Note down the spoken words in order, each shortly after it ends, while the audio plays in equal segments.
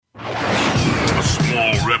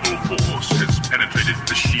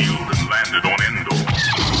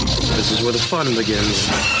is where the fun begins.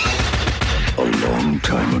 A long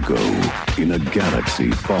time ago, in a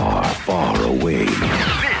galaxy far, far away.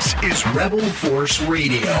 This is RebelForce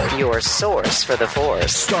Radio. Your source for the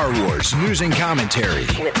Force. Star Wars news and commentary.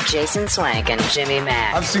 With Jason Swank and Jimmy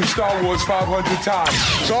Mack. I've seen Star Wars 500 times.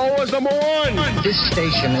 Star Wars #1! This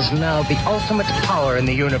station is now the ultimate power in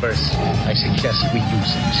the universe. I suggest we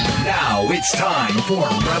use it. Now it's time for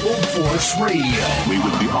RebelForce Radio. We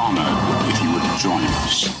would be honored if you would join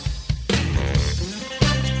us.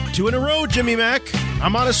 2 in a row, Jimmy Mack.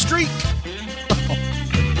 I'm on a streak.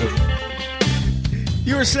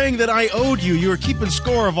 You were saying that I owed you. You were keeping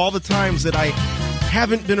score of all the times that I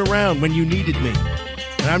haven't been around when you needed me.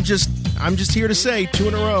 And I'm just here to say 2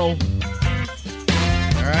 in a row.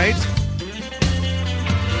 All right?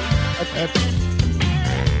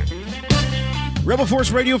 Rebel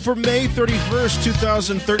Force Radio for May 31st,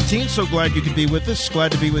 2013. So glad you could be with us.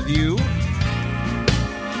 Glad to be with you.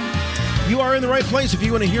 You are in the right place if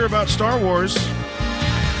you want to hear about Star Wars.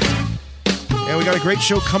 And we got a great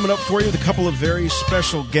show coming up for you with a couple of very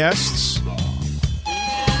special guests.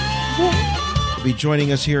 They'll be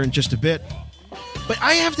joining us here in just a bit. But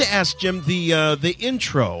I have to ask, Jim, the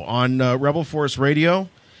intro on Rebel Force Radio,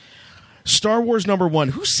 Star Wars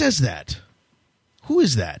 #1, who says that? Who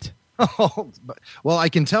is that? Oh, well, I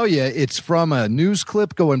can tell you it's from a news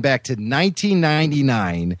clip going back to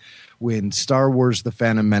 1999 when Star Wars The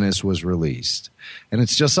Phantom Menace was released. And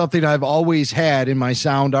it's just something I've always had in my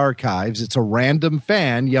sound archives. It's a random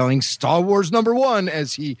fan yelling Star Wars #1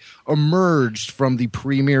 as he emerged from the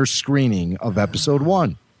premiere screening of Episode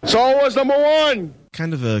 1. Star Wars #1!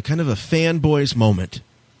 Kind of a fanboys moment,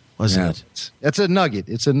 wasn't it? It's a nugget.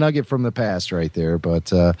 It's a nugget from the past right there.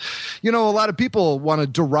 But, a lot of people want to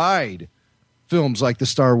deride films like the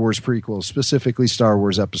Star Wars prequels, specifically Star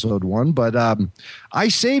Wars Episode 1. But I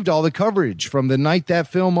saved all the coverage from the night that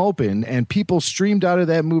film opened, and people streamed out of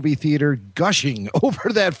that movie theater gushing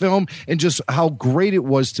over that film and just how great it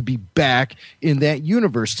was to be back in that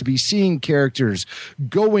universe, to be seeing characters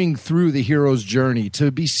going through the hero's journey, to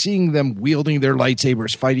be seeing them wielding their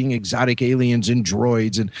lightsabers, fighting exotic aliens and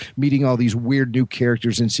droids, and meeting all these weird new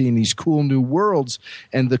characters and seeing these cool new worlds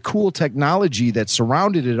and the cool technology that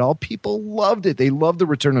surrounded it all. People loved it. They loved the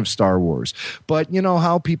return of Star Wars. But you know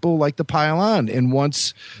how people like to pile on. And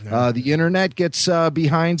once the internet gets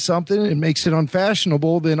behind something and makes it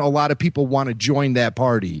unfashionable, then a lot of people want to join that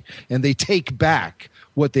party. And they take back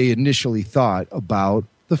what they initially thought about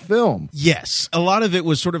the film. Yes. A lot of it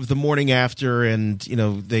was sort of the morning after, and,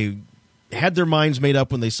 they had their minds made up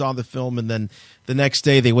when they saw the film, and then the next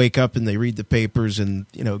day they wake up and they read the papers, and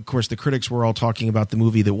of course the critics were all talking about the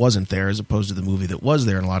movie that wasn't there as opposed to the movie that was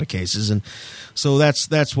there in a lot of cases, and so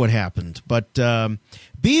that's what happened. But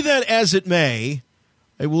be that as it may,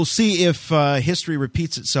 we'll see if history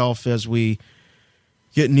repeats itself as we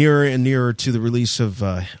get nearer and nearer to the release of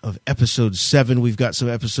Episode 7. We've got some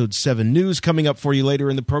Episode 7 news coming up for you later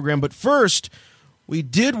in the program, but first, we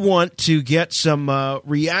did want to get some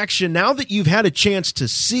reaction. Now that you've had a chance to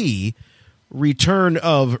see Return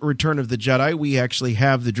of the Jedi, we actually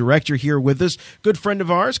have the director here with us. Good friend of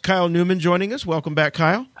ours, Kyle Newman, joining us. Welcome back,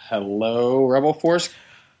 Kyle. Hello, Rebel Force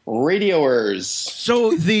Radioers.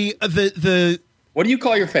 So the what do you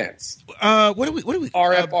call your fans? What do we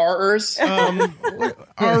RFRers?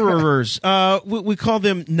 RRers. We call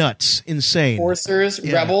them nuts, insane. Forcers,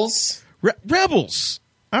 yeah. Rebels. Rebels.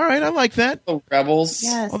 All right, I like that. Oh, Rebels.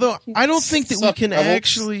 Yes. Although I don't think that we can Rebels?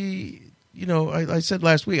 Actually, I said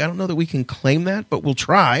last week, I don't know that we can claim that, but we'll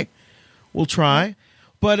try. We'll try.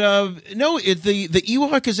 But no, the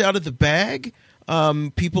Ewok is out of the bag.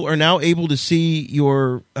 People are now able to see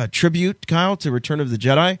your tribute, Kyle, to Return of the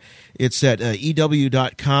Jedi. It's at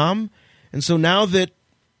EW.com. And so now that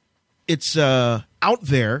it's out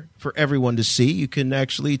there for everyone to see, you can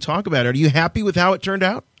actually talk about it. Are you happy with how it turned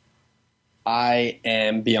out? I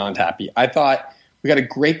am beyond happy. I thought we got a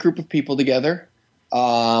great group of people together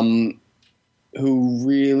who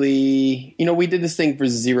really, we did this thing for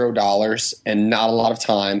 $0 and not a lot of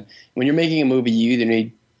time. When you're making a movie, you either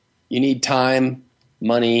need time,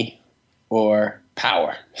 money, or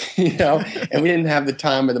power, and we didn't have the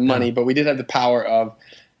time or the money, but we did have the power of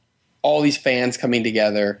all these fans coming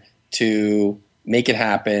together to make it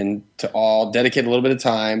happen, to all dedicate a little bit of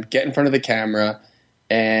time, get in front of the camera.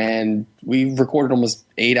 And we recorded almost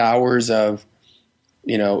 8 hours of,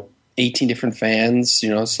 18 different fans,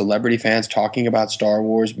 celebrity fans talking about Star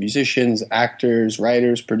Wars, musicians, actors,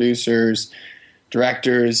 writers, producers,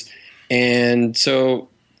 directors. And so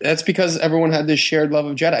that's because everyone had this shared love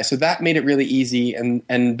of Jedi. So that made it really easy.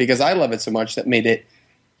 And because I love it so much, that made it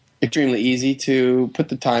extremely easy to put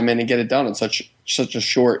the time in and get it done in such such a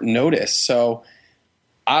short notice. So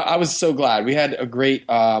I was so glad. We had a great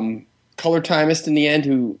color timist in the end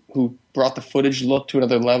who brought the footage look to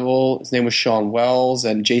another level. His name was Sean Wells,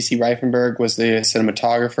 and J.C. Reifenberg was the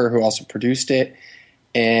cinematographer who also produced it.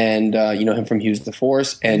 And you know him from Hughes the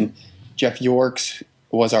Force. And Jeff Yorks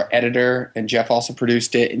was our editor, and Jeff also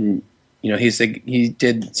produced it. And you know he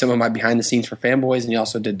did some of my behind the scenes for Fanboys, and he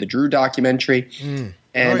also did the Drew documentary,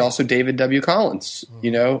 and also David W. Collins.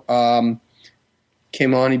 You know,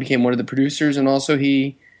 came on. He became one of the producers, and also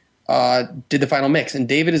he did the final mix. And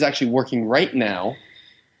David is actually working right now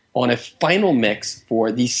on a final mix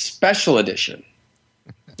for the special edition.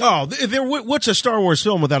 Oh, what's a Star Wars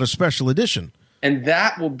film without a special edition? And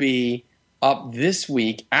that will be up this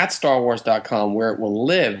week at StarWars.com, where it will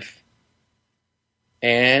live.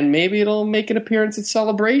 And maybe it'll make an appearance at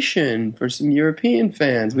Celebration for some European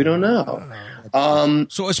fans. We don't know.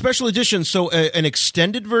 So a special edition, an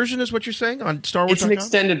extended version is what you're saying on Star Wars.com? It's an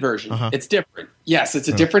extended version. It's different. Yes, it's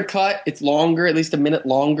a different cut. It's longer, at least a minute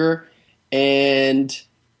longer. And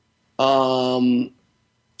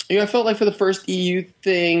you know, I felt like for the first EW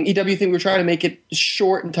thing, we were trying to make it as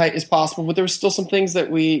short and tight as possible, but there were still some things that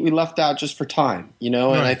we left out just for time, you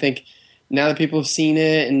know. And I think now that people have seen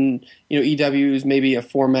it, and you know, EW is maybe a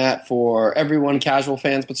format for everyone, casual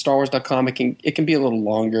fans, but StarWars.com it can be a little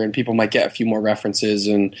longer, and people might get a few more references,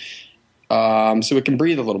 and so it can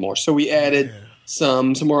breathe a little more. So we added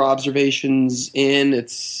some more observations in.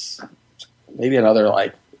 It's maybe another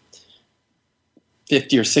like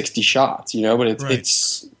 50 or 60 shots, you know, but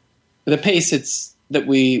it's the pace that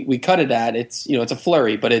we cut it at. It's, you know, it's a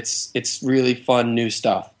flurry, but it's really fun new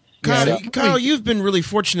stuff. Kyle, you've been really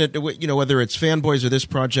fortunate, you know, whether it's Fanboys or this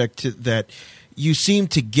project, that you seem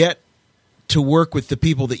to get to work with the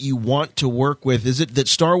people that you want to work with. Is it that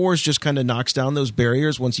Star Wars just kind of knocks down those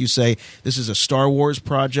barriers once you say this is a Star Wars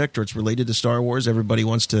project or it's related to Star Wars? Everybody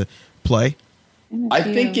wants to play? I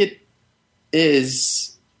think it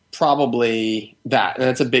is probably that, and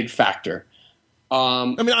that's a big factor. I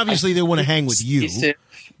mean, obviously they want to hang with you,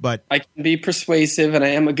 but I can be persuasive, and I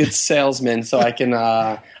am a good salesman, so I can.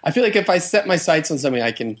 I feel like if I set my sights on something,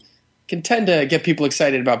 I can tend to get people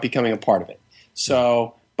excited about becoming a part of it.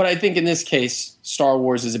 So, but I think in this case, Star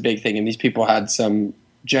Wars is a big thing, and these people had some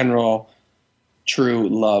general, true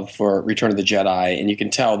love for Return of the Jedi, and you can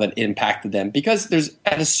tell that it impacted them because there's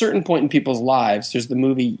at a certain point in people's lives, there's the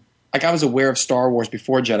movie. Like, I was aware of Star Wars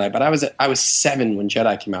before Jedi, but I was 7 when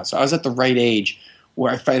Jedi came out. So I was at the right age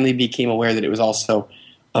where I finally became aware that it was also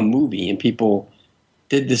a movie and people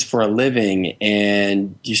did this for a living,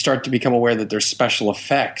 and you start to become aware that there's special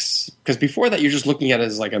effects. Because before that, you're just looking at it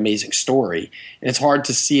as like an amazing story. And it's hard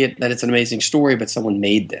to see it that it's an amazing story, but someone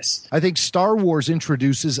made this. I think Star Wars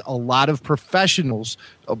introduces a lot of professionals,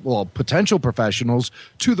 well, potential professionals,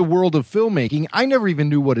 to the world of filmmaking. I never even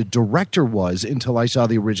knew what a director was until I saw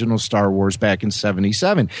the original Star Wars back in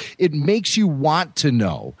 '77. It makes you want to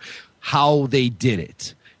know how they did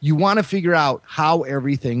it. You want to figure out how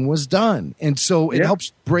everything was done. And so it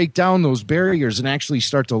helps break down those barriers and actually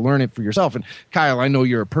start to learn it for yourself. And Kyle, I know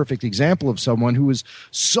you're a perfect example of someone who was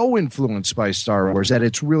so influenced by Star Wars that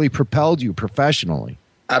it's really propelled you professionally.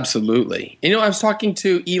 Absolutely. You know, I was talking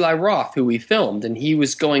to Eli Roth, who we filmed, and he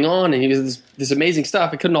was going on, and he was this amazing stuff.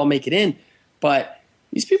 I couldn't all make it in, but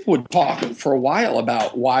these people would talk for a while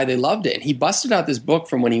about why they loved it. And he busted out this book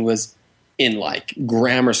from when he was in like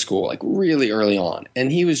grammar school, like really early on.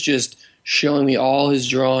 And he was just showing me all his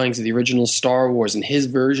drawings of the original Star Wars and his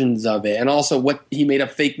versions of it. And also what he made up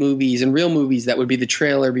fake movies and real movies that would be the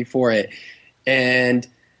trailer before it. And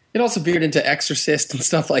it also veered into Exorcist and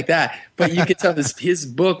stuff like that. But you could tell his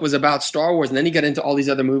book was about Star Wars. And then he got into all these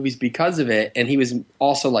other movies because of it. And he was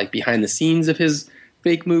also like behind the scenes of his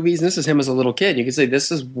fake movies. And this is him as a little kid. You could say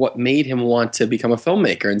this is what made him want to become a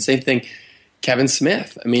filmmaker. And same thing, Kevin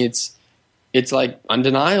Smith. I mean, it's like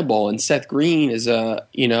undeniable. And Seth Green is a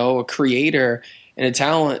creator and a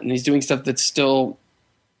talent, and he's doing stuff that's still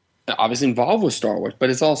obviously involved with Star Wars. But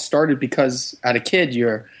it's all started because at a kid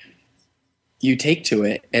you take to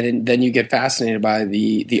it, and then you get fascinated by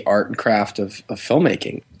the art and craft of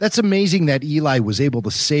filmmaking. That's amazing that Eli was able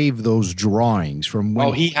to save those drawings from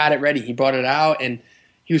when he had it ready. He brought it out, and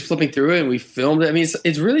he was flipping through it, and we filmed it. I mean,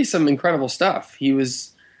 it's really some incredible stuff. He was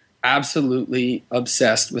absolutely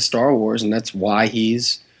obsessed with Star Wars, and that's why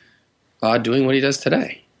he's doing what he does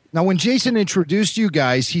today. Now, when Jason introduced you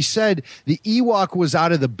guys, he said the Ewok was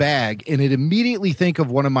out of the bag, and it immediately think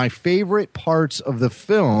of one of my favorite parts of the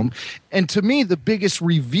film. And to me, the biggest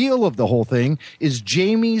reveal of the whole thing is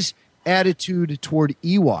Jaime's attitude toward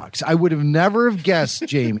Ewoks. I would have never have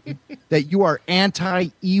guessed, Jaime, that you are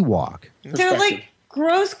anti-Ewok. They're like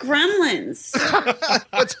gross gremlins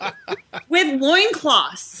with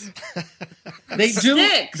loincloths. They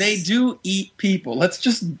do eat people. Let's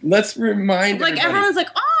remind like everybody. Everyone's like,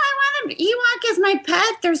 oh, I want an Ewok as my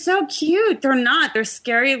pet. They're so cute. They're not. They're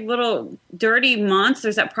scary little dirty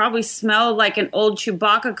monsters that probably smell like an old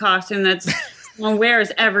Chewbacca costume that someone wears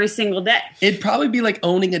every single day. It'd probably be like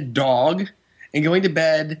owning a dog and going to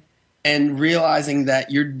bed and realizing that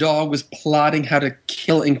your dog was plotting how to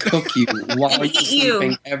kill and cook you while you're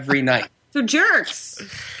sleeping every night. They're jerks.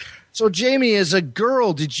 So, Jamie, as a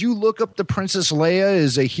girl, did you look up the Princess Leia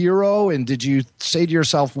as a hero? And did you say to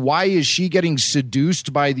yourself, why is she getting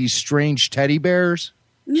seduced by these strange teddy bears?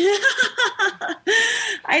 I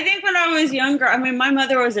think when I was younger, I mean, my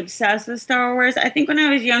mother was obsessed with Star Wars. I think when I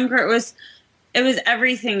was younger, it was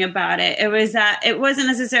everything about it. It was that it wasn't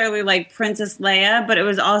necessarily like Princess Leia, but it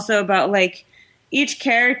was also about like each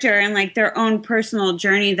character and like their own personal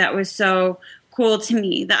journey that was so cool to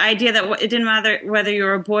me. The idea that it didn't matter whether you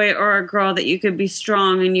were a boy or a girl, that you could be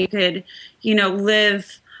strong and you could,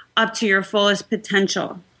 live up to your fullest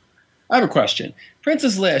potential. I have a question.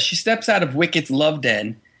 Princess Leia, she steps out of Wicket's love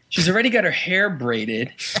den. She's already got her hair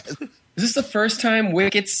braided. Is this the first time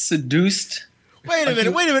Wicket's seduced? Wait a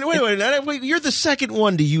minute. Wait, you're the second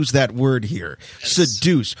one to use that word here.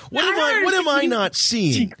 Seduce. What am I not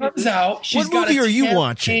seeing? She comes out. She's what movie got are you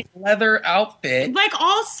watching? Leather outfit. Like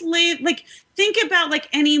all slave. Like think about like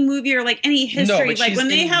any movie or like any history. Like when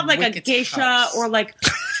they have like Wicket's a geisha house. Or like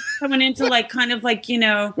coming into like kind of like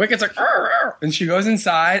Wicket's like, arr, arr, and she goes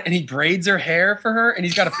inside and he braids her hair for her and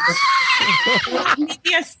he's got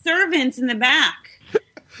he has servants in the back.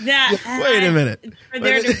 Wait a minute. Are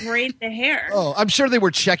there to braid the hair. Oh, I'm sure they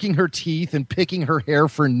were checking her teeth and picking her hair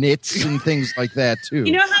for nits and things like that too.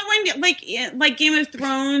 You know how when like Game of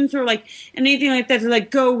Thrones or like anything like that, they're like,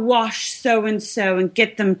 go wash so and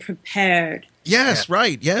get them prepared. Yes,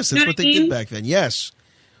 right. Yes, that's what they did back then. Yes.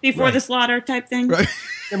 Before the slaughter type thing. Right.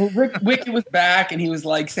 Yeah, well, Wicket was back and he was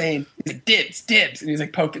like saying, dibs, and he's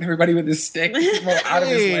like poking everybody with his stick out of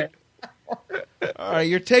his way. All right,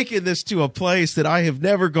 you're taking this to a place that I have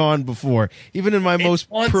never gone before, even in my most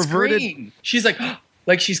perverted. Screen. She's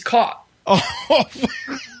like she's caught. Oh,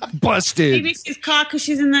 busted. Maybe she's caught because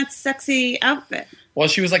she's in that sexy outfit. Well,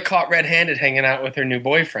 she was like caught red-handed hanging out with her new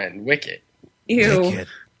boyfriend, Wicket. Ew. Wicket.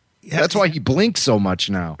 Yeah, that's why he blinks so much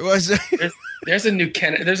now. There's a new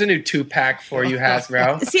 2-pack for you,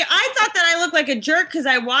 Hasbro. See, I thought that I looked like a jerk because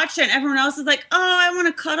I watched it and everyone else is like, oh, I want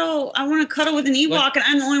to cuddle with an Ewok, and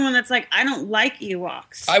I'm the only one that's like, I don't like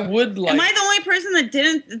Ewoks. I would like. Am I the only person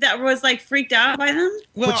that was like freaked out by them?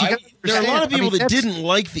 Well, there are a lot of people that didn't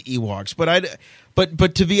like the Ewoks,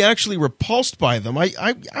 but to be actually repulsed by them,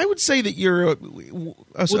 I would say that you're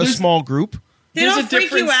a small group. They don't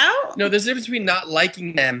freak you out? No, there's a difference between not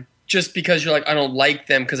liking them just because you're like, I don't like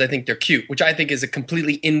them because I think they're cute, which I think is a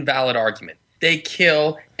completely invalid argument. They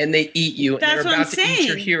kill and they eat you, and they're about to eat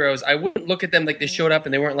your heroes. I wouldn't look at them like they showed up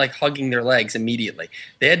and they weren't like hugging their legs immediately.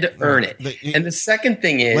 They had to earn it. And the second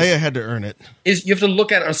thing is, Leia had to earn it. Is you have to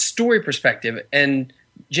look at it on a story perspective. And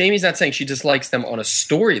Jamie's not saying she dislikes them on a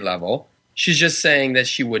story level. She's just saying that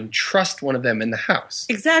she wouldn't trust one of them in the house.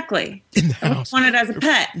 In the house. I want it as a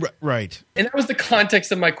pet. Right. And that was the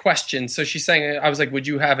context of my question. So she's saying, I was like, would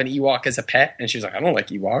you have an Ewok as a pet? And she's like, I don't like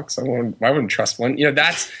Ewoks. I wouldn't trust one.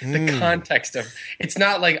 That's the context of. It's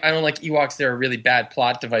not like I don't like Ewoks. They're a really bad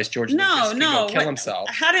plot device. George Lucas can kill himself.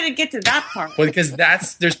 How did it get to that part? Well, because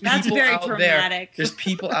there's people very out dramatic. there. There's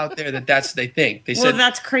people out there that's what they think. They said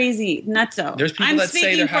that's crazy, nutso. There's people that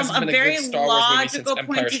say there hasn't been a good Star Wars movie since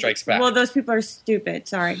Empire Strikes Back. Well, those people are stupid.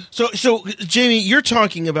 Sorry. So Jamie, you're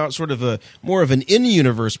talking about sort of more of an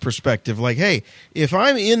in-universe perspective. Like, hey, if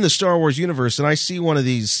I'm in the Star Wars universe and I see one of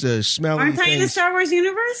these smelly Aren't I in the Star Wars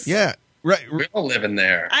universe? Yeah. Right. We all live in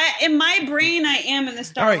there. In my brain, I am in the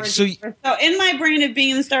Star Wars universe. So in my brain of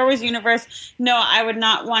being in the Star Wars universe, no, I would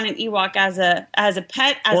not want an Ewok as a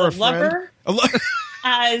pet, as a lover,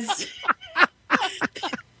 as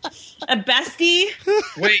a bestie.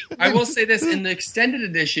 Wait, I will say this. In the extended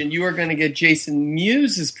edition, you are going to get Jason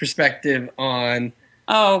Mewes' perspective on...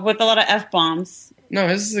 Oh, with a lot of F-bombs. No,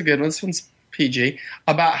 this is a good one. This one's PG.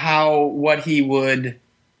 About what he would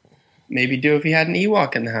maybe do if he had an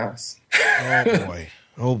Ewok in the house.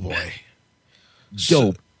 Oh, boy.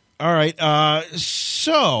 Dope. All right.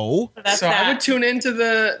 So I would tune into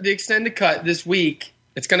the extended cut this week.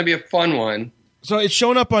 It's going to be a fun one. So it's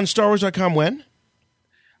showing up on StarWars.com when?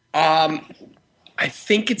 I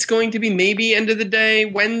think it's going to be maybe end of the day,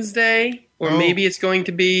 Wednesday, or maybe it's going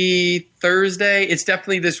to be Thursday. It's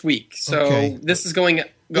definitely this week. So this is going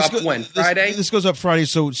go up when? Friday? This goes up Friday,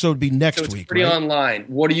 so it'd be next week, pretty right? online.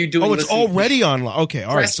 What are you doing? Oh, it's already online. Okay,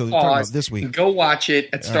 all right. So we're talking about this week. Go watch it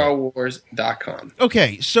at StarWars.com.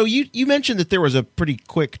 Okay, so you mentioned that there was a pretty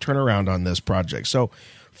quick turnaround on this project. So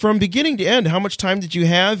from beginning to end, how much time did you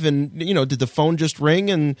have? And, did the phone just ring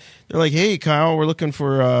and they're like, hey, Kyle, we're looking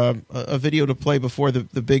for a video to play before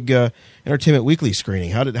the big Entertainment Weekly screening.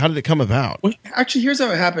 How did it come about? Well, actually, here's how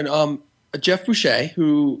it happened. Jeff Boucher,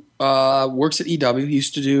 who works at EW, he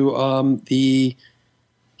used to do the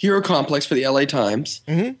Hero Complex for the LA Times.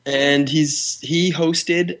 Mm-hmm. And he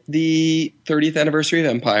hosted the 30th anniversary of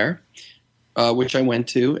Empire. Which I went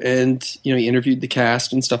to, and he interviewed the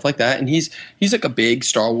cast and stuff like that. And he's like a big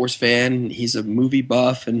Star Wars fan. He's a movie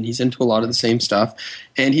buff, and he's into a lot of the same stuff.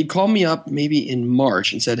 And he'd called me up maybe in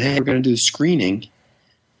March and said, "Hey, we're going to do a screening.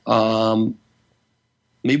 Maybe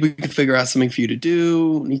we could figure out something for you to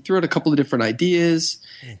do." And he threw out a couple of different ideas.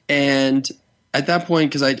 And at that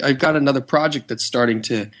point, because I've got another project that's starting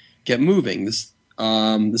to get moving, this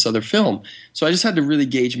other film. So I just had to really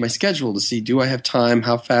gauge my schedule to see, do I have time?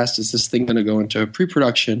 How fast is this thing going to go into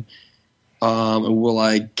pre-production?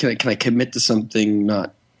 And can I commit to something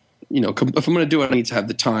not, if I'm going to do it, I need to have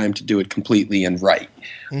the time to do it completely and right.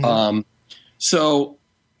 Mm-hmm. So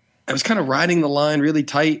I was kind of riding the line really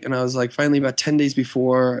tight, and I was like, finally about 10 days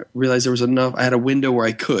before, realized there was enough. I had a window where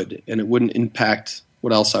I could, and it wouldn't impact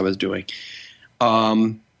what else I was doing.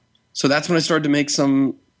 So that's when I started to make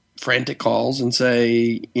some frantic calls and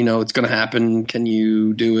say, it's going to happen. Can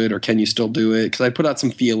you do it, or can you still do it? Because I put out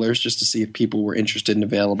some feelers just to see if people were interested and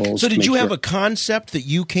available. So did you have a concept that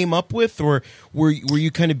you came up with, or were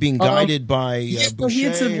you kind of being guided by Boucher? He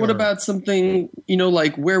had said, what about something,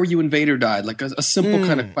 like where were you when Vader died? Like a simple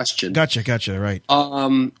kind of question. Gotcha, right.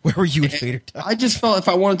 Where were you when Vader died? I just felt if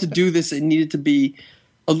I wanted to do this, it needed to be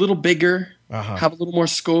a little bigger, have a little more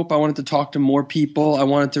scope. I wanted to talk to more people. I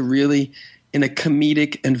wanted to really, in a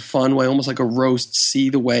comedic and fun way, almost like a roast, see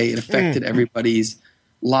the way it affected everybody's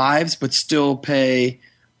lives, but still pay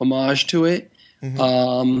homage to it.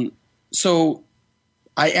 Mm-hmm. So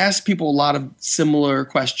I asked people a lot of similar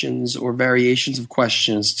questions or variations of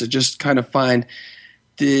questions to just kind of find,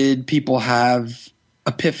 did people have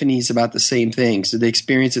epiphanies about the same things? Did they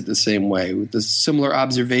experience it the same way, with the similar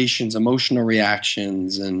observations, emotional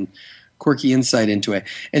reactions, and quirky insight into it?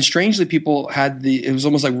 And strangely, people had it was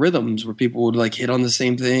almost like rhythms where people would like hit on the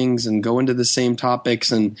same things and go into the same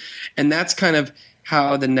topics. And that's kind of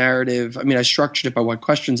how the narrative, I structured it by what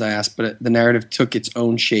questions I asked, but the narrative took its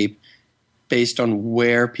own shape based on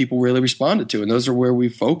where people really responded to. And those are where we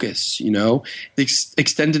focus, The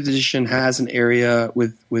extended edition has an area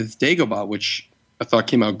with Dagobah, which I thought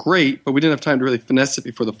came out great, but we didn't have time to really finesse it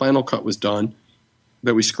before the final cut was done,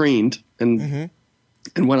 that we screened and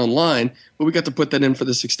went online. But we got to put that in for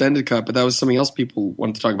this extended cut. But that was something else people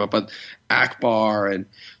wanted to talk about. But Akbar and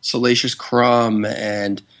Salacious Crumb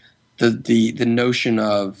and the notion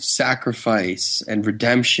of sacrifice and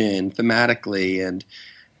redemption thematically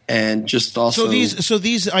and just also. So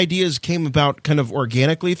these ideas came about kind of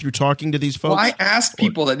organically through talking to these folks? Well, I asked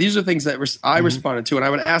people that these are things that I responded to, and I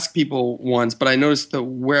would ask people once, but I noticed that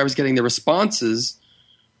where I was getting the responses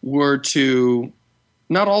were to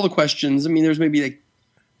not all the questions. There's maybe like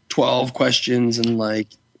 12 questions, and like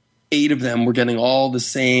 8 of them were getting all the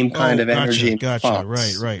same kind of energy and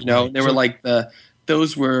response. Right. They were like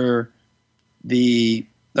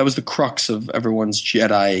that was the crux of everyone's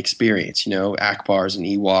Jedi experience, Akbars and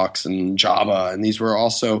Ewoks and Jabba. And these were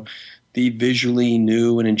also the visually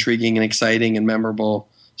new and intriguing and exciting and memorable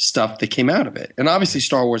stuff that came out of it. And obviously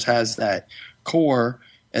Star Wars has that core,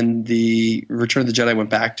 and the Return of the Jedi went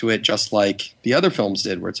back to it just like the other films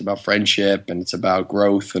did, where it's about friendship and it's about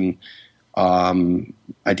growth and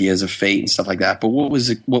ideas of fate and stuff like that. But what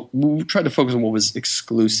we tried to focus on what was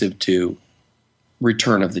exclusive to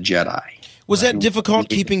Return of the Jedi. Was that difficult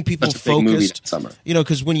keeping people focused?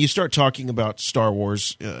 Because when you start talking about Star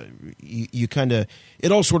Wars, you kind of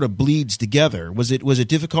it all sort of bleeds together. Was it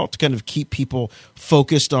difficult to kind of keep people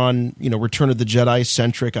focused on Return of the Jedi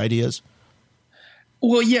centric ideas?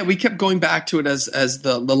 Well, yeah, we kept going back to it as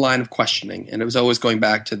the line of questioning, and it was always going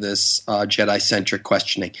back to this Jedi centric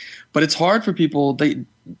questioning. But it's hard for people.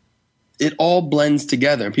 It all blends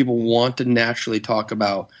together, and people want to naturally talk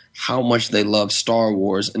about how much they love Star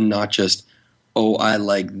Wars and not just, oh, I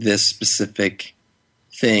like this specific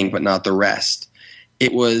thing, but not the rest.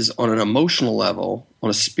 It was on an emotional level, on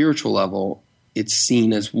a spiritual level, it's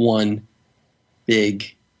seen as one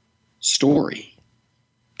big story.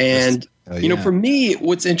 And, for me,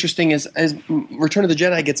 what's interesting is as Return of the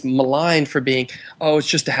Jedi gets maligned for being, it's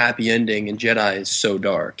just a happy ending and Jedi is so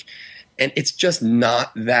dark. And it's just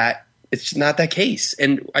not that It's just not that case.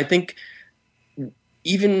 And I think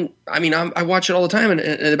I watch it all the time, and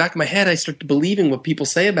in the back of my head, I start believing what people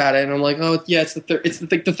say about it, and I'm like, oh yeah, it's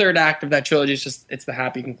the third act of that trilogy. It's the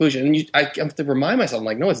happy conclusion. And I have to remind myself, I'm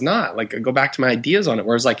like, no, it's not. Like, I go back to my ideas on it,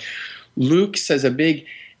 whereas like Luke says a big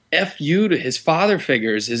F you to his father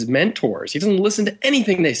figures, his mentors. He doesn't listen to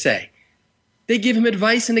anything they say. They give him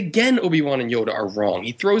advice, and again, Obi-Wan and Yoda are wrong.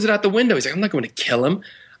 He throws it out the window. He's like, I'm not going to kill him.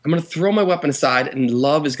 I'm going to throw my weapon aside, and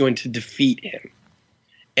love is going to defeat him.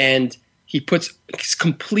 And he puts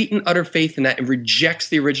complete and utter faith in that and rejects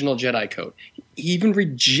the original Jedi code. He even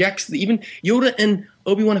rejects even Yoda and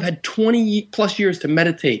Obi-Wan have had 20 plus years to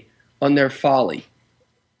meditate on their folly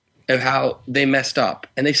of how they messed up,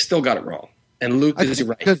 and they still got it wrong. And Luke is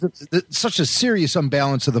right. Because it's such a serious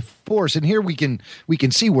unbalance of the Force, and here we can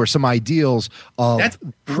see where some ideals of that's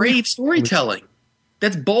brave storytelling.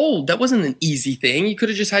 That's bold. That wasn't an easy thing. You could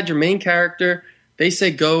have just had your main character. They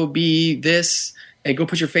say go be this and go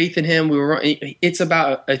put your faith in him. It's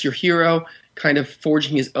about your hero kind of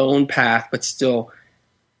forging his own path, but still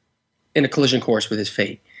in a collision course with his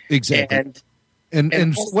fate. Exactly.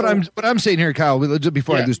 And also, what I'm saying here, Kyle,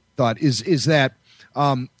 before I lose thought, is that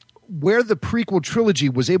where the prequel trilogy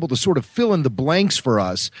was able to sort of fill in the blanks for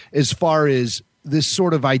us as far as this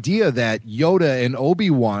sort of idea that Yoda and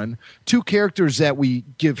Obi-Wan, two characters that we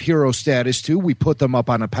give hero status to, we put them up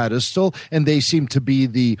on a pedestal, and they seem to be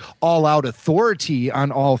the all-out authority on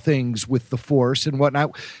all things with the Force and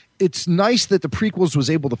whatnot. It's nice that the prequels was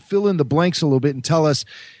able to fill in the blanks a little bit and tell us,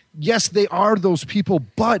 yes, they are those people,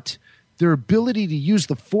 but their ability to use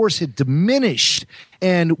the Force had diminished.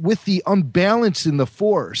 And with the unbalance in the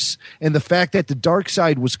Force and the fact that the dark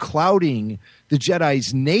side was clouding the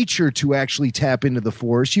Jedi's nature to actually tap into the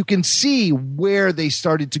Force, you can see where they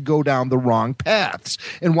started to go down the wrong paths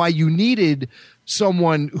and why you needed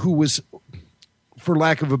someone who was, for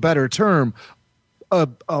lack of a better term,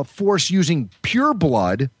 a Force using pure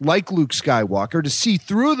blood like Luke Skywalker to see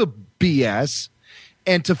through the BS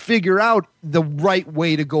and to figure out the right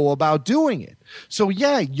way to go about doing it. So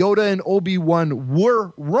yeah, Yoda and Obi-Wan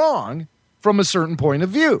were wrong from a certain point of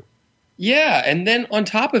view. Yeah, and then on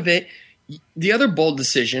top of it, the other bold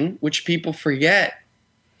decision, which people forget,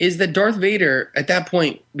 is that Darth Vader, at that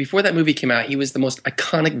point, before that movie came out, he was the most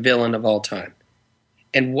iconic villain of all time.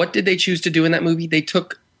 And what did they choose to do in that movie? They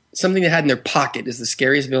took something they had in their pocket as the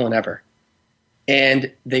scariest villain ever,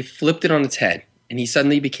 and they flipped it on its head. And he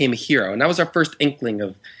suddenly became a hero. And that was our first inkling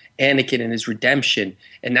of Anakin and his redemption.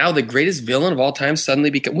 And now the greatest villain of all time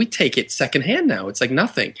suddenly we take it secondhand now. It's like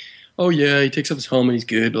nothing. Oh, yeah, he takes up his home and he's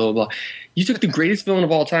good, blah, blah, blah. You took the greatest villain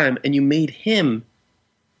of all time and you made him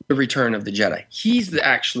the return of the Jedi. He's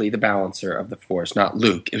actually the balancer of the Force, not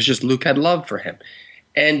Luke. It was just Luke had love for him.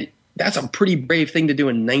 And that's a pretty brave thing to do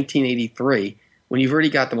in 1983. When you've already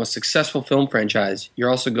got the most successful film franchise, you're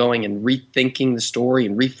also going and rethinking the story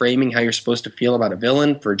and reframing how you're supposed to feel about a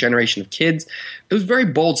villain for a generation of kids. It was very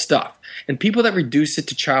bold stuff. And people that reduce it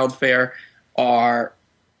to child fare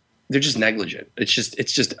they're just negligent. It's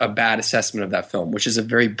just a bad assessment of that film, which is a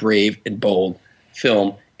very brave and bold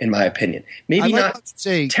film, in my opinion. Maybe not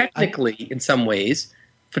technically in some ways,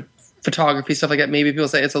 photography, stuff like that. Maybe people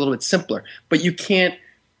say it's a little bit simpler, but you can't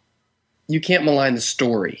malign the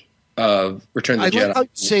story of Return of the Jedi.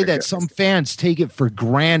 I'd say that some fans take it for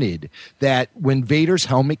granted that when Vader's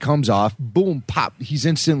helmet comes off, boom, pop, he's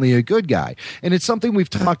instantly a good guy. And it's something we've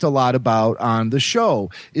talked a lot about on the show,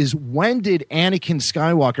 is when did Anakin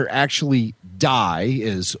Skywalker actually die,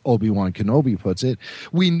 as Obi-Wan Kenobi puts it?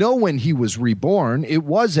 We know when he was reborn. It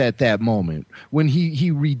was at that moment when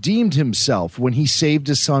he redeemed himself, when he saved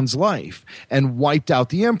his son's life and wiped out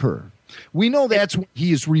the Emperor. We know that's when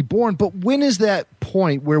he is reborn, but when is that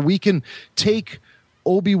point where we can take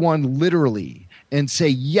Obi-Wan literally and say,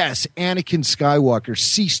 yes, Anakin Skywalker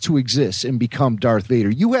ceased to exist and become Darth Vader?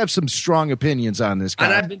 You have some strong opinions on this, guy.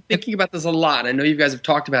 And I've been thinking about this a lot. I know you guys have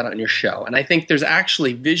talked about it on your show. And I think there's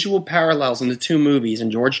actually visual parallels in the two movies,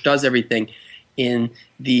 and George does everything in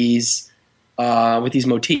these with these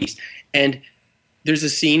motifs. And there's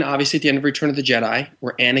a scene, obviously, at the end of Return of the Jedi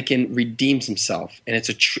where Anakin redeems himself. And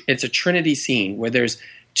it's a Trinity scene where there's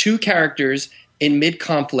two characters in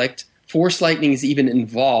mid-conflict. Force lightning is even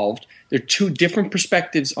involved. There are two different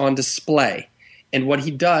perspectives on display. And what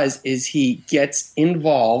he does is he gets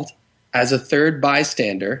involved as a third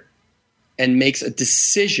bystander and makes a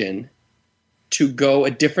decision to go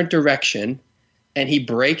a different direction. And he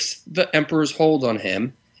breaks the Emperor's hold on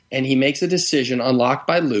him. And he makes a decision unlocked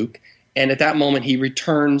by Luke. And at that moment, he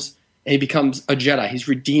returns and he becomes a Jedi. He's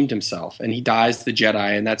redeemed himself, and he dies the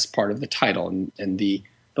Jedi, and that's part of the title and the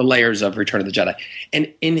layers of Return of the Jedi.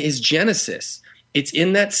 And in his genesis, It's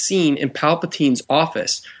in that scene in Palpatine's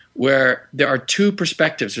office where there are two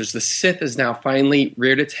perspectives. There's the Sith has now finally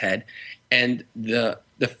reared its head, and the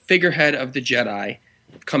figurehead of the Jedi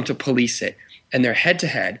come to police it. And they're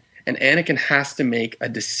head-to-head, and Anakin has to make a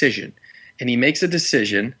decision. And he makes a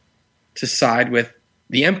decision to side with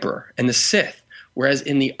the Emperor and the Sith. Whereas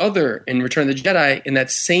in Return of the Jedi, in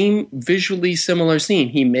that same visually similar scene,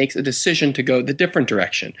 he makes a decision to go the different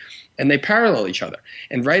direction. And they parallel each other.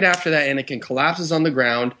 And right after that, Anakin collapses on the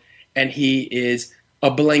ground, and he is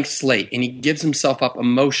a blank slate, and he gives himself up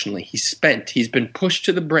emotionally. He's spent. He's been pushed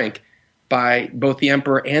to the brink by both the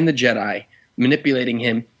Emperor and the Jedi, manipulating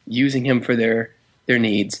him, using him for their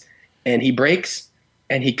needs. And he breaks,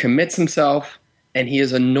 and he commits himself, and he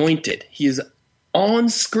is anointed. He is on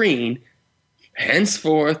screen.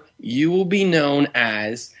 Henceforth, you will be known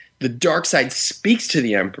as the dark side speaks to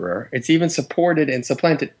the Emperor. It's even supported and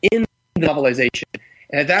supplanted in the novelization.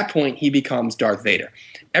 And at that point, he becomes Darth Vader.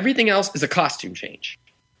 Everything else is a costume change.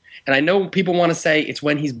 And I know people want to say it's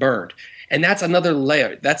when he's burned. And that's another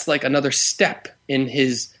layer. That's like another step in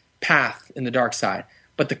his path in the dark side.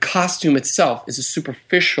 But the costume itself is a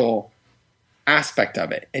superficial aspect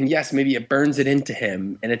of it. And yes, maybe it burns it into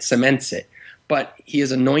him and it cements it. But he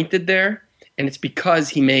is anointed there, and it's because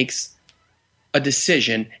he makes a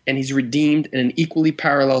decision, and he's redeemed in an equally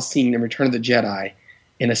parallel scene in Return of the Jedi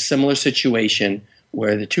in a similar situation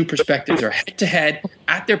where the two perspectives are head-to-head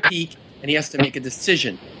at their peak, and he has to make a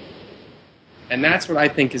decision. And that's what I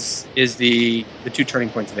think is the two turning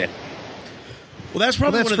points of it. Well, that's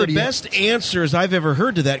probably one of the best answers I've ever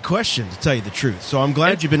heard to that question, to tell you the truth. So I'm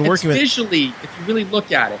glad you've been working with it. Visually, if you really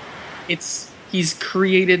look at it, he's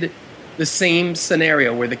created the same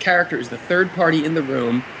scenario where the character is the third party in the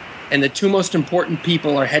room, and the two most important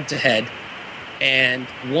people are head-to-head, and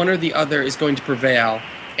one or the other is going to prevail.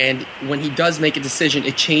 And when he does make a decision,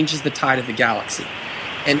 it changes the tide of the galaxy.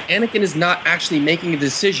 And Anakin is not actually making a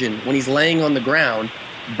decision when he's laying on the ground,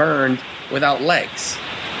 burned, without legs.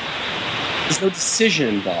 There's no decision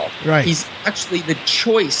involved. Right. He's actually the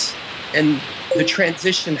choice, and the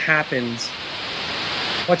transition happens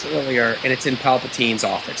much earlier, and it's in Palpatine's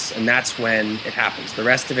office, and that's when it happens. The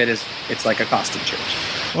rest of it it's like a costume change.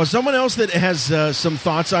 Well, someone else that has some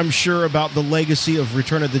thoughts, I'm sure, about the legacy of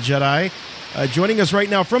Return of the Jedi, joining us right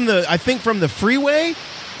now from the freeway,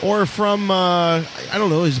 or from I don't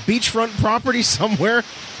know, his beachfront property somewhere.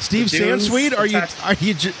 Steve Sansweet,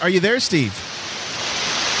 are you there, Steve?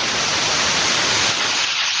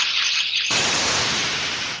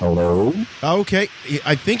 Hello. Okay,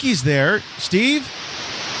 I think he's there. Steve,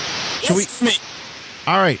 Me.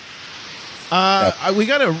 All right. We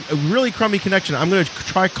got a really crummy connection. I'm going to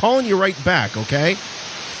try calling you right back, okay?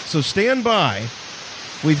 So stand by.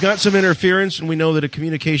 We've got some interference, and we know that a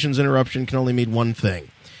communications interruption can only mean one thing.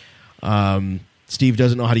 Steve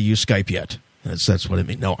doesn't know how to use Skype yet. That's what it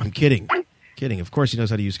means. No, I'm kidding. Of course he knows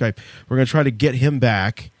how to use Skype. We're going to try to get him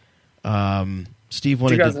back. Steve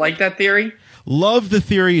wanted. Do you guys like that theory? Love the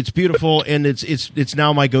theory. It's beautiful, and it's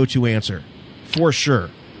now my go-to answer. For sure.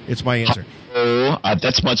 It's my answer.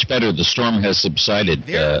 That's much better. The storm has subsided,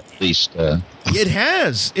 at least. It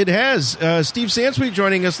has. Steve Sansweet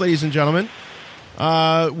joining us, ladies and gentlemen.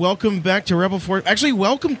 Welcome back to Rebel Force. Actually,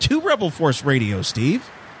 welcome to Rebel Force Radio, Steve.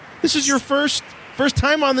 This is your first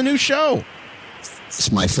time on the new show.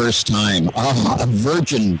 It's my first time. Oh, a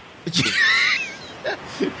virgin.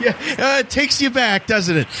 Yeah, it takes you back,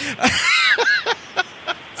 doesn't it?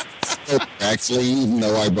 Actually, even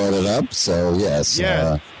though I brought it up, so yes.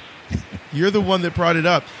 Yeah. You're the one that brought it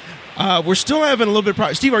up. We're still having a little bit of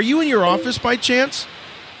problem. Steve, are you in your office by chance?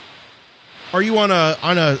 Are you on an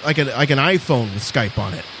iPhone with Skype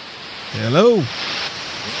on it? Hello.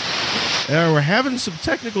 We're having some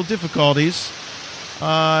technical difficulties.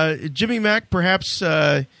 Jimmy Mac, perhaps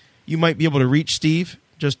you might be able to reach Steve,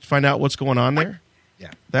 just find out what's going on there.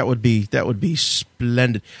 Yeah, that would be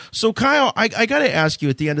splendid. So, Kyle, I got to ask you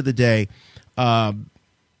at the end of the day.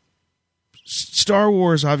 Star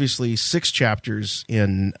Wars, obviously, 6 chapters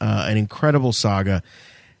in an incredible saga,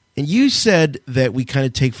 and you said that we kind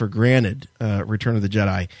of take for granted Return of the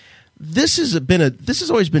Jedi. This has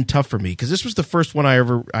always been tough for me because this was the first one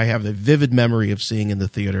I have a vivid memory of seeing in the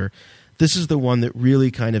theater. This is the one that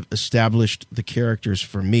really kind of established the characters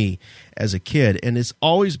for me as a kid, and it's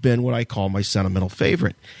always been what I call my sentimental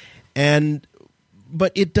favorite.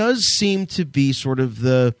 But it does seem to be sort of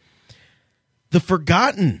the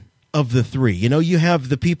forgotten of the 3. You know, you have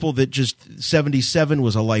the people that just 77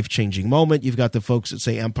 was a life-changing moment. You've got the folks that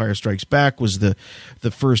say Empire Strikes Back was the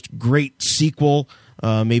first great sequel,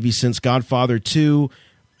 maybe since Godfather 2.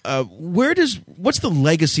 What's the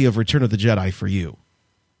legacy of Return of the Jedi for you?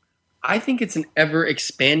 I think it's an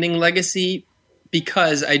ever-expanding legacy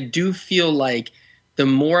because I do feel like the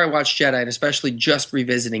more I watch Jedi, and especially just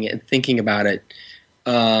revisiting it and thinking about it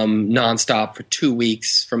nonstop for 2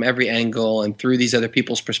 weeks from every angle and through these other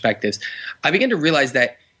people's perspectives, I begin to realize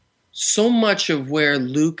that so much of where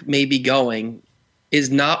Luke may be going is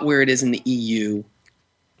not where it is in the EU.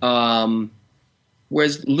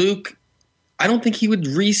 Whereas Luke, I don't think he would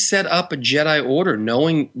reset up a Jedi Order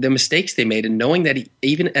knowing the mistakes they made and knowing that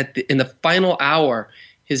even in the final hour,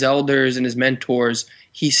 his elders and his mentors,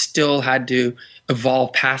 he still had to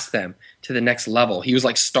evolve past them to the next level. He was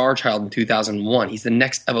like Star Child in 2001. He's the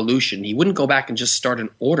next evolution. He wouldn't go back and just start an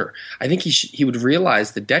order. I think he would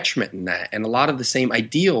realize the detriment in that and a lot of the same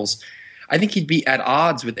ideals. I think he'd be at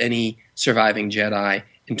odds with any surviving Jedi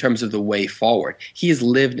in terms of the way forward. He has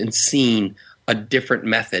lived and seen a different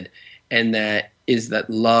method, and that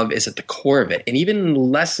love is at the core of it. And even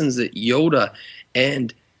lessons that Yoda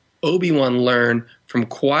and Obi-Wan learn from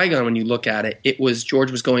Qui-Gon, when you look at it, it was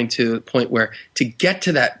George was going to the point where to get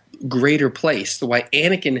to that greater place, the why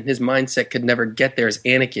Anakin in his mindset could never get there as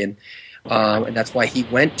Anakin, and that's why he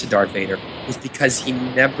went to Darth Vader, was because it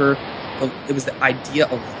was the idea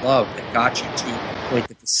of love that got you to the point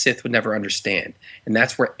that the Sith would never understand. And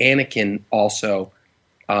that's where Anakin also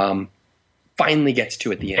finally gets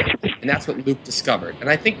to at the end. And that's what Luke discovered. And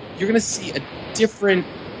I think you're going to see a different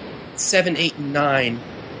 7, 8, and 9.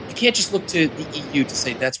 You can't just look to the EU to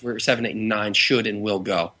say that's where 7, 8, and 9 should and will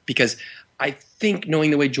go. Because I think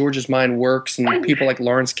knowing the way George's mind works and people like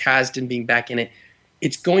Lawrence Kasdan being back in it,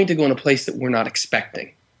 it's going to go in a place that we're not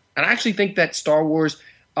expecting. And I actually think that Star Wars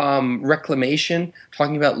reclamation,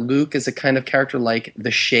 talking about Luke as a kind of character like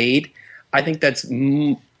the Shade, I think that's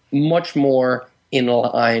much more in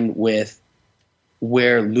line with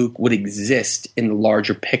where Luke would exist in the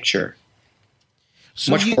larger picture.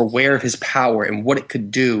 So much more aware of his power and what it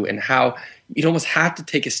could do and how you'd almost have to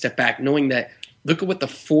take a step back knowing that look at what the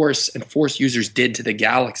Force and Force users did to the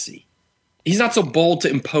galaxy. He's not so bold to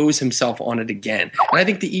impose himself on it again. And I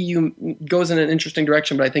think the EU goes in an interesting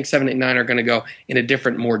direction, but I think 7, 8, 9 are going to go in a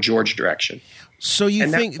different, more George direction. So you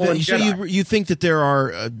think that there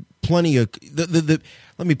are plenty of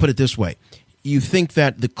let me put it this way. You think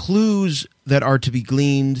that the clues that are to be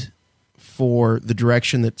gleaned for the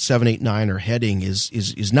direction that 7, 8, 9 are heading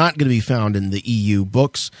is not going to be found in the EU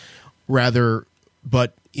books, rather,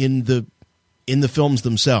 but in the films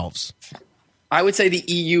themselves. I would say the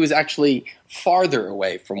EU is actually farther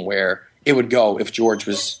away from where it would go if George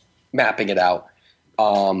was mapping it out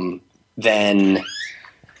than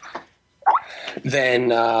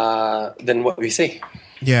what we see.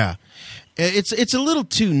 Yeah. It's a little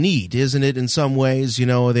too neat, isn't it, in some ways? You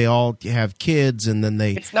know, they all have kids and then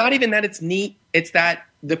they... It's not even that it's neat. It's that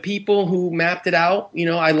the people who mapped it out, you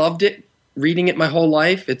know, I loved it, reading it my whole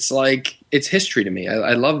life. It's like, it's history to me.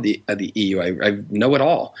 I love the EU. I know it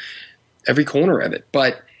all, every corner of it.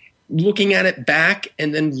 But looking at it back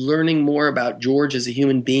and then learning more about George as a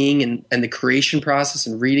human being and the creation process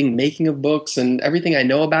and reading, making of books and everything I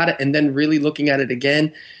know about it, and then really looking at it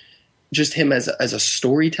again, just him as a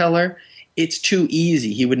storyteller, it's too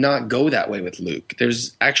easy. He would not go that way with Luke.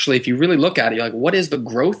 There's actually, if you really look at it, you're like, what is the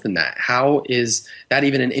growth in that? How is that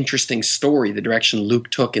even an interesting story, the direction Luke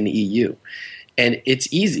took in the EU? And it's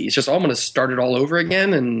easy. It's just, I'm going to start it all over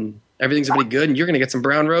again and everything's going to be good and you're going to get some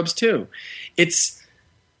brown robes too.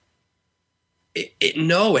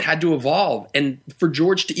 No, it had to evolve. And for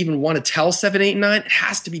George to even want to tell 7, 8, 9, it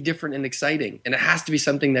has to be different and exciting. And it has to be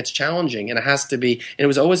something that's challenging. And it has to be, and it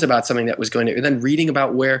was always about something that was going to, and then reading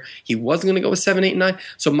about where he wasn't going to go with 7, 8, 9.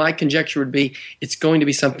 So my conjecture would be it's going to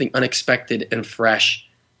be something unexpected and fresh.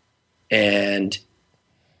 And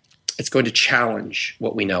it's going to challenge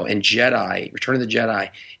what we know. And Jedi, Return of the Jedi,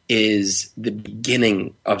 is the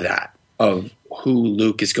beginning of that, of who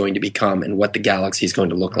Luke is going to become and what the galaxy is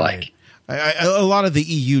going to look like. A lot of the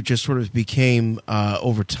EU just sort of became,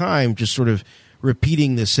 over time, just sort of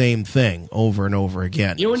repeating the same thing over and over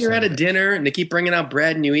again. You know when you're at a dinner and they keep bringing out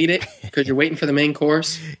bread and you eat it because you're waiting for the main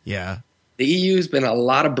course? Yeah. The EU's been a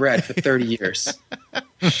lot of bread for 30 years.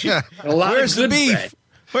 A lot Where's of good the beef? bread.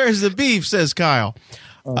 Where's the beef, says Kyle.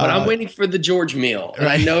 But I'm waiting for the George meal. And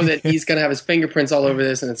I know that he's going to have his fingerprints all over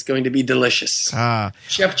this and it's going to be delicious.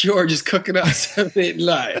 Chef George is cooking up 7, 8,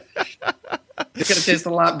 9. It's going to taste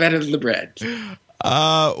a lot better than the bread.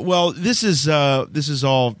 Well, this is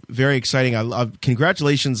all very exciting. I love.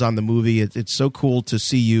 Congratulations on the movie. It's so cool to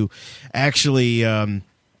see you actually,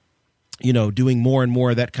 doing more and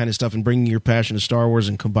more of that kind of stuff and bringing your passion to Star Wars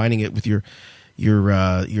and combining it with your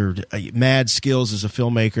your mad skills as a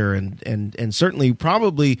filmmaker, and certainly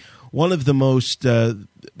probably one of the most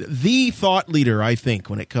the thought leader, I think,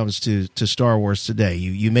 when it comes to Star Wars today.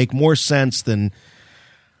 You make more sense than,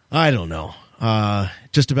 I don't know,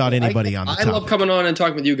 just about anybody on the topic. I love coming on and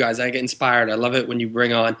talking with you guys. I get inspired. I love it when you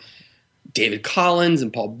bring on David Collins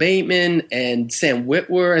and Paul Bateman and Sam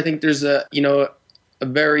Witwer. I think there's a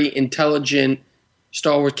very intelligent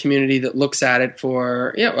Star Wars community that looks at it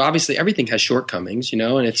for, obviously everything has shortcomings, and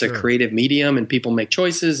it's a creative medium and people make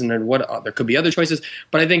choices, and then there could be other choices.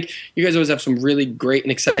 But I think you guys always have some really great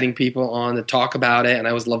and exciting people on to talk about it, and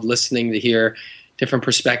I always love listening to hear different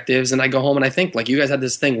perspectives. And I go home and I think, like, you guys had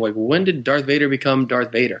this thing, like, when did Darth Vader become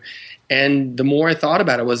Darth Vader? And the more I thought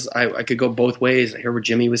about it was I could go both ways. I hear what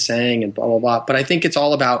Jimmy was saying and blah, blah, blah. But I think it's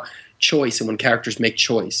all about choice and when characters make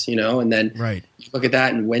choice, and then you look at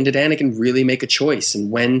that and when did Anakin really make a choice,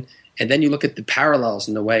 and then you look at the parallels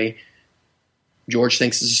in the way George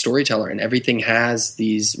thinks as a storyteller, and everything has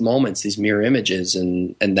these moments, these mirror images,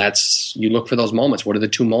 and that's, you look for those moments. What are the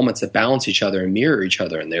two moments that balance each other and mirror each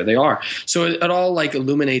other? And there they are. So it all like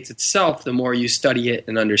illuminates itself the more you study it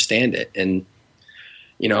and understand it. And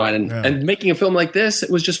and making a film like this,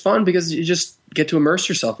 it was just fun because you just get to immerse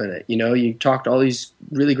yourself in it. You talk to all these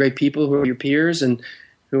really great people who are your peers and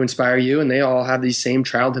who inspire you, and they all have these same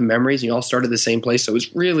childhood memories, and you all started the same place. So it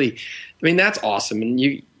was really, that's awesome.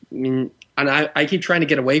 And I keep trying to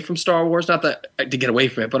get away from Star Wars, not that to get away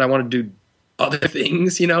from it, but I want to do other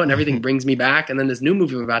things, and everything brings me back. And then this new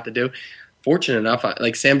movie I'm about to do, fortunate enough,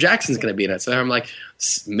 like Sam Jackson's going to be in it. So I'm like,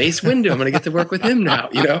 Mace Windu, I'm going to get to work with him now,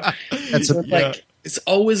 it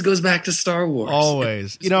always goes back to Star Wars.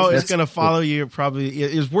 Always. It's going to follow you probably.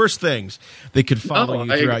 There's worse things that could follow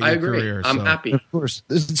you throughout your career. I'm happy. Of course.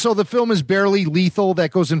 So the film is Barely Lethal.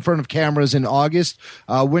 That goes in front of cameras in August.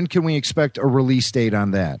 When can we expect a release date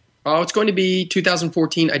on that? Oh, it's going to be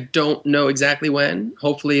 2014. I don't know exactly when.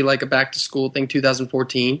 Hopefully like a back-to-school thing,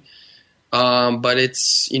 2014. But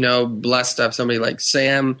it's, blessed to have somebody like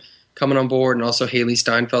Sam coming on board, and also Haley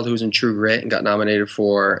Steinfeld, who's in True Grit and got nominated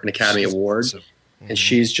for an Academy Award. And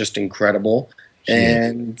she's just incredible.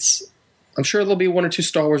 And I'm sure there'll be one or two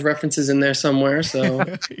Star Wars references in there somewhere. So,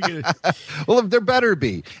 well, there better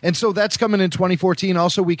be. And so that's coming in 2014.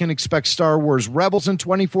 Also, we can expect Star Wars Rebels in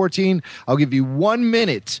 2014. I'll give you 1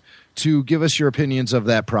 minute to give us your opinions of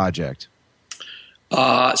that project.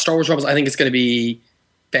 Star Wars Rebels, I think it's going to be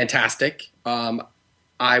fantastic.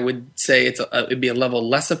 I would say it'd be a level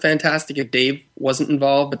less of fantastic if Dave wasn't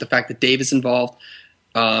involved, but the fact that Dave is involved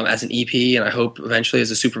as an EP, and I hope eventually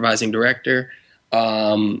as a supervising director,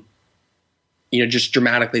 just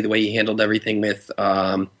dramatically the way he handled everything with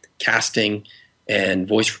casting and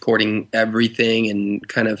voice recording everything, and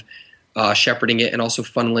kind of shepherding it, and also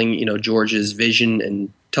funneling, George's vision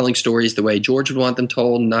and telling stories the way George would want them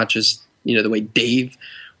told, not just, the way Dave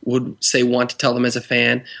would want to tell them as a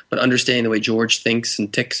fan, but understanding the way George thinks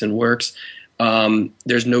and ticks and works.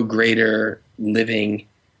 There's no greater living,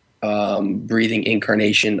 breathing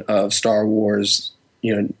incarnation of Star Wars,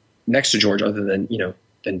 next to George, other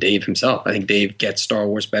than Dave himself. I think Dave gets Star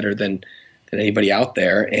Wars better than anybody out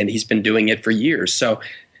there, and he's been doing it for years. So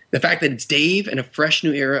the fact that it's Dave and a fresh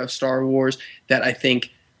new era of Star Wars that I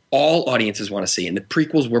think all audiences want to see, and the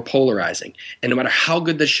prequels were polarizing, and no matter how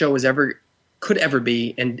good the show could ever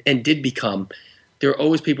be and did become, there are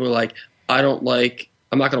always people who are like,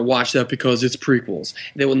 I'm not going to watch that because it's prequels.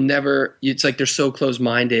 They will never, it's like they're so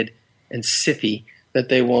close-minded and Sithy that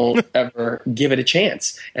they won't ever give it a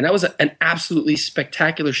chance. And that was an absolutely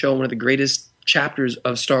spectacular show, one of the greatest chapters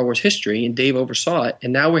of Star Wars history, and Dave oversaw it.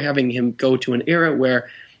 And now we're having him go to an era where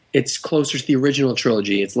it's closer to the original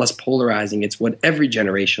trilogy. It's less polarizing. It's what every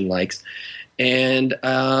generation likes. And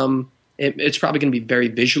it's probably going to be very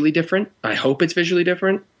visually different. I hope it's visually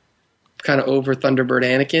different, kind of over Thunderbird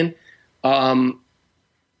Anakin.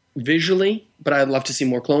 Visually, but I'd love to see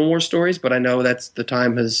more Clone Wars stories, but I know that's the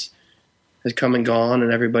time has come and gone,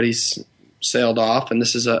 and everybody's sailed off, and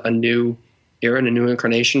this is a new era and a new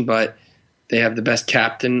incarnation, but they have the best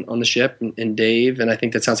captain on the ship in Dave, and I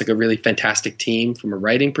think that sounds like a really fantastic team from a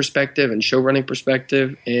writing perspective and show running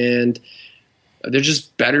perspective, and there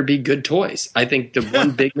just better be good toys. I think the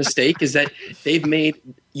one big mistake is that they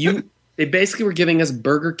basically were giving us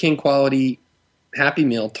Burger King quality Happy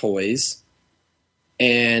Meal toys,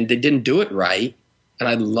 and they didn't do it right. And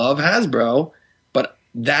I love Hasbro, but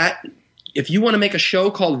if you want to make a show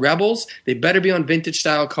called Rebels, they better be on vintage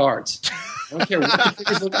style cards. I don't care what the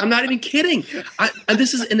figures look. I'm not even kidding. And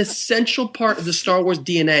this is an essential part of the Star Wars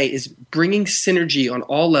DNA, is bringing synergy on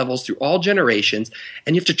all levels through all generations,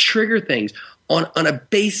 and you have to trigger things on a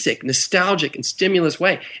basic, nostalgic, and stimulus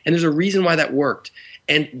way. And there's a reason why that worked.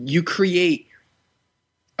 And you create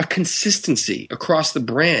a consistency across the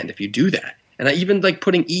brand if you do that. And I even like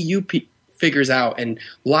putting EU figures out and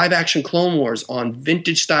live action Clone Wars on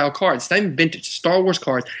vintage style cards. It's not even vintage, Star Wars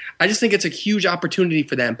cards. I just think it's a huge opportunity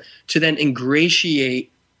for them to then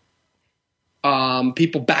ingratiate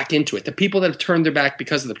people back into it. The people that have turned their back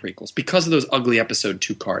because of the prequels, because of those ugly Episode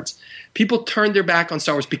 2 cards. People turned their back on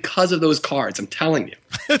Star Wars because of those cards. I'm telling you.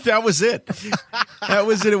 That was it. That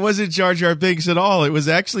was it. It wasn't Jar Jar Binks at all. It was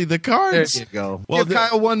actually the cards. There you go. Well, give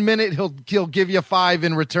Kyle 1 minute, he'll give you 5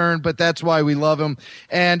 in return, but that's why we love him.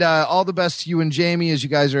 And all the best to you and Jamie as you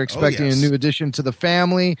guys are expecting a new addition to the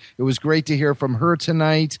family. It was great to hear from her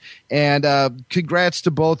tonight. And congrats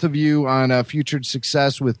to both of you on future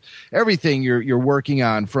success with everything you're working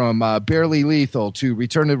on, from Barely Lethal to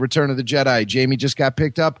Return of the Jedi. Jamie just got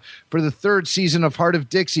picked up for the 3rd season of Heart of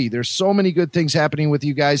Dixie. There's so many good things happening with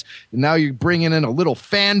you guys, and now you're bringing in a little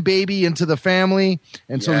fan baby into the family,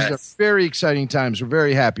 and so these are very exciting times. We're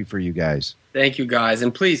very happy for you guys. Thank you, guys,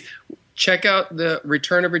 and please check out the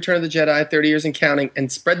Return of the Jedi, 30 years and counting,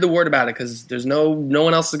 and spread the word about it, because there's no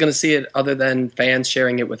one else is going to see it other than fans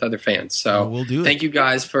sharing it with other fans. So we'll do it. Thank you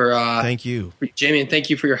guys for thank you, Jamie, and thank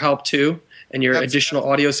you for your help too, and your additional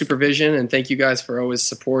audio supervision, and thank you guys for always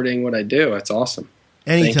supporting what I do. It's awesome.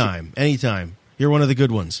 Anytime. You're one of the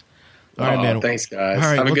good ones. All right, man. Thanks, guys. All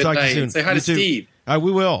right, Have a good talk night. To you soon. Say hi to Steve.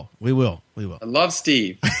 We will. I love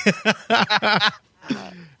Steve.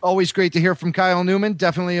 Always great to hear from Kyle Newman,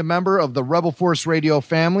 definitely a member of the Rebel Force Radio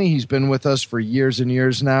family. He's been with us for years and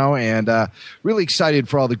years now, and really excited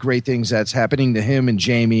for all the great things that's happening to him and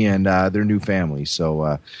Jamie and their new family.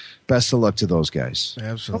 So best of luck to those guys.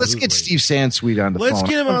 Absolutely. Well, let's get Steve Sansweet on the phone. Let's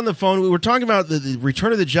get him on the phone. We were talking about the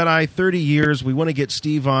Return of the Jedi, 30 years. We want to get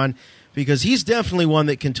Steve on because he's definitely one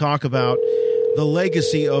that can talk about the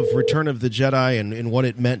legacy of Return of the Jedi and what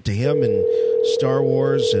it meant to him and Star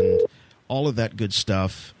Wars and all of that good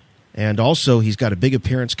stuff. And also, he's got a big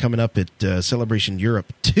appearance coming up at Celebration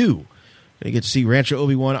Europe 2. Going to get to see Rancho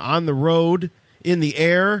Obi-Wan on the road, in the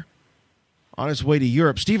air, on his way to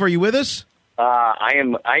Europe. Steve, are you with us? I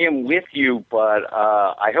am with you, but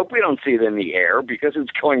I hope we don't see it in the air because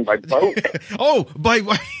it's going by boat. by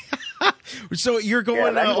so you're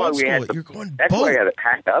going old school. You're going that's boat. Why I had to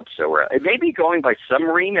pack up. So it may be going by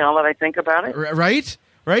submarine now that I think about it. Right?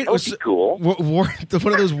 That would be cool. One of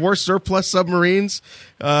those war surplus submarines.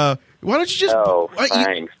 Why don't you just?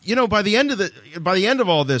 Thanks. By the end of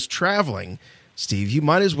all this traveling, Steve, you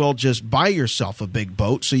might as well just buy yourself a big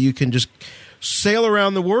boat so you can just sail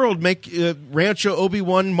around the world, make Rancho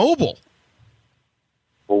Obi-Wan mobile.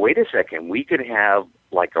 Well, wait a second. We could have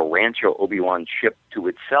like a Rancho Obi-Wan ship to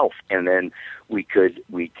itself, and then we could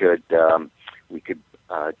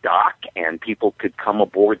dock, and people could come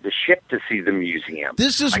aboard the ship to see the museum.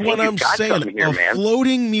 This is what I'm saying. Here, a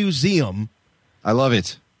floating museum. I love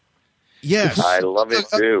it. Yes. I love it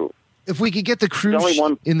too. If we could get the cruise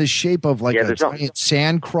in the shape of like a giant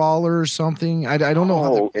sand crawler or something, I don't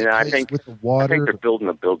know how I think with the water. I think they're building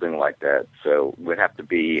a building like that, so it would have to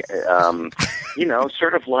be,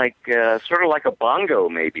 sort of like a bongo,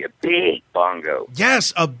 maybe a big bongo.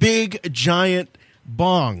 Yes, a big giant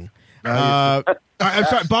bong. I'm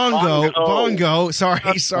sorry, bongo.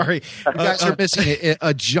 Sorry. You guys are missing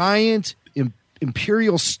a giant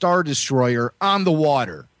Imperial Star Destroyer on the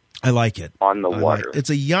water. I like it. On the water.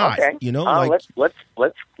 It's a yacht. Okay.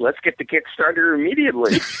 Let's get the Kickstarter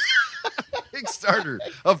immediately. Kickstarter,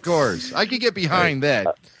 of course. I could get behind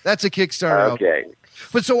that. That's a Kickstarter. Okay.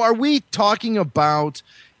 But so are we talking about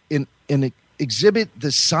an exhibit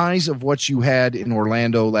the size of what you had in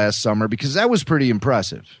Orlando last summer? Because that was pretty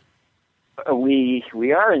impressive.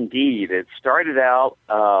 We are indeed. It started out,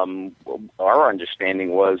 our understanding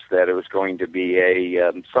was that it was going to be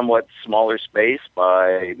a somewhat smaller space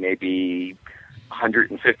by maybe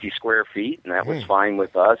 150 square feet, and that was fine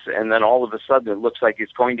with us. And then all of a sudden it looks like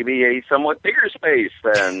it's going to be a somewhat bigger space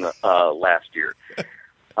than last year.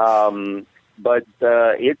 But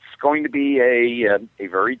it's going to be a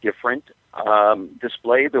very different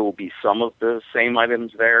display. There will be some of the same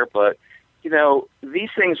items there, but these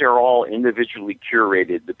things are all individually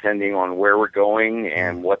curated depending on where we're going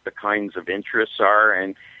and what the kinds of interests are.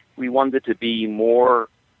 And we wanted it to be more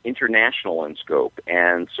international in scope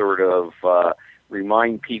and sort of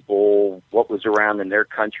remind people what was around in their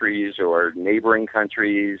countries or neighboring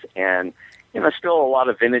countries. And, still a lot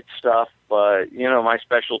of vintage stuff, but, my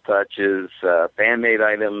special touch is fan-made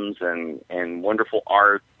items and wonderful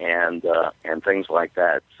art and things like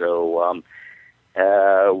that. So,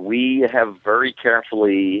 We have very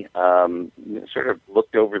carefully sort of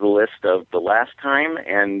looked over the list of the last time,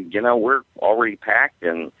 and, we're already packed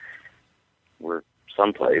and we're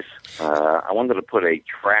someplace. I wanted to put a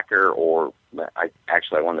tracker, or I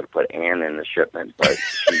wanted to put Ann in the shipment, but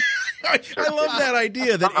I love that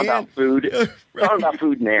idea. That Ann, about food. Talking about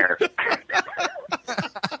food and air.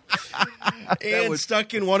 Ann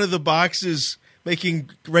stuck in one of the boxes making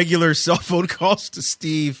regular cell phone calls to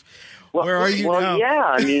Steve. Where are you now? Yeah,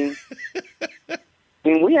 I mean,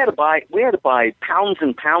 we had to buy pounds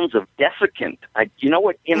and pounds of desiccant. Like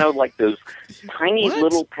those tiny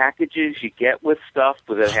little packages you get with stuff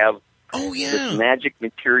that have this magic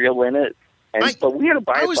material in it. But we had to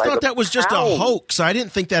buy. I always thought that was just a hoax. I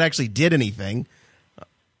didn't think that actually did anything.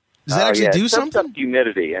 Does that actually do something? It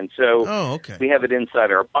humidity, and so we have it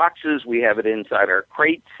inside our boxes. We have it inside our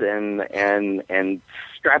crates, and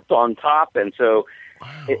strapped on top, and so.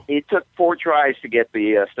 Wow. It took 4 tries to get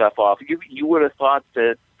the stuff off. You would have thought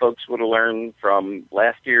that folks would have learned from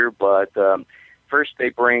last year, but first they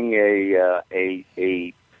bring a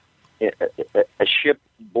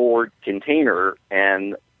shipboard container,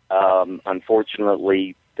 and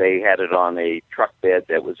unfortunately they had it on a truck bed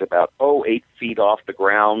that was about 8 feet off the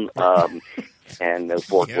ground, and no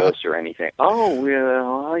forklifts or anything.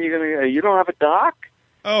 You don't have a dock?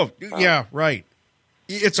 Oh, yeah, right.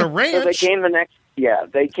 It's a ranch. So they came the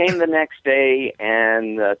next day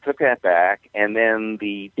and took that back. And then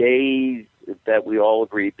the day that we all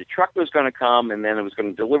agreed the truck was going to come, and then it was going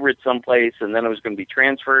to deliver it someplace, and then it was going to be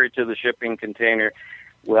transferred to the shipping container.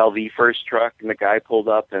 Well, the first truck, and the guy pulled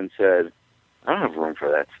up and said, I don't have room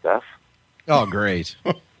for that stuff. Oh, great.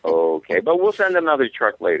 Okay, but we'll send another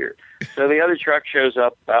truck later. So the other truck shows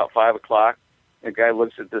up about 5 o'clock. The guy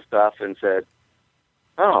looks at the stuff and said,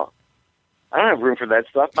 I don't have room for that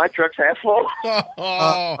stuff. My truck's half full.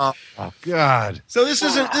 Oh, God! So this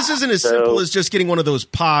isn't as simple as just getting one of those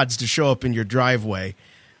pods to show up in your driveway.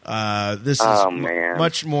 This is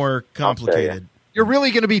much more complicated. You're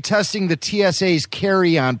really going to be testing the TSA's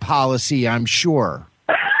carry-on policy, I'm sure.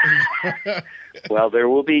 Well, there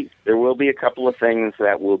will be a couple of things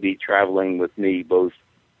that will be traveling with me, both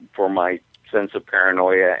for my sense of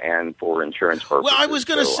paranoia and for insurance purposes. Well, I was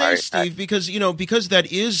going to say, Steve, because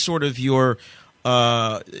that is sort of your,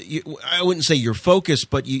 I wouldn't say your focus,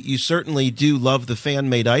 but you certainly do love the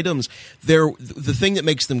fan-made items. The thing that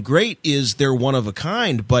makes them great is they're one of a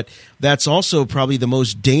kind, but that's also probably the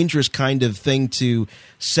most dangerous kind of thing to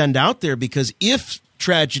send out there, because if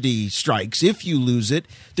tragedy strikes, if you lose it,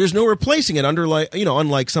 there's no replacing it.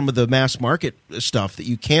 Unlike some of the mass market stuff that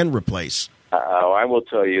you can replace. I will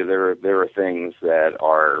tell you, there are things that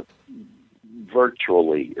are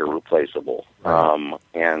virtually irreplaceable, and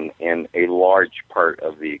a large part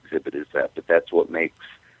of the exhibit is that. But that's what makes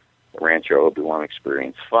the Rancho Obi-Wan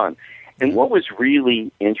experience fun. And what was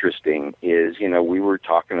really interesting is, we were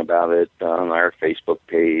talking about it on our Facebook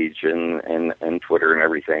page and Twitter and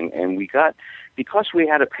everything, and because we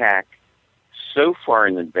had a pack so far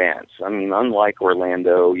in advance. I mean, unlike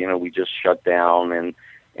Orlando, we just shut down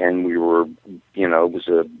and we were, it was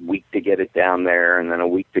a week to get it down there and then a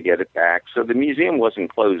week to get it back. So the museum wasn't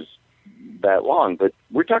closed that long, but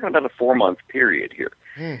we're talking about a 4-month period here.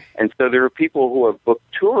 And so there are people who have booked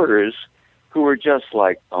tours who are just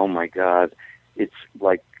like, oh my God, it's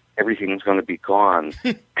like everything's going to be gone.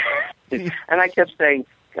 And I kept saying,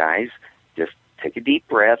 guys, just take a deep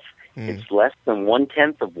breath. It's less than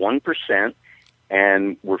 0.1%,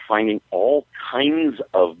 and we're finding all kinds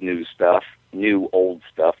of new old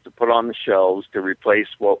stuff to put on the shelves to replace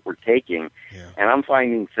what we're taking. Yeah. And I'm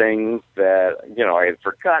finding things that, I had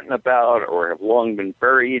forgotten about or have long been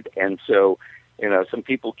buried. And so, some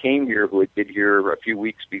people came here who had been here a few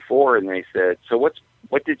weeks before, and they said, so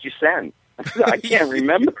what did you send? I can't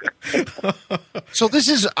remember. So this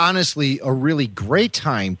is honestly a really great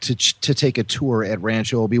time to take a tour at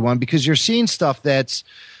Rancho Obi-Wan, because you're seeing stuff that's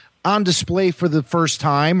on display for the first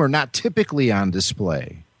time or not typically on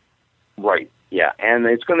display. Right, yeah. And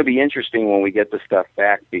it's going to be interesting when we get the stuff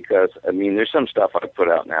back, because, there's some stuff I put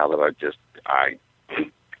out now that I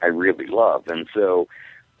really love. And so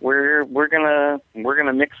we're gonna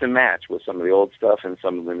mix and match with some of the old stuff and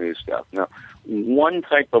some of the new stuff. Now, one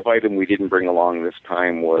type of item we didn't bring along this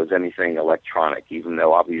time was anything electronic, even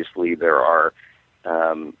though obviously there are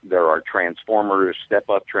transformers,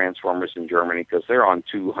 step-up transformers in Germany, because they're on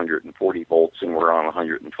 240 volts and we're on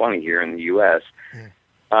 120 here in the U.S.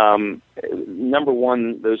 Number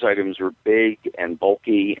one, those items were big and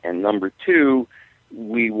bulky, and number two,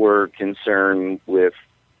 we were concerned with,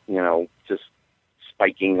 just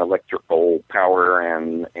spiking electrical power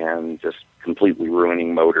and just completely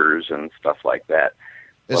ruining motors and stuff like that.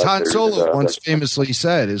 As Han Solo once famously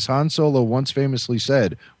said,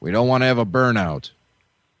 we don't want to have a burnout.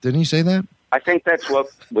 Didn't he say that? I think that's what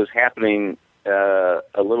was happening a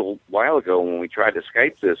little while ago when we tried to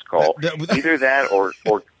Skype this call. Either that or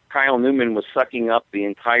Kyle Newman was sucking up the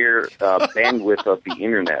entire bandwidth of the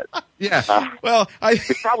internet. Yeah,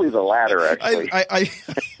 it's probably the latter. Actually, I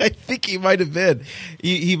think he might have been.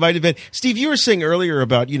 He might have been. Steve, you were saying earlier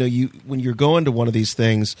about when you're going to one of these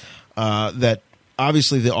things that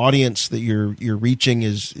obviously the audience that you're reaching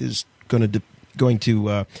is going to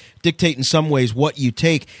dictate in some ways what you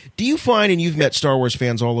take. Do you find, and you've met Star Wars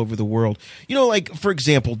fans all over the world, like for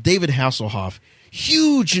example, David Hasselhoff,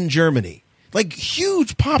 huge in Germany. Like,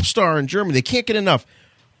 huge pop star in Germany. They can't get enough.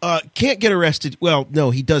 Can't get arrested. Well,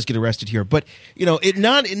 no, he does get arrested here. But,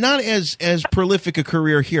 not as prolific a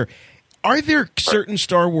career here. Are there certain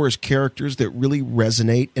Star Wars characters that really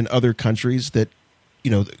resonate in other countries that,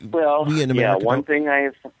 we in America one thing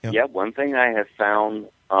I have found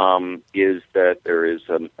is that there is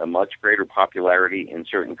a much greater popularity in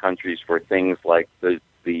certain countries for things like the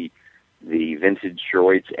vintage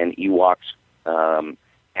droids and Ewoks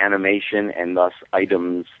animation and thus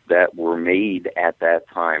items that were made at that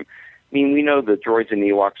time. I mean, we know the droids and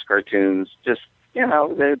Ewoks cartoons just,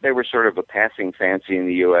 they were sort of a passing fancy in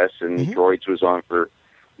the U.S., and droids was on for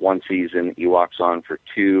one season, Ewoks on for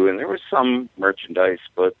two, and there was some merchandise,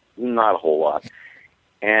 but not a whole lot.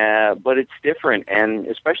 But it's different, and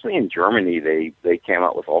especially in Germany, they came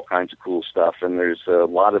out with all kinds of cool stuff, and there's a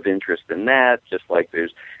lot of interest in that, just like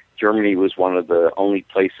Germany was one of the only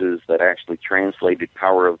places that actually translated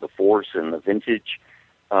Power of the Force in the vintage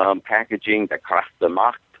packaging, the Kraft der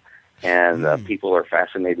Macht, and people are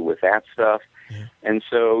fascinated with that stuff. Yeah. And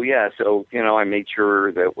so, I made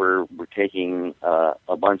sure that we're taking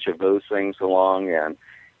a bunch of those things along,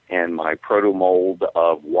 and my proto mold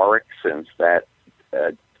of Warwick, since that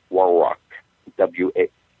Warrock,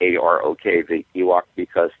 W-A-R-O-K, the Ewok,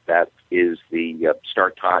 because that is the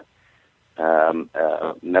Star-Tot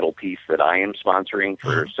metal piece that I am sponsoring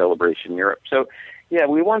for Celebration Europe. So,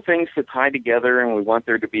 we want things to tie together, and we want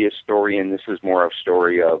there to be a story, and this is more of a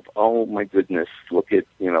story of, oh my goodness, look at,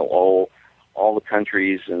 all the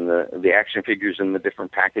countries and the action figures in the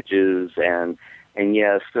different packages, and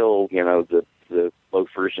still, the both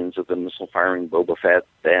versions of the missile firing Boba Fett,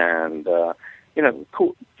 and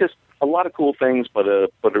cool, just a lot of cool things, but a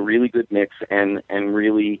really good mix, and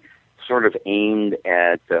really sort of aimed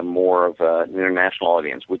at more of an international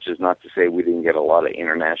audience, which is not to say we didn't get a lot of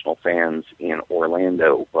international fans in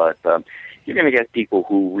Orlando, but you're going to get people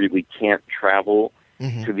who really can't travel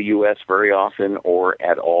to the U.S. very often or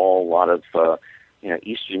at all. A lot of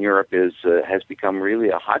Eastern Europe has become really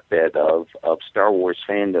a hotbed of Star Wars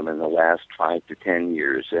fandom in the last 5 to 10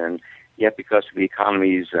 years, and yet because of the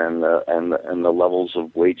economies and the levels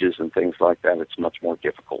of wages and things like that, it's much more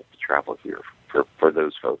difficult to travel here for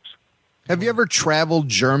those folks. Have you ever traveled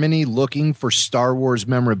Germany looking for Star Wars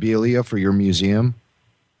memorabilia for your museum?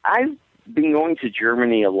 I've been going to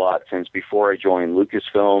Germany a lot since before I joined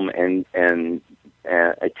Lucasfilm and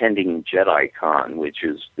attending JediCon, which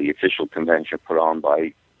is the official convention put on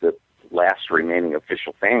by the last remaining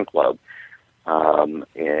official fan club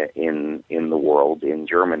in the world in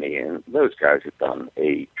Germany. And those guys have done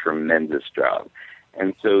a tremendous job.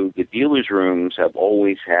 And so the dealers' rooms have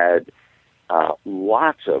always had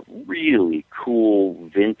lots of really cool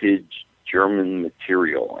vintage German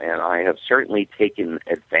material, and I have certainly taken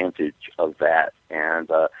advantage of that.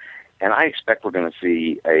 And I expect we're going to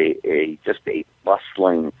see a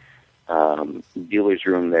bustling dealers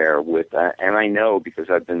room there with, and I know because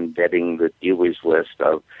I've been vetting the dealers list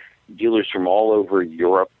of dealers from all over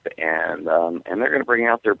Europe, and they're going to bring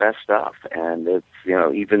out their best stuff, and it's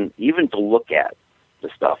even to look at the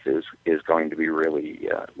stuff is going to be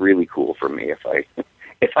really cool for me if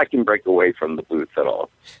I can break away from the booth at all.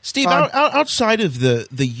 Steve, outside of the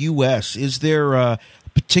U.S., is there a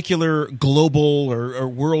particular global or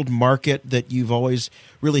world market that you've always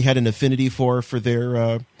really had an affinity for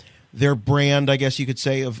their brand, I guess you could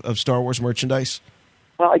say, of Star Wars merchandise?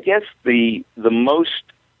 Well, I guess the most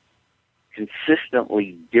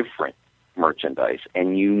consistently different merchandise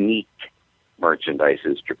and unique merchandise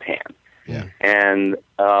is Japan. Yeah. And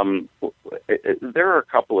there are a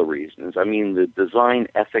couple of reasons. I mean, the design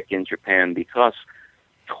ethic in Japan, because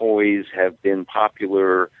toys have been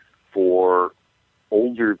popular for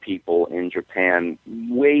older people in Japan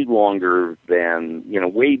way longer than,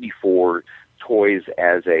 way before toys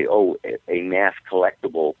as a mass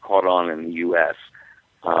collectible caught on in the U.S.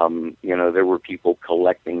 There were people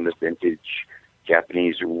collecting the vintage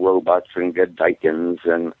Japanese robots and Gadaikins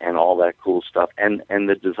and all that cool stuff. And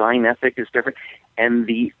the design ethic is different. And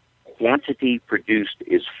the quantity produced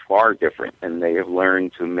is far different. And they have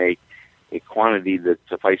learned to make a quantity that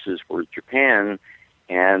suffices for Japan.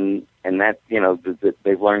 And that,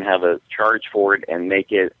 they've learned how to charge for it and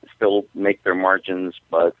still make their margins,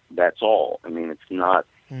 but that's all. I mean, it's not,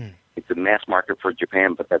 it's a mass market for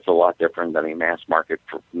Japan, but that's a lot different than a mass market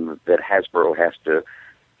that Hasbro has to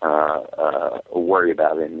worry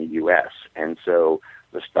about in the U.S. And so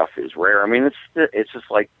the stuff is rare. I mean, it's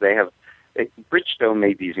just like Bridgestone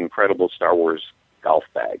made these incredible Star Wars golf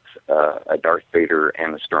bags, a Darth Vader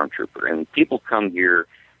and a Stormtrooper, and people come here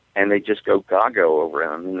and they just go gaga over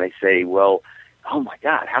them, and they say, well, oh my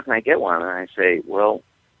God, how can I get one? And I say, well,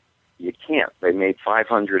 you can't. They made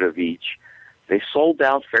 500 of each. They sold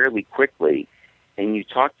out fairly quickly, and you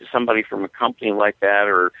talk to somebody from a company like that,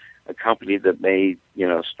 or a company that made,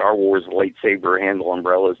 Star Wars lightsaber handle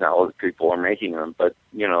umbrellas. Now other people are making them, but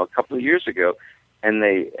a couple of years ago, and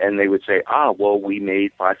they would say, well, we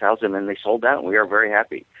made 5,000 and they sold out, and we are very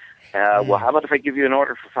happy. Well, how about if I give you an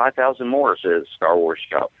order for 5,000 more? Says Star Wars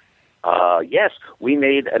Shop. Yes, we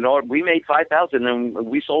made an order. We made 5,000 and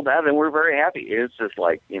we sold out, and we're very happy. It's just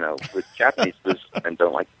like the Japanese businessmen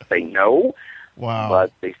don't like to say no. Wow.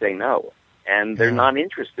 But they say no, and they're not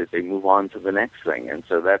interested. They move on to the next thing, and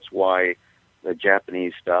so that's why the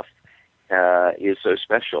Japanese stuff is so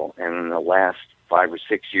special. And in the last 5 or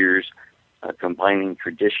 6 years, combining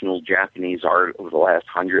traditional Japanese art over the last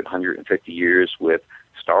 150 years with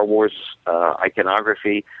Star Wars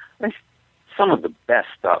iconography, some of the best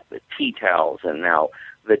stuff, the tea towels and now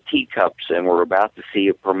the teacups, and we're about to see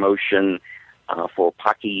a promotion for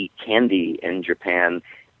Pocky candy in Japan.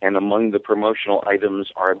 And among the promotional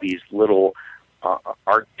items are these little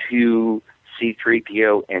R2,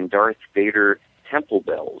 C-3PO, and Darth Vader temple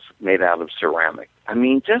bells made out of ceramic. I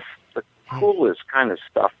mean, just the coolest kind of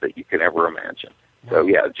stuff that you could ever imagine. So,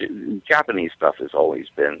 yeah, Japanese stuff has always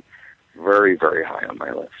been very, very high on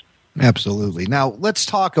my list. Absolutely. Now, let's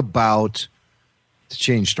talk about, to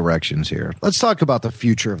change directions here, let's talk about the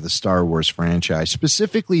future of the Star Wars franchise,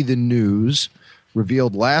 specifically the news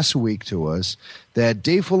revealed last week to us that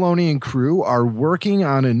Dave Filoni and crew are working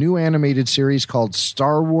on a new animated series called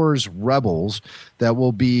Star Wars Rebels that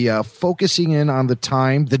will be focusing in on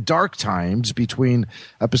the dark times between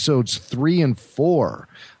episodes 3 and 4.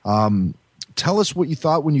 Tell us what you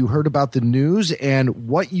thought when you heard about the news and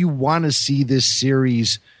what you want to see this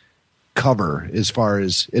series cover as far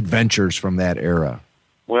as adventures from that era.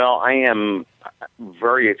 Well, I am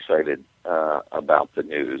very excited about the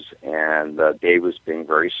news, and Dave was being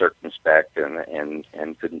very circumspect and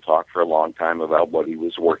couldn't talk for a long time about what he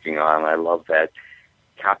was working on. I love that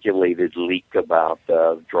calculated leak about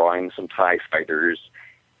drawing some TIE fighters,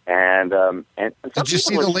 and did you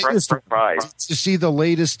see the latest? Did you see the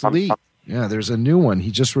latest leak? Yeah, there's a new one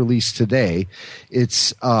he just released today.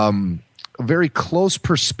 It's a very close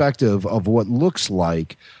perspective of what looks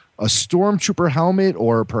like a stormtrooper helmet,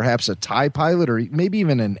 or perhaps a TIE pilot, or maybe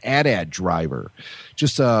even an AT-AT driver.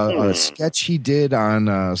 Just a sketch he did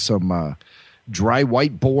on some dry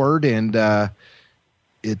whiteboard, and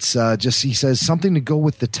it's just, he says, something to go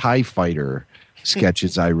with the TIE fighter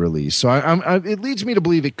sketches I released. So it leads me to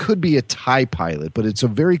believe it could be a TIE pilot, but it's a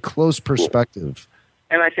very close perspective.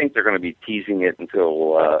 And I think they're going to be teasing it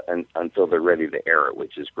until they're ready to air it,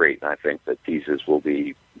 which is great. And I think the teases will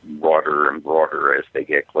be broader and broader as they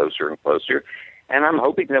get closer and closer. And I'm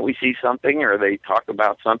hoping that we see something, or they talk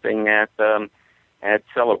about something at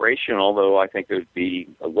Celebration. Although I think it would be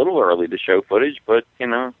a little early to show footage, but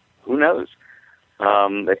who knows?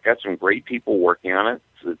 They've got some great people working on it.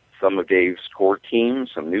 Some of Dave's core team,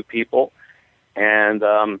 some new people, and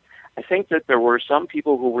I think that there were some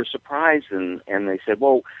people who were surprised, and they said,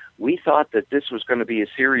 well, we thought that this was going to be a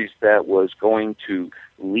series that was going to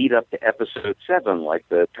lead up to Episode 7, like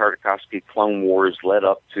the Tartakovsky Clone Wars led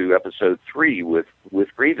up to Episode 3 with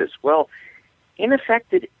Grievous. Well, in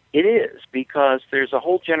effect, it is, because there's a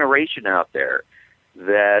whole generation out there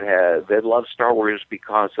that loves Star Wars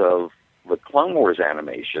because of the Clone Wars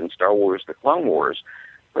animation, Star Wars The Clone Wars,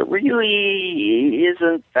 but really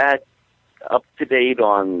isn't that up to date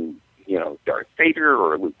on Darth Vader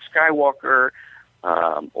or Luke Skywalker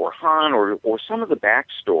or Han or some of the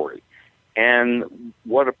backstory. And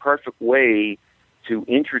what a perfect way to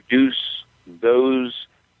introduce those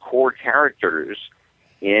core characters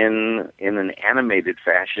in an animated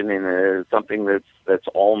fashion, in something that's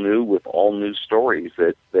all new, with all new stories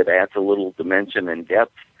that adds a little dimension and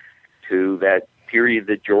depth to that period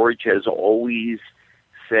that George has always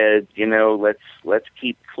said, let's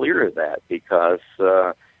keep clear of that, because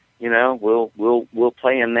we'll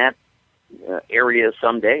play in that area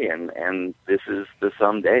someday, and this is the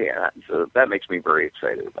someday. So that makes me very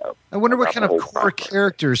excited about. I wonder what kind of core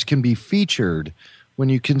characters can be featured when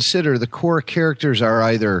you consider the core characters are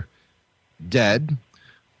either dead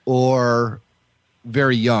or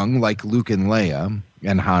very young, like Luke and Leia,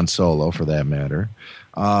 and Han Solo, for that matter.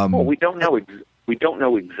 Well, we don't know. We don't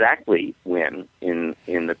know exactly when in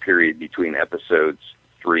the period between episodes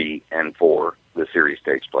 3 and 4 the series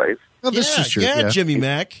takes place. Well, this is true. Yeah, Jimmy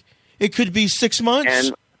Mac. It could be 6 months.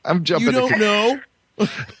 And I'm jumping. You don't know.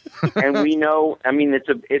 And we know. I mean,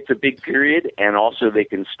 it's a big period, and also they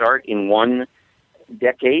can start in one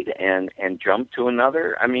decade and jump to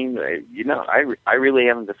another. I mean, I really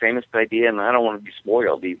haven't the faintest idea, and I don't want to be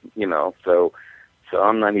spoiled. So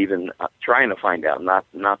I'm not even trying to find out. Not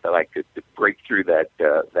that I could break through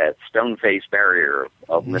that stone-faced barrier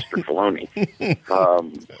of Mr. Filoni.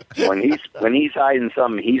 When he's hiding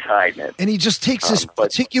something, he's hiding it. And he just takes this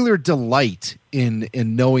particular delight in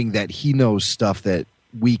knowing that he knows stuff that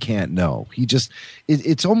we can't know.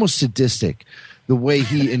 It's almost sadistic the way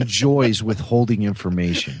he enjoys withholding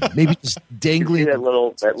information. Maybe just dangling. You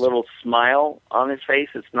see that little smile on his face.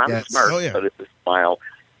 It's not a smirk, but it's a smile.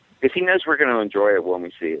 Because he knows we're going to enjoy it when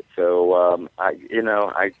we see it. So I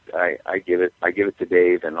give it to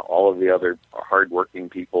Dave and all of the other hardworking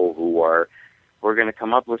people we're going to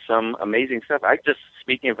come up with some amazing stuff.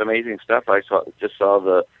 Speaking of amazing stuff, I just saw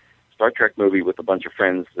the Star Trek movie with a bunch of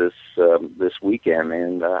friends this weekend,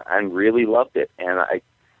 and I really loved it. And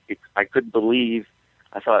I couldn't believe.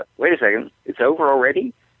 I thought, wait a second, it's over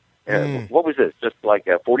already? What was this? Just like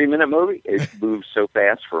a 40-minute movie? It moved so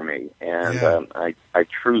fast for me, and I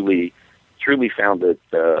truly found it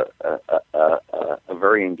a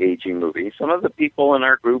very engaging movie. Some of the people in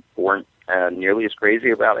our group weren't nearly as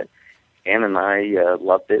crazy about it. Ann and I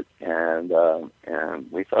loved it, and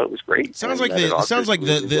we thought it was great. Sounds like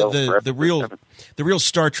the real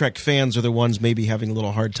Star Trek fans are the ones maybe having a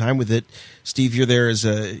little hard time with it. Steve, you're there as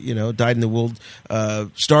a dyed-in-the-wool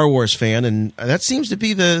Star Wars fan, and that seems to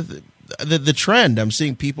be the trend. I'm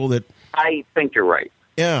seeing people that I think you're right.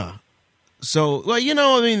 Yeah. So it's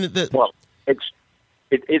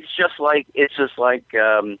just like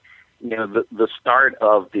the start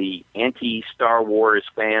of the anti-Star Wars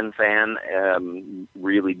fan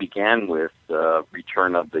really began with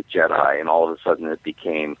Return of the Jedi, and all of a sudden it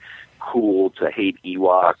became cool to hate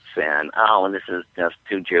Ewoks, and this is just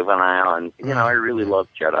too juvenile. And I really love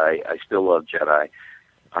Jedi. I still love Jedi.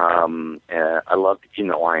 I love,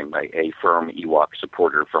 I'm a firm Ewok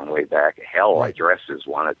supporter from way back. Hell, I dressed as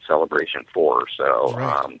one at Celebration 4. So,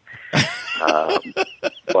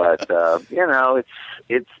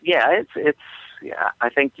 I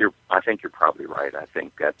think you're probably right. I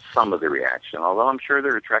think that's some of the reaction. Although I'm sure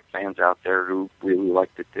there are Trek fans out there who really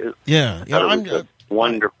liked it too. Yeah, it was a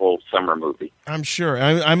wonderful summer movie. I'm sure.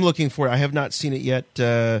 I'm looking for it. I have not seen it yet,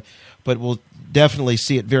 but we'll definitely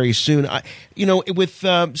see it very soon.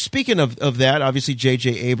 Speaking of that, obviously J.J.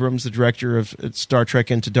 Abrams, the director of Star Trek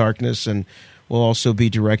Into Darkness, and will also be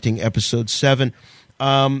directing Episode 7.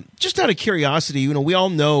 Just out of curiosity, we all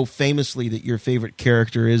know famously that your favorite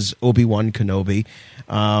character is Obi-Wan Kenobi.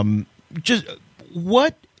 Just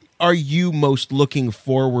what are you most looking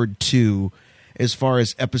forward to as far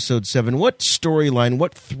as Episode 7? What storyline,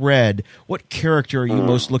 what thread, what character are you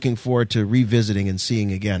most looking forward to revisiting and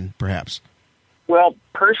seeing again, perhaps? Well,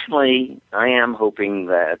 personally, I am hoping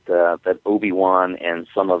that Obi-Wan and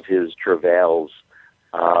some of his travails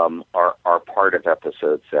are part of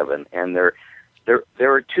Episode 7, and there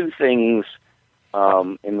are two things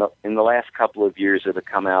in the last couple of years that have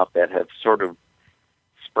come out that have sort of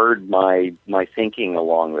spurred my thinking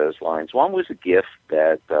along those lines. One was a gift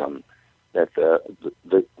that the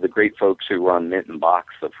great folks who run Mint and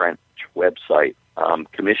Box, the French website,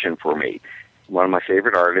 commissioned for me. One of my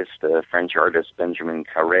favorite artists, the French artist Benjamin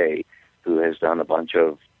Carré, who has done a bunch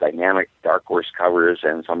of dynamic Dark Horse covers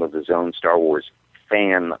and some of his own Star Wars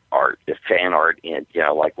fan art in,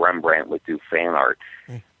 like Rembrandt would do fan art.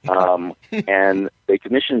 And they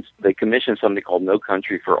commissioned something called No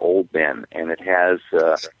Country for Old Men, and it has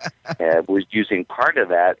was using part of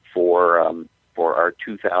that for our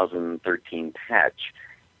 2013 patch,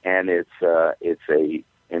 and it's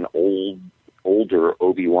an older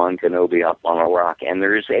Obi-Wan Kenobi up on a rock, and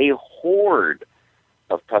there's a horde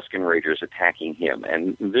of Tusken Raiders attacking him,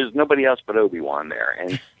 and there's nobody else but Obi-Wan there,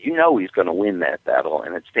 and he's going to win that battle,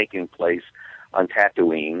 and it's taking place on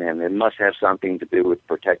Tatooine, and it must have something to do with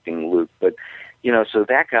protecting Luke. But so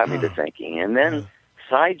that got me to thinking. And then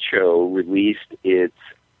Sideshow released its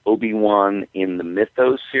Obi-Wan in the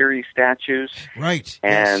Mythos series statues, right?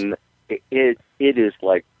 And it is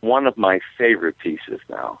like one of my favorite pieces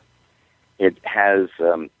now. It has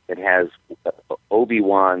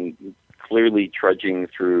Obi-Wan clearly trudging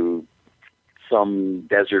through some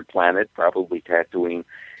desert planet, probably Tatooine,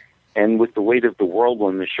 and with the weight of the world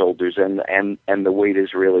on his shoulders, and the weight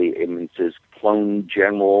is really, I mean, it's his clone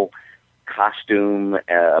general costume,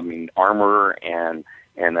 armor, and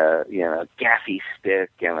a gaffy stick,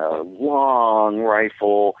 and a long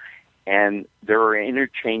rifle, and there are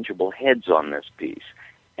interchangeable heads on this piece,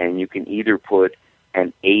 and you can either put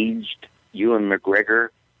an aged Ewan McGregor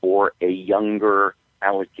or a younger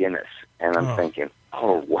Alec Guinness, and I'm thinking,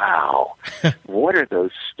 oh, wow. What are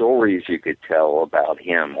those stories you could tell about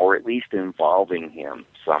him, or at least involving him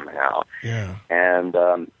somehow? Yeah. And,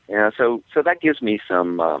 so that gives me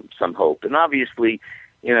some hope. And obviously,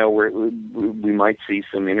 we might see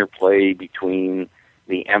some interplay between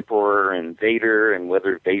the Emperor and Vader, and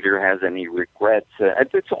whether Vader has any regrets.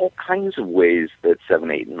 It's all kinds of ways that 7,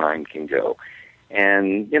 8, and 9 can go.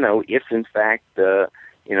 And, if in fact,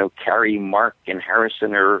 Carrie, Mark, and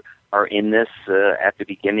Harrison are in this at the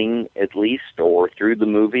beginning, at least, or through the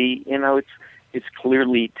movie, it's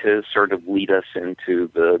clearly to sort of lead us into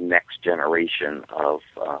the next generation of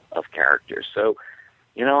characters. So,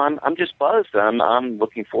 I'm just buzzed. I'm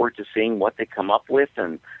looking forward to seeing what they come up with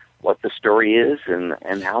and what the story is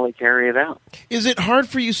and how they carry it out. Is it hard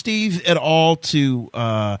for you, Steve, at all to,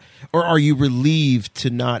 or are you relieved to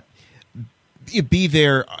not be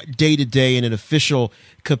there day to day in an official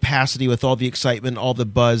capacity with all the excitement, all the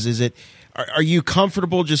buzz? Are you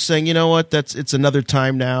comfortable just saying, you know what, it's another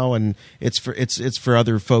time now, and it's for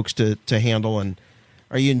other folks to handle? And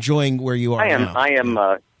are you enjoying where you are now? I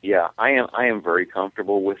am very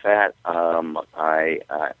comfortable with that. I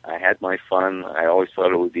had my fun. I always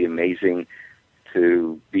thought it would be amazing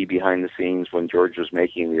to be behind the scenes when George was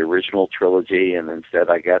making the original trilogy, and instead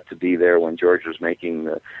I got to be there when George was making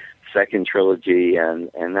the second trilogy, and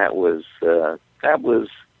that was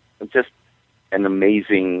just an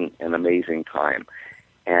amazing time.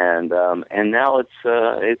 And now it's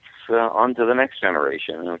on to the next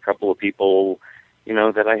generation, and a couple of people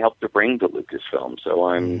that I helped to bring to Lucasfilm. So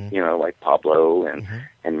I'm like Pablo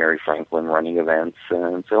and Mary Franklin running events,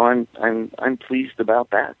 and so I'm pleased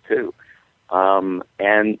about that too.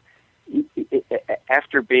 And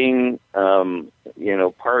after being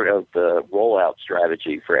part of the rollout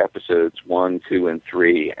strategy for episodes 1, 2, and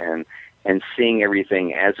 3, and seeing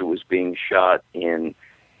everything as it was being shot in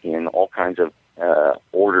all kinds of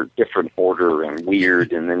different order and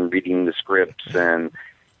weird, and then reading the scripts and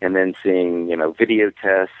then seeing video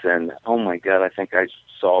tests, and oh my God, I think I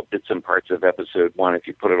saw bits and parts of episode 1. If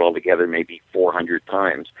you put it all together, maybe 400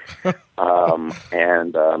 times. And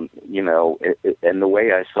the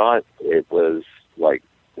way I saw it, it was like,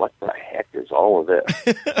 what the heck is all of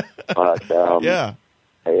this? But yeah.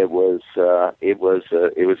 It was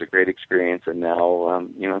a great experience, and now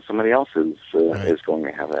somebody else is going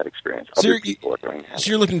to have that experience. Other people are going to have. So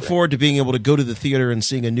you're looking forward to being able to go to the theater and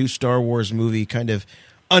seeing a new Star Wars movie, kind of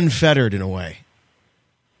unfettered in a way.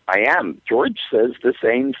 I am. George says the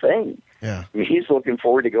same thing. Yeah, I mean, he's looking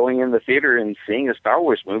forward to going in the theater and seeing a Star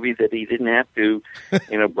Wars movie that he didn't have to,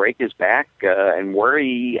 break his back and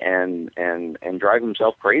worry and drive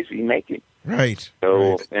himself crazy making. Right.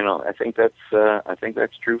 So I think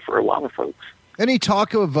that's true for a lot of folks. Any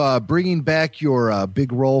talk of bringing back your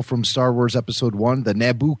big role from Star Wars Episode 1, the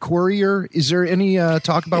Naboo Courier? Is there any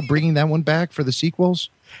talk about bringing that one back for the sequels?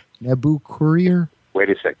 Naboo Courier? Wait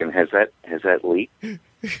a second. Has that leaked?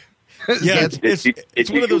 Yeah, did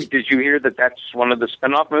you hear that that's one of the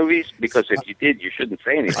spinoff movies? Because if you did, you shouldn't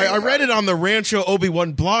say anything. I read it on the Rancho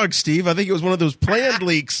Obi-Wan blog, Steve. I think it was one of those planned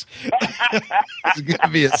leaks. It's going to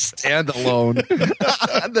be a standalone.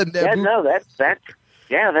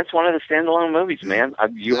 That's one of the standalone movies, man.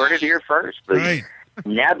 You heard it here first. Right.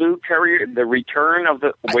 Naboo Courier, the return of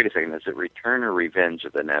the... Wait a second, is it Return or Revenge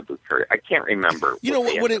of the Naboo Courier? I can't remember.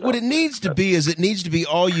 What it needs to be is it needs to be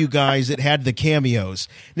all you guys that had the cameos.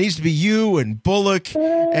 It needs to be you and Bullock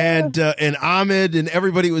and Ahmed and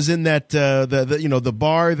everybody was in that the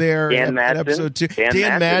bar there. Dan Madsen. Episode 2.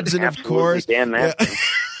 Dan Madsen, of course. Dan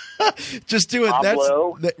Madsen. Just do it.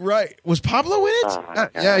 Pablo. That's right. Was Pablo in it?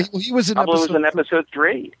 Yeah, he was in Pablo was in episode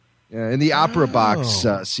 3. Yeah, in the opera box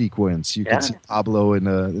sequence, you can see Pablo in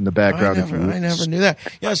the background. I never knew that.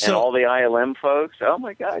 Yeah, so and all the ILM folks. Oh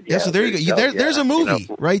my God! Yeah, so there you go. There's a movie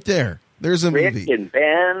right there. There's a Rick movie. and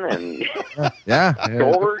Ben and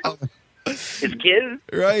George, his kids.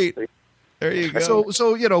 Right. There you go.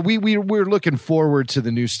 So we're looking forward to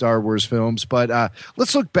the new Star Wars films, but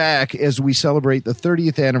let's look back as we celebrate the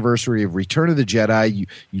 30th anniversary of Return of the Jedi.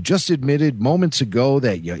 You just admitted moments ago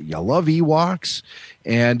that you love Ewoks,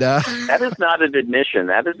 and that is not an admission.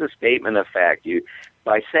 That is a statement of fact.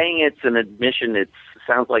 By saying it's an admission, it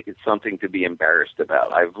sounds like it's something to be embarrassed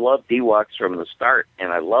about. I've loved Ewoks from the start,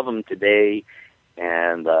 and I love them today,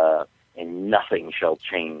 and nothing shall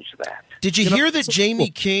change that. Did you hear that Jaime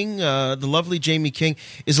King, the lovely Jaime King,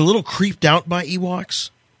 is a little creeped out by Ewoks?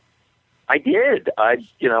 I did. I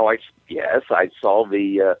saw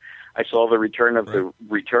the Return of the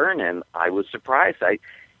Return, and I was surprised. I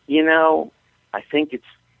think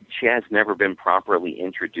she has never been properly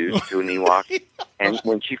introduced to an Ewok, and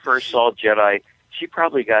when she first saw Jedi, she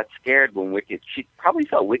probably got scared when Wicket. She probably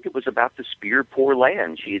thought Wicket was about to spear poor Leia,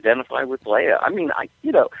 and she identified with Leia. I mean,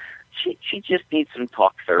 She just needs some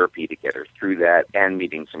talk therapy to get her through that, and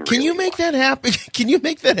meeting some. Can you make that happen? Can you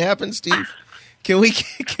make that happen, Steve? Can we?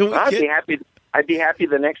 Be happy. I'd be happy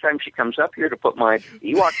the next time she comes up here to put my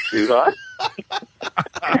Ewok suit on.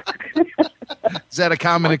 Is that a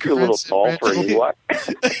common occurrence? A little tall for an Ewok.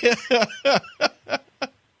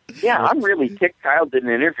 Yeah, I'm really ticked Kyle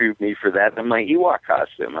didn't interview me for that in my Ewok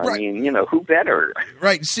costume. I mean, who better?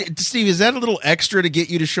 Right. Steve, is that a little extra to get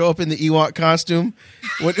you to show up in the Ewok costume?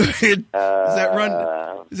 Does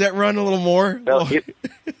that run a little more? Well,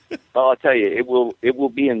 I'll tell you, it will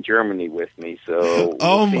be in Germany with me, so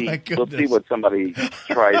we'll see what somebody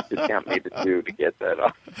tries to tempt me to do to get that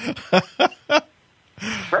off.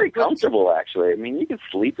 Very comfortable, actually. I mean, you can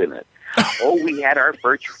sleep in it. We had our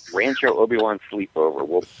first Rancho Obi-Wan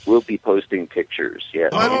sleepover. We'll be posting pictures. Yeah,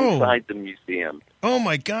 inside the museum. Oh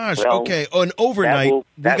my gosh! Well, okay, an overnight. We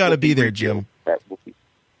got to be there, Jim. That will be.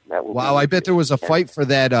 Wow, I bet there was a fight for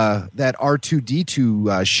that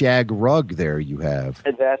R2D2 shag rug there you have.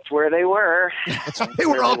 That's where they were. They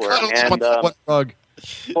were all cuddled on one rug.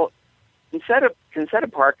 Well, Concetta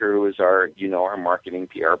Parker, who is our marketing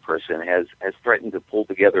PR person, has threatened to pull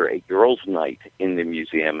together a girls' night in the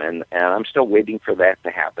museum, and I'm still waiting for that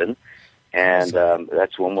to happen. And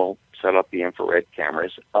that's when we'll set up the infrared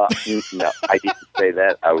cameras. No, I didn't say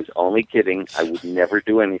that. I was only kidding. I would never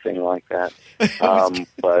do anything like that.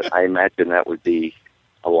 But I imagine that would be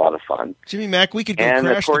a lot of fun. Jimmy Mack, we could go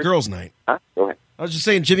crash the girls' night. Huh? Go ahead. I was just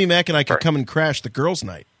saying, Jimmy Mack and I could come and crash the girls'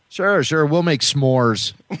 night. Sure. We'll make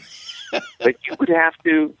s'mores. But you would have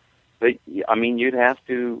to. You'd have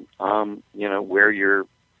to, wear your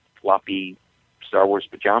floppy Star Wars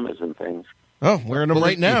pajamas and things. Oh, wearing them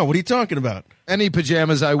right now. What are you talking about? Any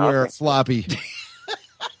pajamas I wear are floppy.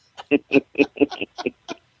 No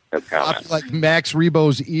comment. Like Max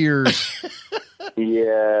Rebo's ears.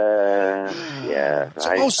 Yeah.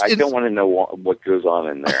 I don't want to know what goes on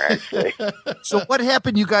in there, actually. So what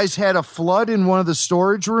happened? You guys had a flood in one of the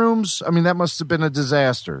storage rooms? I mean, that must have been a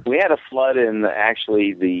disaster. We had a flood in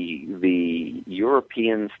actually the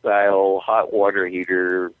European-style hot water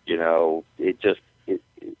heater. It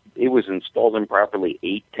was installed improperly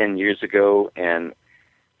 8-10 years ago, and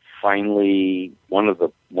finally one of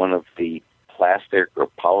the plastic or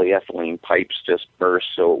polyethylene pipes just burst,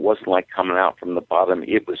 so it wasn't like coming out from the bottom.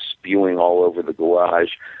 It was spewing all over the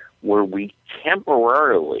garage, where we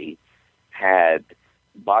temporarily had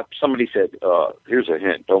bought. Somebody said, here's a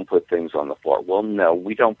hint, don't put things on the floor. Well, no,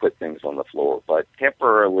 we don't put things on the floor, but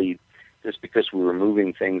temporarily, just because we were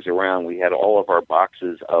moving things around, we had all of our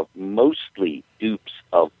boxes of mostly dupes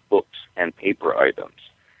of books and paper items.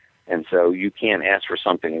 And so you can't ask for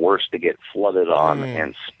something worse to get flooded on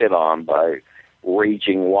and spit on by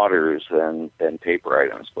raging waters than paper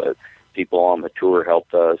items. But people on the tour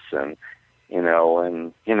helped us, and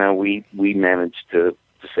we managed to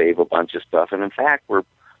save a bunch of stuff. And in fact, we're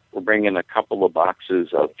bringing a couple of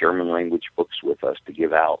boxes of German language books with us to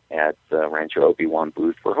give out at the Rancho Obi-Wan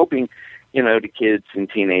booth. We're hoping, to kids and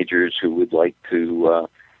teenagers who would like to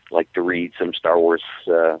read some Star Wars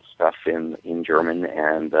stuff in German,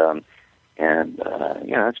 and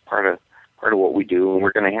it's part of what we do. And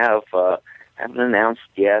we're going to have haven't announced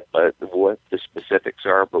yet, but what the specifics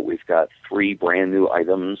are. But we've got 3 brand new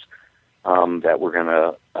items that we're going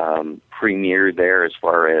to premiere there as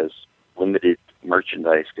far as limited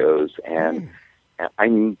merchandise goes, and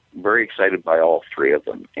I'm very excited by all 3 of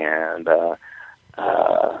them. And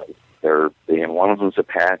one of them is a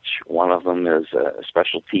patch, one of them is a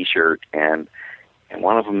special T-shirt, and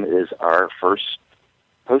one of them is our first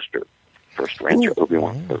poster, first Rancho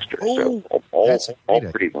Obi-Wan poster. So all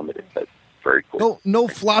pretty limited, but very cool. No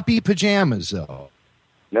floppy pajamas, though.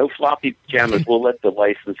 No floppy pajamas. We'll let the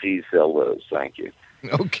licensees sell those. Thank you.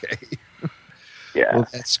 Okay. Yeah, well,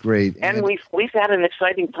 that's great. And we've had an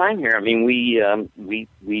exciting time here. I mean, we have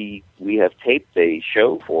taped a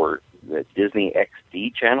show for the Disney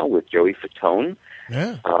XD channel with Joey Fatone,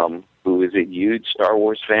 who is a huge Star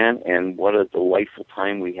Wars fan, and what a delightful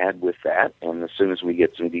time we had with that. And as soon as we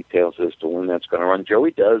get some details as to when that's going to run, Joey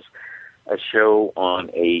does a show on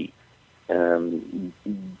a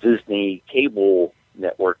Disney cable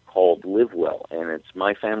network called Live Well, and it's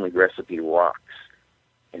My Family Recipe Rocks.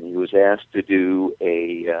 And he was asked to do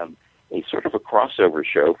a sort of a crossover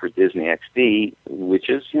show for Disney XD, which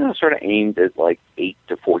is, sort of aimed at like 8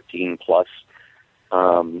 to 14 plus,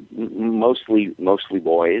 mostly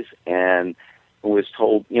boys, and was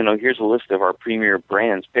told, here's a list of our premier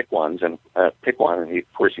brands, pick one. And of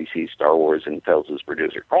course he sees Star Wars and tells his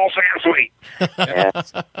producer, call Sansweet.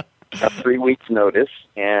 And 3 weeks notice,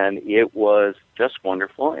 and it was just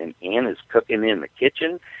wonderful. And Ann is cooking in the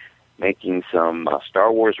kitchen, making some Star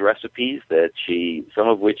Wars recipes some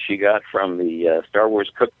of which she got from the Star Wars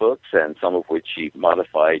cookbooks, and some of which she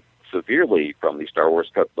modified severely from the Star Wars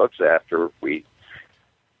cookbooks after we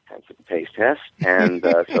had some taste tests. And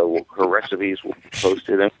so her recipes will be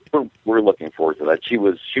posted, and we're looking forward to that. She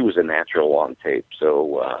was a natural on tape,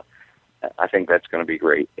 so I think that's going to be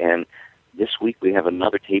great. And this week we have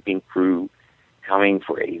another taping crew coming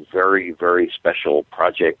for a very, very special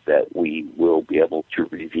project that we will be able to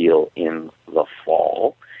reveal in the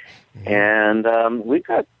fall. And we've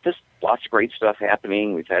got just lots of great stuff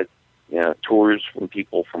happening. We've had tours from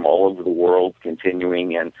people from all over the world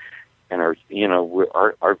continuing, and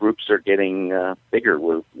our groups are getting bigger.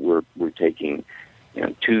 We're taking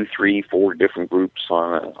 2, 3, 4 different groups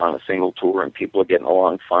on a single tour, and people are getting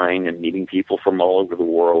along fine and meeting people from all over the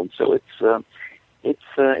world. So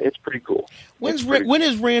it's pretty cool. When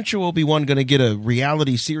is Rancho Obi-Wan going to get a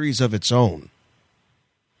reality series of its own?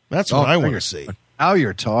 That's what I want to see. Now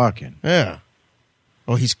you're talking. Yeah.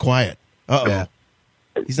 Oh, he's quiet. Uh-oh. Yeah.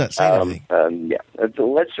 He's not saying anything. Yeah.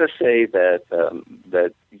 Let's just say that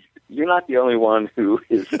that you're not the only one who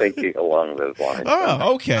is thinking along those lines.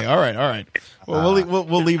 Oh, okay. All right. Well,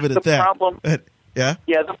 we'll leave it at that. Yeah?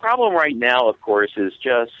 Yeah, the problem right now, of course, is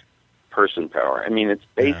just person power. I mean, it's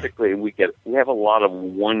basically we have a lot of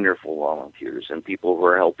wonderful volunteers and people who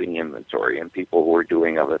are helping inventory and people who are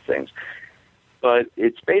doing other things. But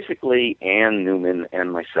it's basically Ann Newman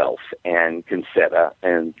and myself and Concetta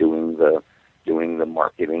and doing the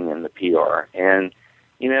marketing and the PR. And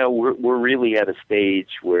we're really at a stage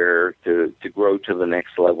where to grow to the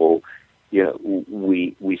next level,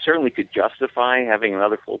 we certainly could justify having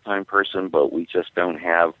another full-time person, but we just don't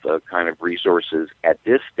have the kind of resources at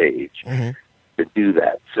this stage to do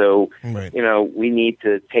that. So, we need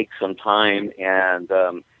to take some time and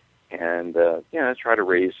try to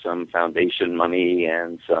raise some foundation money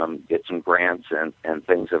and get some grants and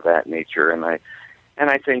things of that nature. And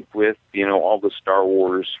I think with, all the Star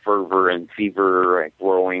Wars fervor and fever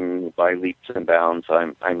growing by leaps and bounds,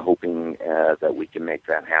 I'm hoping that we can make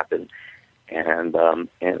that happen. And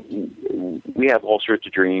we have all sorts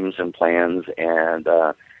of dreams and plans, and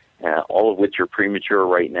all of which are premature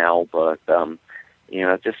right now. But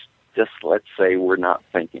just let's say we're not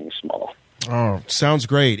thinking small. Oh, sounds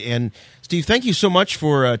great. And Steve, thank you so much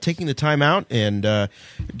for taking the time out and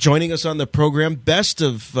joining us on the program. Best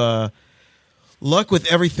of luck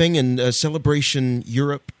with everything in Celebration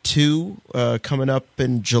Europe 2 coming up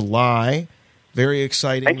in July. Very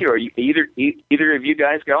exciting. Thank you. Are you either of you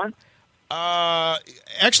guys going?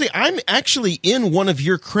 Actually, I'm actually in one of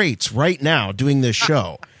your crates right now doing this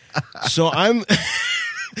show. So I'm,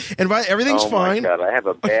 and everything's fine. Oh my God, I have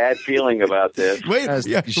a bad feeling about this. Wait,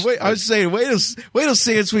 I was saying, wait till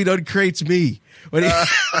Sansweet uncrates me.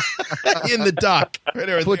 In the dock.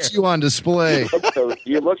 Right puts you on display.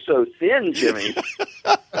 You look so thin, Jimmy.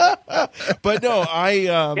 But no,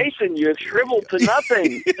 Jason, you have shriveled to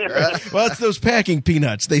nothing. Well, it's those packing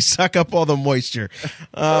peanuts. They suck up all the moisture.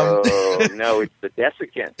 No, it's the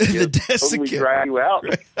dessicant. The dessicant. Totally dry you out.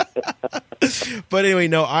 But anyway,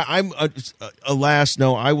 no, I'm alas,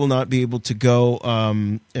 no, I will not be able to go.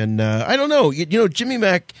 And I don't know. Jimmy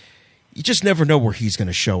Mack, you just never know where he's going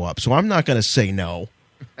to show up. So I'm not going to say no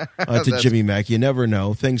to Jimmy Mack. You never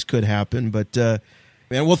know. Things could happen. But,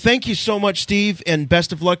 man, well, thank you so much, Steve, and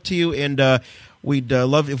best of luck to you. And we'd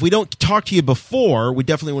love, if we don't talk to you before, we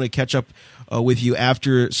definitely want to catch up with you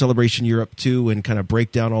after Celebration Europe 2 and kind of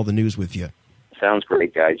break down all the news with you. Sounds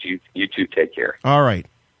great, guys. You two take care. All right,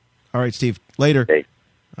 Steve. Later. Okay.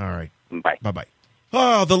 All right. Bye. Bye-bye.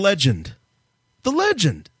 Oh, the legend.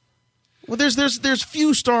 Well, there's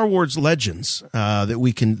few Star Wars legends that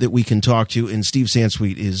we can talk to, and Steve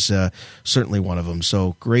Sansweet is certainly one of them.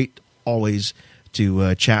 So great, always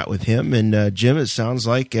to chat with him. And Jim, it sounds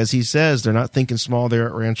like, as he says, they're not thinking small there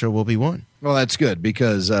at Rancho Obi-Wan. Well, that's good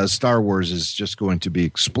because Star Wars is just going to be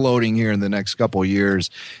exploding here in the next couple of years.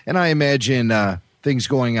 And I imagine things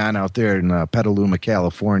going on out there in Petaluma,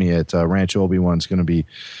 California at Rancho Obi-Wan is going to be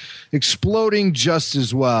exploding just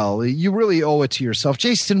as well. You really owe it to yourself.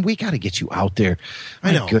 Jason, we got to get you out there.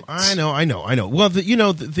 I know. Well,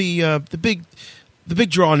 the big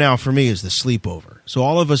draw now for me is the sleepover. So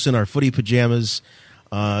all of us in our footy pajamas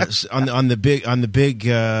on the big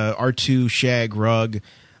R2 shag rug.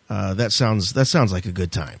 That sounds like a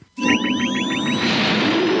good time.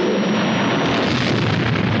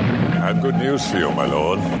 I have good news for you, my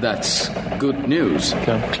lord. That's good news.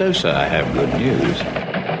 Come closer, I have good news.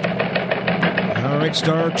 All right,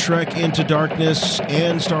 Star Trek Into Darkness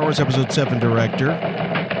and Star Wars Episode 7 director.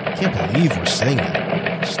 Can't believe we're saying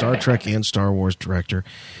that. Star Trek and Star Wars director,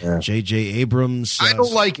 J.J. Abrams. I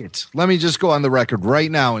don't like it. Let me just go on the record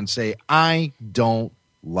right now and say I don't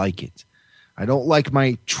like it. I don't like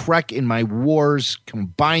my Trek and my Wars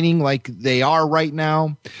combining like they are right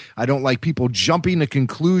now. I don't like people jumping to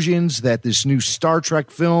conclusions that this new Star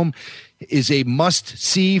Trek film is a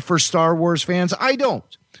must-see for Star Wars fans. I don't.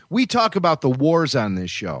 We talk about the wars on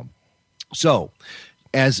this show. So,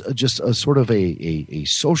 as just a sort of a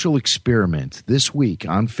social experiment this week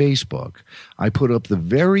on Facebook, I put up the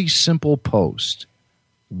very simple post,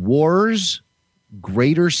 Wars,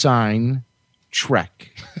 >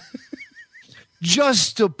 Trek.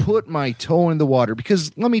 Just to put my toe in the water.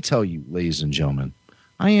 Because let me tell you, ladies and gentlemen,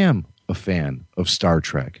 I am a fan of Star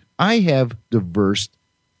Trek. I have diverse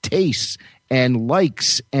tastes and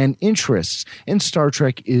likes and interests, and Star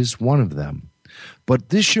Trek is one of them. But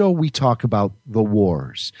this show, we talk about the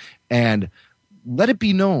wars. And let it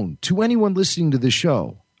be known to anyone listening to the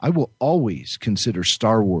show, I will always consider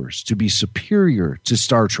Star Wars to be superior to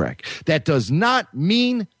Star Trek. That does not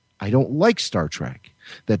mean I don't like Star Trek.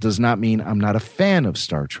 That does not mean I'm not a fan of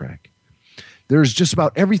Star Trek. There's just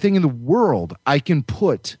about everything in the world I can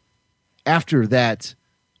put after that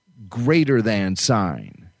greater than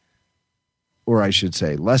sign. Or I should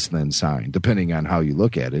say less than sign, depending on how you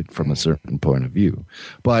look at it from a certain point of view.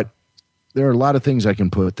 But there are a lot of things I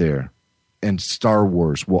can put there, and Star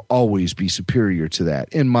Wars will always be superior to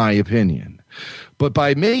that, in my opinion. But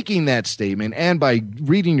by making that statement and by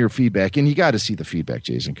reading your feedback, and you got to see the feedback,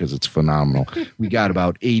 Jason, because it's phenomenal. We got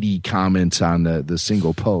about 80 comments on the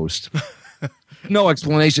single post. No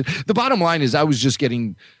explanation. The bottom line is I was just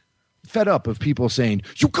getting fed up of people saying,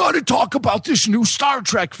 you got to talk about this new Star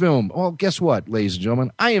Trek film. Well, guess what, ladies and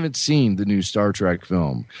gentlemen? I haven't seen the new Star Trek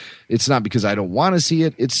film. It's not because I don't want to see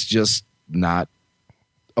it. It's just not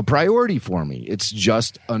a priority for me. It's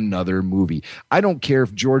just another movie. I don't care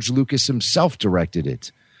if George Lucas himself directed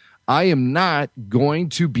it. I am not going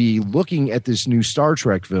to be looking at this new Star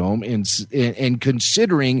Trek film and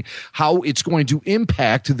considering how it's going to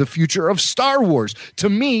impact the future of Star Wars. To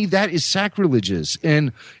me, that is sacrilegious,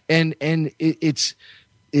 and it's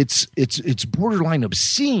borderline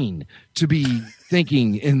obscene to be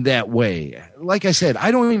thinking in that way. Like I said,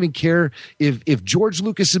 I don't even care if George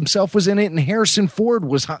Lucas himself was in it and Harrison Ford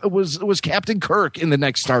was Captain Kirk in the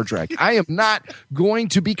next Star Trek. I am not going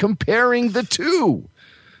to be comparing the two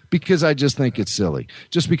because I just think it's silly.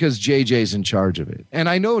 Just because JJ's in charge of it. And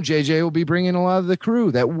I know JJ will be bringing a lot of the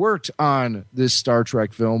crew that worked on this Star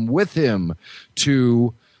Trek film with him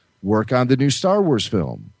to work on the new Star Wars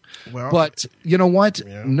film. Well, but you know what?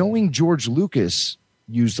 Yeah. Knowing George Lucas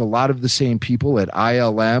used a lot of the same people at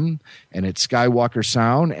ILM and at Skywalker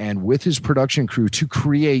Sound and with his production crew to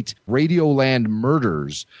create Radioland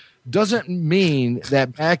Murders doesn't mean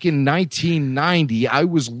that back in 1990 I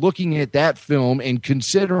was looking at that film and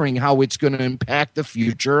considering how it's going to impact the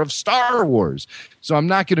future of Star Wars. So I'm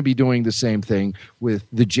not going to be doing the same thing with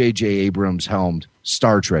the J.J. Abrams helmed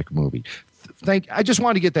Star Trek movie. I just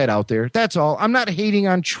want to get that out there. That's all. I'm not hating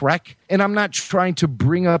on Trek, and I'm not trying to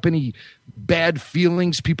bring up any bad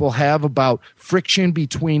feelings people have about friction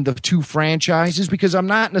between the two franchises because I'm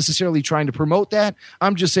not necessarily trying to promote that.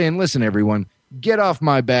 I'm just saying, listen, everyone, get off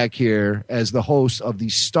my back here as the host of the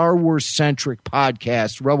Star Wars-centric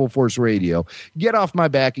podcast, RebelForce Radio. Get off my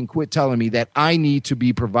back and quit telling me that I need to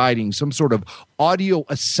be providing some sort of audio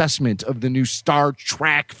assessment of the new Star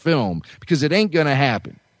Trek film because it ain't going to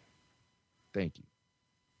happen. Thank you.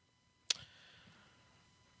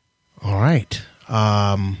 All right.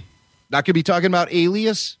 Not going to be talking about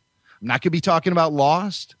Alias. I'm not going to be talking about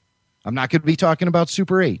Lost. I'm not going to be talking about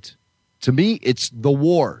Super 8. To me, it's the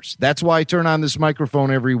wars. That's why I turn on this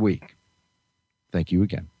microphone every week. Thank you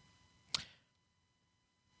again.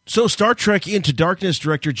 So Star Trek Into Darkness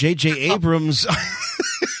director J.J. Abrams...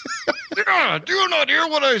 Do you not hear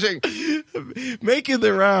what I say? Making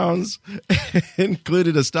the rounds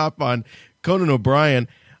included a stop on Conan O'Brien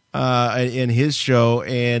in his show,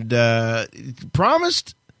 and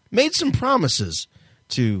made some promises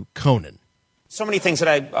to Conan. So many things that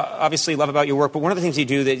I obviously love about your work, but one of the things you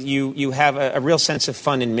do that you have a real sense of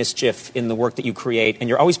fun and mischief in the work that you create, and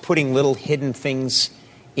you're always putting little hidden things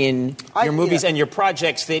in your movies and your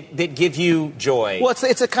projects that give you joy. Well,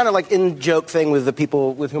 it's a kind of like in-joke thing with the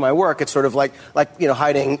people with whom I work. It's sort of like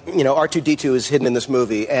hiding, R2-D2 is hidden in this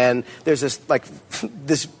movie, and there's this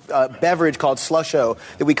beverage called Slusho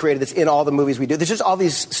that we created that's in all the movies we do. There's just all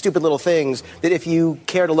these stupid little things that if you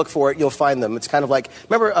care to look for it, you'll find them. It's kind of like,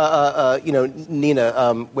 remember,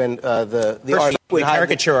 Nina, when the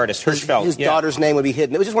caricature artist, Hirschfeld. His daughter's name would be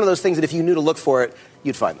hidden. It was just one of those things that if you knew to look for it,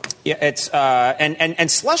 you'd find them. Yeah, it's and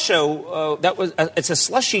Slusho. It's a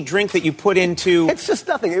slushy drink that you put into. It's just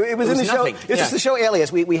nothing. It was in the nothing. show. It's just the show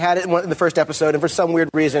Alias. We had it in the first episode, and for some weird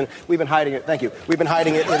reason, we've been hiding it. Thank you. We've been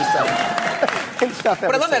hiding it in stuff.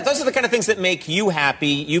 But I love that. Those are the kind of things that make you happy.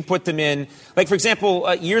 You put them in. Like, for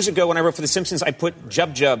example, years ago when I wrote for The Simpsons, I put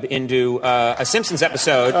Jub Jub into a Simpsons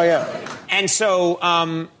episode. Oh, yeah. And so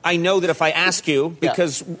I know that if I ask you,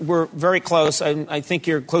 because we're very close, I think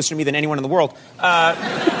you're closer to me than anyone in the world,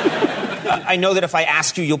 I know that if I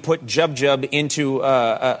ask you, you'll put Jub Jub into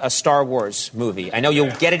a Star Wars movie. I know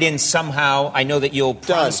you'll get it in somehow. I know that you'll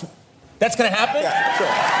promise. That's going to happen? Yeah, sure.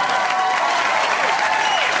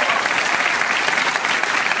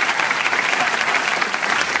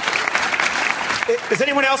 Does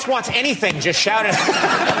anyone else want anything? Just shout it.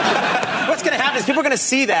 What's going to happen is people are going to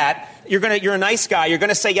see that. You're a nice guy. You're going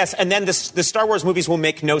to say yes, and then the Star Wars movies will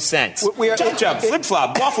make no sense. Jub, flip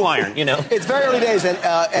flop, waffle iron. It's very early days, and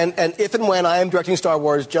if and when I am directing Star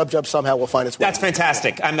Wars, Jub somehow will find its way. That's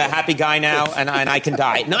fantastic. I'm a happy guy now, and I can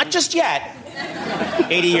die. Not just yet.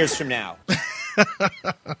 80 years from now.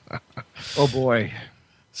 Oh boy.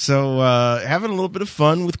 So having a little bit of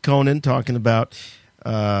fun with Conan, talking about.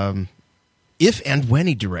 If and when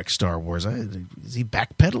he directs Star Wars. Is he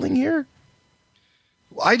backpedaling here?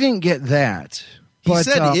 Well, I didn't get that. He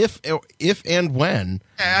said if and when.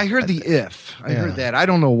 I heard the if. I heard that. I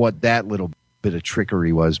don't know what that little bit of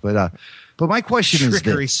trickery was, but my question is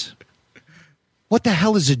this. What the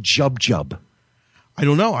hell is a Jub Jub? I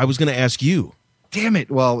don't know. I was going to ask you. Damn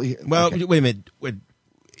it. Well, okay. Wait a minute.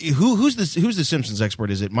 Who's the Simpsons expert?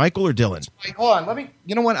 Is it Michael or Dylan? Hold on, let me.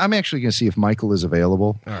 You know what? I'm actually going to see if Michael is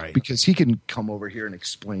available. All right, because he can come over here and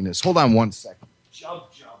explain this. Hold on 1 second. Jub.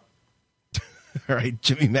 All right,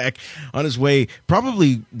 Jimmy Mack on his way,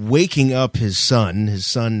 probably waking up his son. His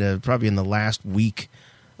son probably in the last week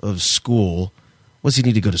of school. What's he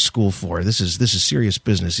need to go to school for? This is serious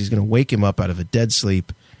business. He's going to wake him up out of a dead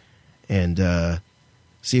sleep and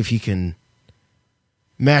see if he can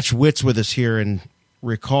match wits with us here and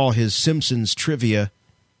recall his Simpsons trivia.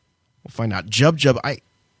 We'll find out. Jub Jub.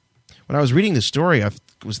 When I was reading the story, I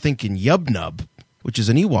was thinking Yub Nub, which is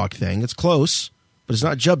an Ewok thing. It's close, but it's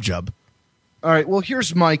not Jub Jub. All right. Well,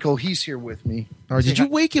 here's Michael. He's here with me. All right. Did you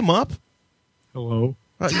wake him up? Hello.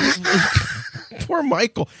 Poor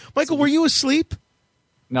Michael. Michael, were you asleep?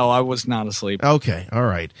 No, I was not asleep. Okay. All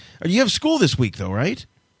right. You have school this week, though, right?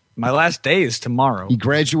 My last day is tomorrow. He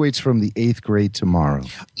graduates from the 8th grade tomorrow.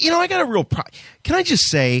 I got a real problem. Can I just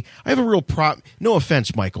say, I have a real problem. No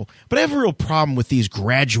offense, Michael, but I have a real problem with these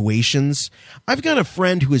graduations. I've got a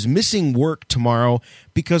friend who is missing work tomorrow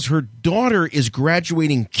because her daughter is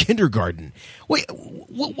graduating kindergarten. Wait,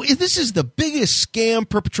 this is the biggest scam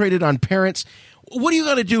perpetrated on parents. What do you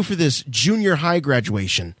got to do for this junior high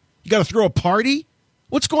graduation? You got to throw a party?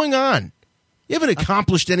 What's going on? You haven't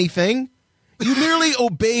accomplished anything. You merely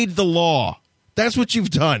obeyed the law. That's what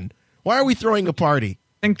you've done. Why are we throwing a party?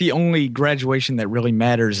 I think the only graduation that really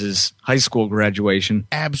matters is high school graduation.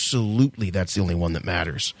 Absolutely, that's the only one that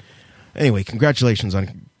matters. Anyway, congratulations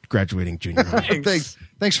on graduating junior high.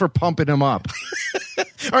 Thanks for pumping him up. All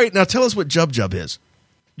right, now tell us what Jub Jub is.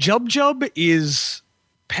 Jub Jub is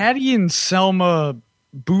Patty and Selma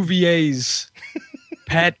Bouvier's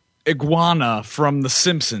pet iguana from The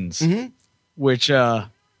Simpsons, which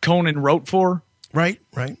Conan wrote for. Right.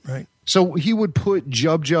 So he would put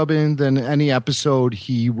Jub Jub in then any episode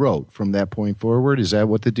he wrote from that point forward? Is that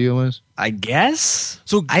what the deal is? I guess.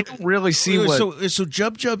 So I don't really see what... So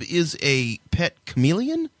Jub Jub is a pet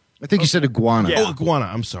chameleon? I think you said iguana. Yeah. Oh, iguana.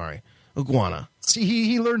 I'm sorry. Iguana. See,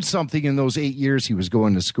 he learned something in those 8 years he was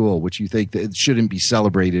going to school, which you think that it shouldn't be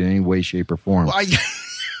celebrated in any way, shape, or form. Well,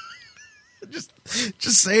 just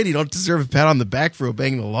saying you don't deserve a pat on the back for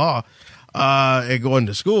obeying the law and going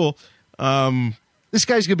to school. This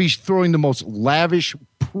guy's going to be throwing the most lavish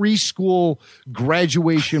preschool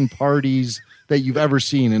graduation parties that you've ever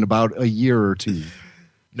seen in about a year or two.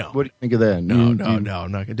 No. What do you think of that? No, I'm not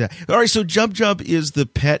going to do that. All right, so Jub Jub is the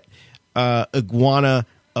pet iguana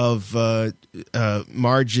of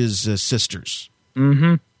Marge's sisters.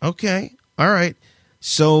 Mm-hmm. Okay. All right.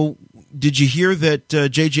 So did you hear that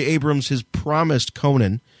J.J. Abrams has promised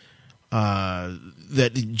Conan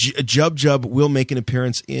that Jub Jub will make an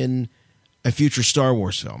appearance in a future Star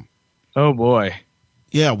Wars film? Oh, boy.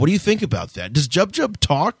 Yeah, what do you think about that? Does Jub Jub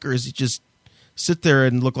talk, or does he just sit there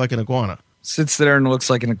and look like an iguana? Sits there and looks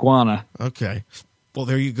like an iguana. Okay. Well,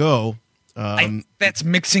 there you go. That's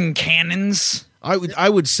mixing canons. I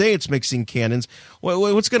would say it's mixing canons.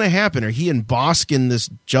 What's going to happen? Are he and Bosk and this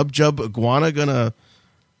Jub Jub iguana going to,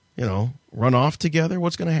 run off together?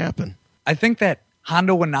 What's going to happen? I think that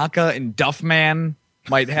Hondo Wanaka and Duffman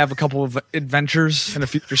might have a couple of adventures in a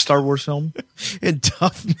future Star Wars film. And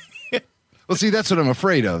Duffman. Well, see, that's what I'm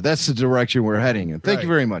afraid of. That's the direction we're heading in. Thank you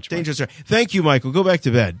very much. Dangerous. Thank you, Michael. Go back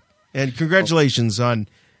to bed. And congratulations on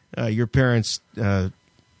your parents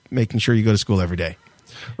making sure you go to school every day.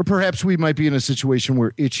 Or perhaps we might be in a situation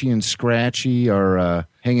where Itchy and Scratchy are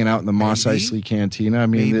hanging out in the Mos Eisley Cantina. I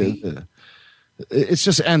mean, it's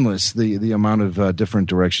just endless, the amount of different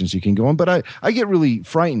directions you can go in. But I get really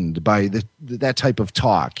frightened by that type of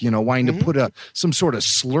talk, wanting to put some sort of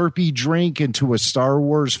Slurpee drink into a Star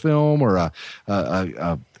Wars film, or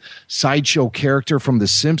a sideshow character from The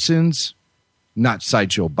Simpsons. Not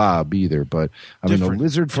Sideshow Bob either, but a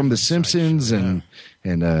lizard from The Simpsons and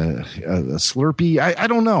a Slurpee. I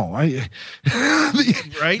don't know. Right?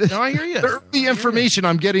 No, I hear you. The information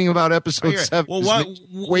I'm getting about episode 7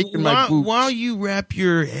 while you wrap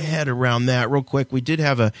your head around that real quick, we did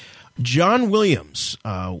have John Williams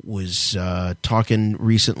was talking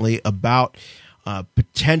recently about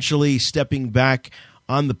potentially stepping back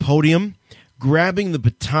on the podium, grabbing the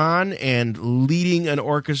baton and leading an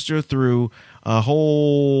orchestra through a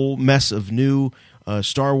whole mess of new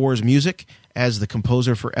Star Wars music as the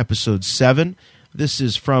composer for Episode 7. This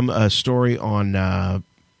is from a story on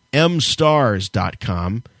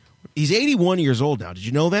mstars.com. He's 81 years old now. Did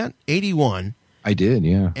you know that? 81. I did,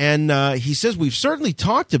 yeah. And he says, we've certainly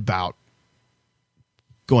talked about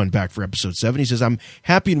going back for Episode 7. He says, I'm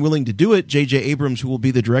happy and willing to do it. J.J. Abrams, who will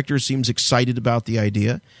be the director, seems excited about the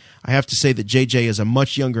idea. I have to say that J.J. is a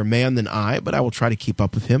much younger man than I, but I will try to keep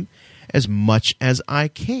up with him as much as I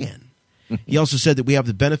can. He also said that we have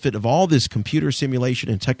the benefit of all this computer simulation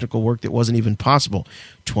and technical work that wasn't even possible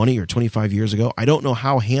 20 or 25 years ago. I don't know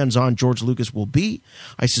how hands-on George Lucas will be.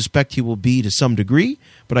 I suspect he will be to some degree,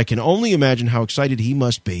 but I can only imagine how excited he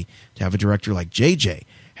must be to have a director like JJ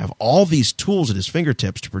have all these tools at his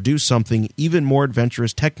fingertips to produce something even more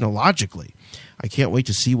adventurous technologically. I can't wait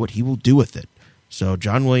to see what he will do with it. So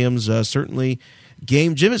John Williams certainly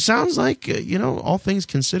game. Jim, it sounds like, all things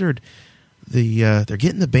considered, they're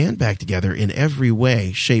getting the band back together in every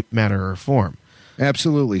way, shape, manner, or form.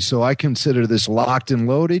 Absolutely. So I consider this locked and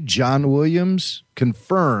loaded. John Williams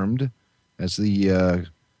confirmed as the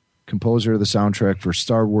composer of the soundtrack for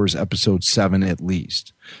Star Wars Episode 7 at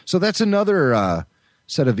least. So that's another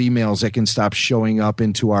set of emails that can stop showing up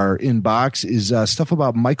into our inbox is stuff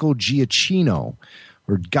about Michael Giacchino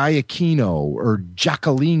or Giacchino or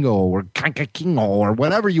Giacolino or Cancachino or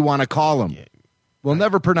whatever you want to call him. We'll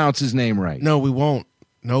never pronounce his name right. No, we won't.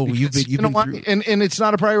 No, because, you've been through. And it's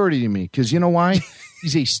not a priority to me because you know why?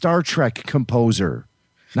 He's a Star Trek composer,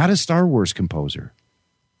 not a Star Wars composer.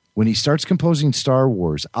 When he starts composing Star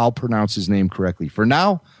Wars, I'll pronounce his name correctly. For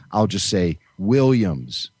now, I'll just say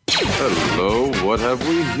Williams. Hello, what have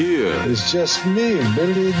we here? It's just me,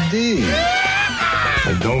 Billy D.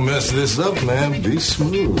 And don't mess this up, man. Be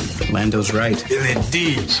smooth. Lando's right. Billy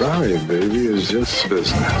D. Sorry, baby. It's just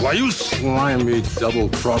business. Why, you slimy,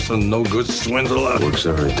 double-crossing, no-good swindler. Works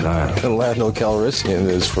every time. And Lando Calrissian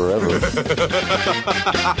is forever.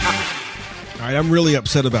 All right, I'm really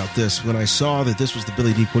upset about this. When I saw that this was the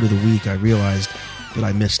Billy D quote of the week, I realized that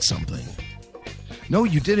I missed something. No,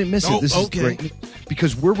 you didn't miss it. This is great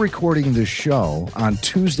because we're recording this show on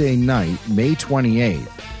Tuesday night, May 28th.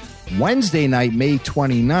 Wednesday night, May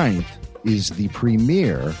 29th, is the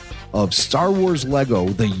premiere of Star Wars Lego,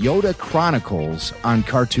 The Yoda Chronicles on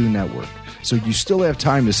Cartoon Network. So you still have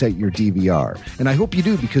time to set your DVR. And I hope you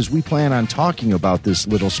do because we plan on talking about this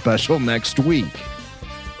little special next week.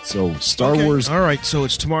 So Star Wars. All right, so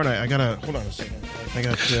it's tomorrow night. I gotta hold on a second.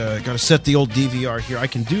 I gotta set the old DVR here. I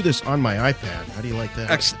can do this on my iPad. How do you like that?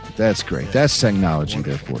 Excellent. That's great. That's technology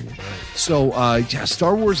there for you. So,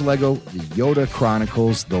 Star Wars Lego, the Yoda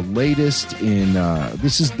Chronicles, the latest in.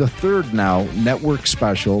 This is the third now network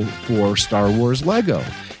special for Star Wars Lego,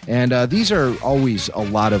 and these are always a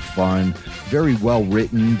lot of fun. Very well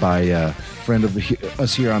written by a friend of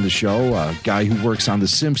us here on the show, a guy who works on The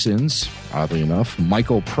Simpsons. Oddly enough,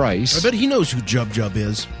 Michael Price. I bet he knows who Jub Jub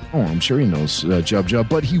is. Oh, I'm sure he knows Jub Jub,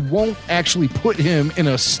 but he won't actually put him in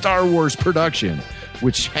a Star Wars production,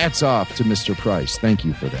 which hats off to Mr. Price. Thank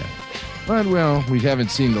you for that. But, well, we haven't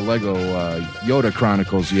seen the Lego Yoda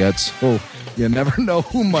Chronicles yet, so you never know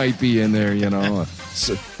who might be in there,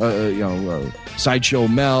 Sideshow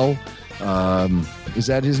Mel. Is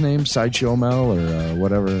that his name? Sideshow Mel or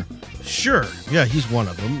whatever? Sure. Yeah, he's one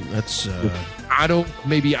of them. That's... Otto,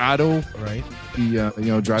 maybe Otto. Right.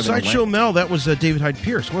 The, driving Sideshow Mel, that was David Hyde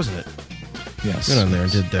Pierce, wasn't it? Yes. Went on there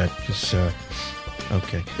and did that. Just,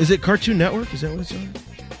 okay. Is it Cartoon Network? Is that what it's on?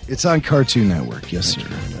 It's on Cartoon Network, yes, sir.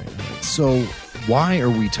 Right. So why are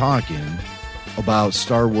we talking about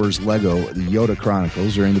Star Wars Lego, the Yoda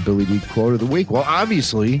Chronicles, during the Billy D Quote of the Week? Well,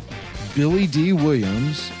 obviously, Billy D.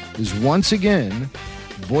 Williams is once again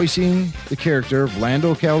voicing the character of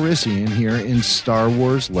Lando Calrissian here in Star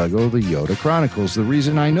Wars Lego The Yoda Chronicles. The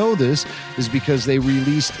reason I know this is because they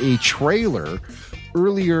released a trailer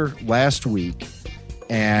earlier last week,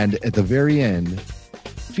 and at the very end,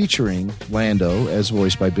 featuring Lando, as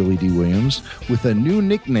voiced by Billy D. Williams, with a new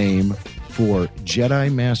nickname for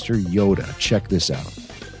Jedi Master Yoda. Check this out.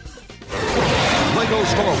 Lego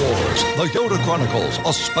Star Wars, The Yoda Chronicles,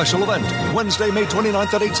 a special event, Wednesday, May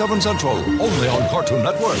 29th at 8, 7 Central, only on Cartoon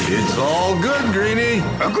Network. It's all good, Greenie.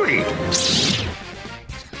 Agreed.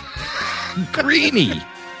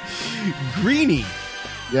 Greenie.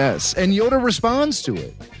 Yes, and Yoda responds to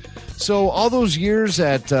it. So all those years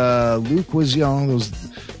that Luke was young,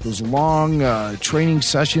 those long training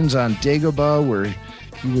sessions on Dagobah where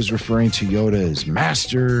he was referring to Yoda as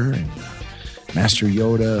Master and Master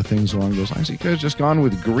Yoda, things along those lines. He could have just gone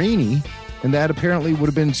with Greenie, and that apparently would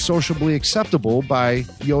have been sociably acceptable by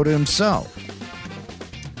Yoda himself.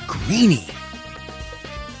 Greenie.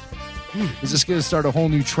 Is this going to start a whole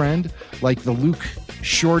new trend, like the Luke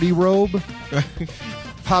shorty robe?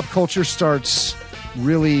 Pop culture starts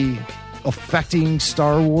really affecting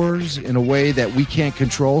Star Wars in a way that we can't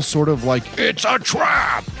control, sort of like, it's a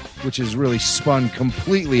trap, which is really spun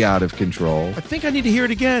completely out of control. I think I need to hear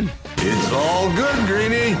it again. It's all good,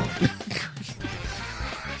 Greenie.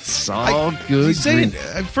 It's all good.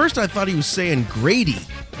 At first, I thought he was saying Grady,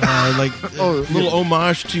 like a little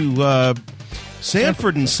homage to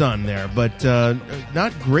Sanford and Son there, but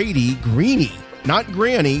not Grady, Greenie, not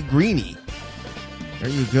Granny, Greenie. There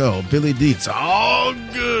you go, Billy D. It's all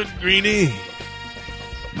good, Greenie. Nice.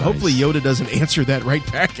 Hopefully, Yoda doesn't answer that right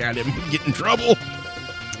back at him and get in trouble.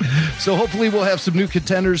 So hopefully we'll have some new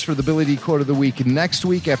contenders for the Billy D Quote of the Week next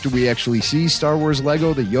week after we actually see Star Wars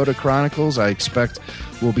Lego, the Yoda Chronicles. I expect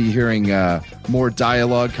we'll be hearing more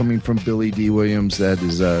dialogue coming from Billy D. Williams that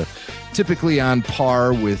is typically on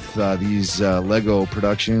par with these Lego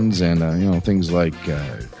productions and things like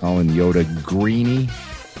calling Yoda Greenie.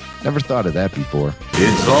 Never thought of that before.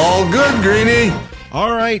 It's all good, Greenie.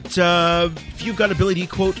 All right. If you've got a Billy D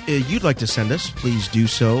quote you'd like to send us, please do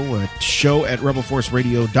so at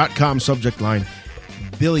show@rebelforceradio.com. Subject line,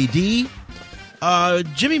 Billy D.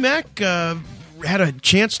 Jimmy Mack had a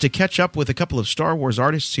chance to catch up with a couple of Star Wars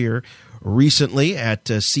artists here recently at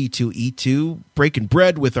C2E2, breaking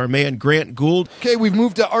bread with our man Grant Gould. Okay, we've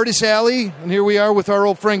moved to Artist Alley, and here we are with our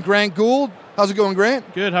old friend Grant Gould. How's it going,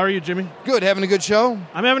 Grant? Good. How are you, Jimmy? Good. Having a good show?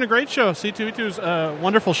 I'm having a great show. C2E2 is a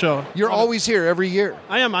wonderful show. You're always here every year.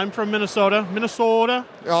 I am. I'm from Minnesota. Oh,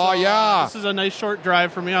 so, yeah. This is a nice short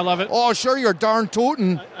drive for me. I love it. Oh, sure. You're darn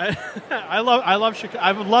tootin'. I love Chicago.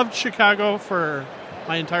 I've loved Chicago for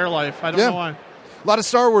my entire life. I don't know why. A lot of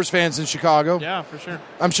Star Wars fans in Chicago. Yeah, for sure.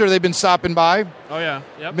 I'm sure they've been stopping by. Oh, yeah.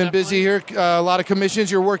 Yep, been busy here. A lot of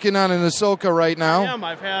commissions. You're working on an Ahsoka right now. I am.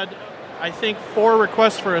 I've had, I think, 4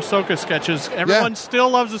 requests for Ahsoka sketches. Everyone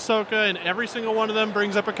still loves Ahsoka, and every single one of them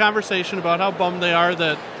brings up a conversation about how bummed they are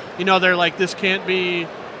that, they're like, this can't be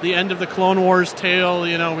the end of the Clone Wars tale.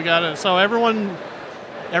 We got to. So everyone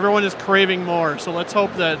is craving more. So let's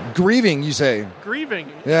hope that. Grieving, you say?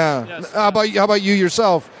 Grieving. Yeah. Yes. How about you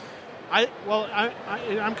yourself?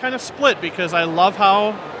 I'm kind of split because I love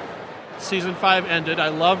how season 5 ended.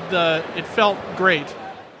 It felt great,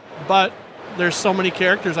 but there's so many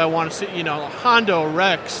characters I want to see. Hondo,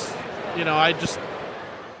 Rex.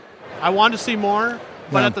 I wanted to see more,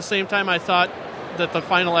 but at the same time, I thought that the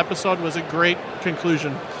final episode was a great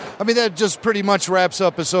conclusion. I mean, that just pretty much wraps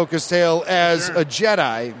up Ahsoka's tale as a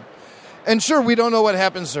Jedi. And sure, we don't know what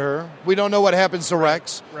happens to her. We don't know what happens to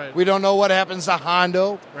Rex. Right. We don't know what happens to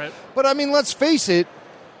Hondo. Right. But, I mean, let's face it.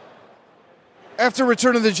 After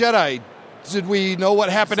Return of the Jedi, did we know what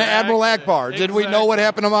happened to Admiral Akbar? Did we know what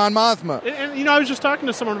happened to Mon Mothma? And, I was just talking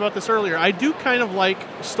to someone about this earlier. I do kind of like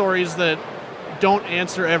stories that don't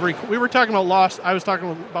answer every... We were talking about Lost. I was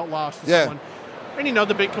talking about Lost to someone. And,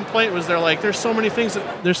 the big complaint was there's so many things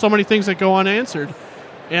that go unanswered.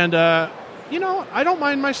 And, I don't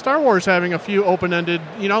mind my Star Wars having a few open-ended,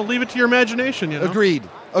 leave it to your imagination,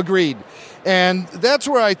 Agreed. And that's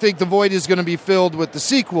where I think the void is going to be filled with the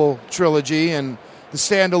sequel trilogy and the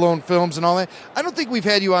standalone films and all that. I don't think we've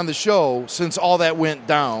had you on the show since all that went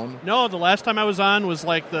down. No, the last time I was on was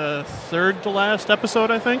like the third to last episode,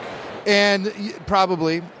 I think. And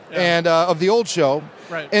probably. Yeah. And of the old show.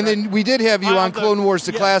 Right. And then we did have you on Clone Wars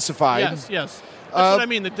Declassified. Yes. That's what I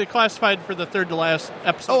mean. The Declassified for the third to last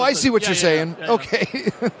episode. Oh, I see what you're saying. Yeah. Okay.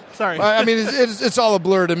 Sorry. I mean, it's all a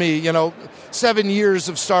blur to me. 7 years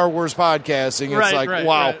of Star Wars podcasting. It's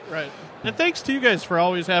wow. Right. And thanks to you guys for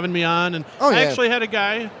always having me on. And I actually had a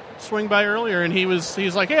guy swing by earlier, and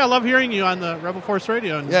he's like, "Hey, I love hearing you on the RebelForce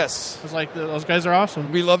Radio." And yes. I was like, "Those guys are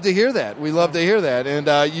awesome." We love to hear that.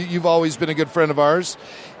 And you've always been a good friend of ours.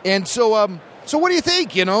 And so what do you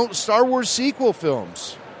think? Star Wars sequel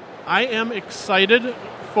films. I am excited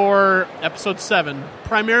for Episode 7.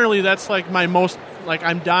 Primarily, that's like my most... Like,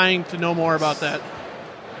 I'm dying to know more about that.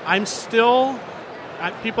 I'm still...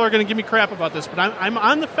 people are going to give me crap about this, but I'm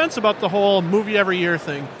on the fence about the whole movie every year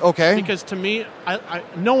thing. Okay. Because to me,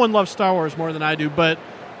 no one loves Star Wars more than I do, but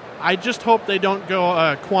I just hope they don't go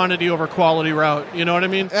a quantity over quality route. You know what I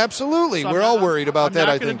mean? Absolutely. We're all worried about that,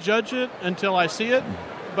 I think. I'm not going to judge it until I see it,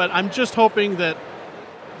 but I'm just hoping that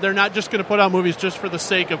they're not just going to put out movies just for the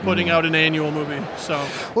sake of putting out an annual movie. So,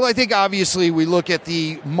 well, I think obviously we look at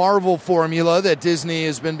the Marvel formula that Disney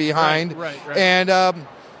has been behind, right. And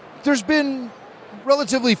there's been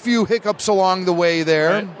relatively few hiccups along the way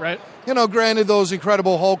there. Right. Granted, those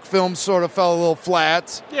Incredible Hulk films sort of fell a little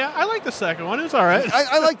flat. Yeah, I like the second one. It was all right.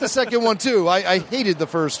 I like the second one, too. I hated the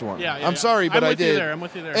first one. Yeah, I'm sorry, but I did. I'm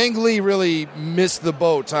with you there. Ang Lee really missed the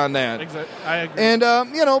boat on that. Exactly. I agree. And,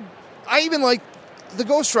 I even like the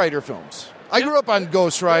Ghost Rider films. I grew up on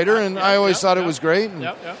Ghost Rider, and I always thought it was great. And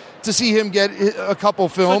to see him get a couple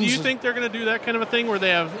films. So do you think they're going to do that kind of a thing where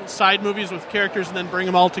they have side movies with characters and then bring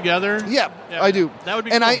them all together? Yeah, I do. That would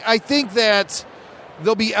be cool. And I think that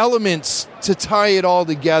there'll be elements to tie it all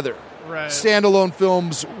together. Right. Standalone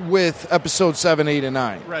films with Episode 7, 8, and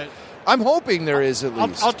 9. Right. I'm hoping there is at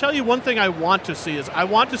least. I'll tell you one thing I want to see is I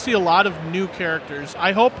want to see a lot of new characters.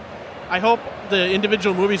 I hope the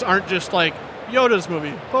individual movies aren't just like Yoda's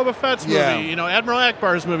movie, Boba Fett's movie, Admiral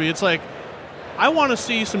Akbar's movie. It's like I want to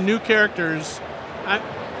see some new characters.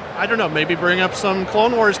 I don't know, maybe bring up some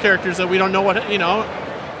Clone Wars characters that we don't know what,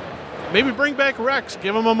 maybe bring back Rex,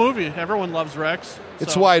 give him a movie. Everyone loves Rex.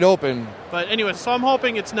 It's wide open. But anyway, so I'm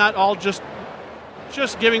hoping it's not all just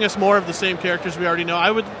giving us more of the same characters we already know.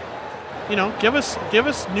 I would, give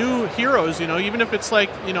us new heroes, even if it's like,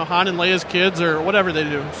 Han and Leia's kids or whatever they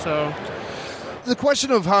do. So the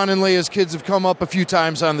question of Han and Leia's kids have come up a few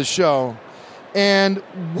times on the show, and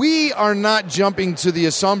we are not jumping to the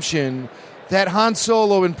assumption that Han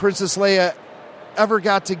Solo and Princess Leia ever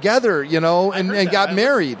got together, and got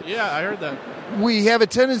married. Yeah, I heard that. We have a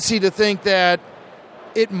tendency to think that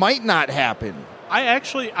it might not happen.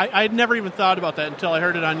 I'd never even thought about that until I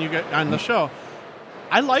heard it on the show.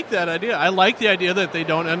 I like that idea. I like the idea that they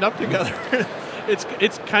don't end up together.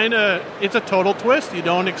 It's a total twist. You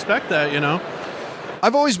don't expect that,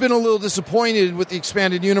 I've always been a little disappointed with the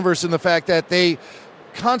expanded universe in the fact that they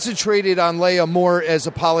concentrated on Leia more as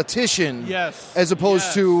a politician, as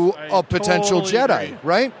opposed to a potential Jedi, agree.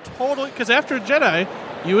 Right? Totally, because after Jedi,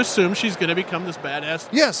 you assume she's going to become this badass.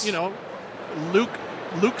 Yes,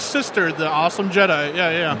 Luke's sister, the awesome Jedi.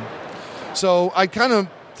 Yeah. So I kind of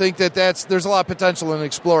think that there's a lot of potential in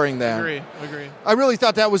exploring that. Agree. I really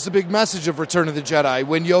thought that was the big message of Return of the Jedi,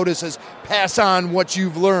 when Yoda says, pass on what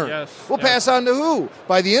you've learned. Yes. Pass on to who?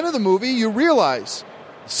 By the end of the movie, you realize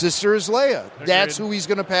sister is Leia. Agreed. That's who he's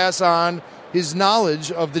going to pass on his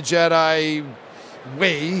knowledge of the Jedi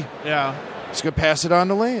way. Yeah. He's going to pass it on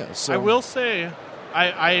to Leia. So. I will say,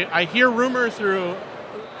 I hear rumor through,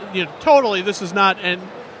 totally this is not, and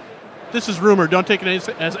this is rumor, don't take it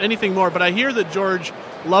as anything more, but I hear that George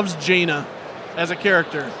loves Jaina as a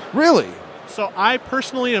character. Really? So I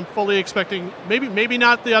personally am fully expecting, maybe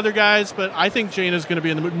not the other guys, but I think Jaina's going to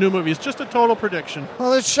be in the new movie. It's just a total prediction.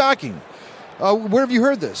 Well, that's shocking. Where have you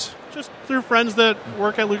heard this? Just through friends that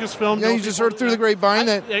work at Lucasfilm. Yeah, you just heard through the grapevine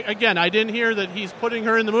that... Again, I didn't hear that he's putting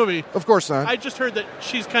her in the movie. Of course not. I just heard that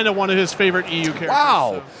she's kind of one of his favorite EU characters.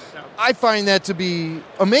 Wow. So, yeah. I find that to be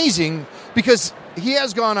amazing because he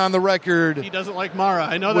has gone on the record... He doesn't like Mara,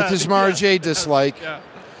 I know with that. his Mara Jade dislike. Yeah.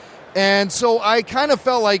 And so I kind of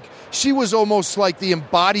felt like she was almost like the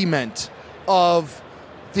embodiment of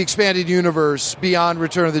the expanded universe beyond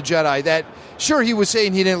Return of the Jedi. That, sure, he was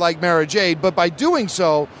saying he didn't like Mara Jade, but by doing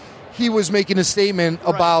so... he was making a statement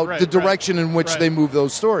about the direction in which they move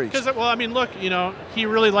those stories. Because, well, I mean, look, he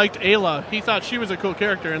really liked Ayla. He thought she was a cool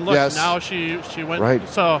character, and look, now she went. Right.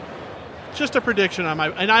 So, just a prediction on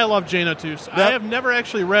and I love Jaina too. So I have never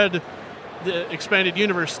actually read the expanded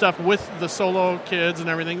universe stuff with the solo kids and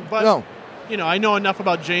everything, but I know enough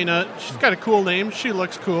about Jaina. She's got a cool name. She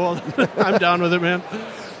looks cool. I'm down with it, man.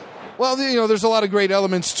 Well, there's a lot of great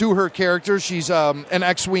elements to her character. She's an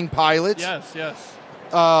X-wing pilot. Yes.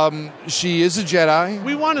 She is a Jedi.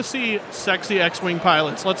 We want to see sexy X-wing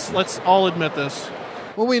pilots. Let's all admit this.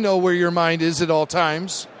 Well, we know where your mind is at all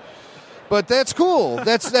times, but that's cool.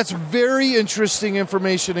 That's very interesting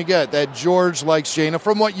information to get. That George likes Jaina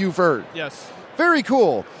from what you've heard. Yes. Very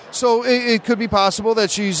cool. So it could be possible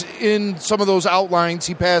that she's in some of those outlines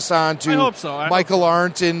he passed on to I hope so. Michael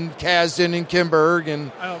Arndt and Kasdan and Kimberg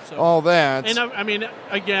and I hope so. all that. And I mean,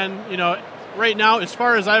 again, right now, as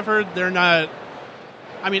far as I've heard, they're not.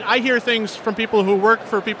 I mean, I hear things from people who work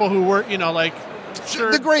for people who work, the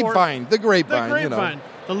grapevine. The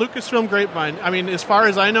Lucasfilm grapevine. I mean, as far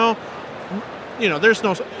as I know, there's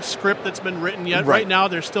no script that's been written yet. Right now,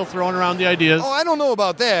 they're still throwing around the ideas. Oh, I don't know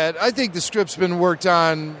about that. I think the script's been worked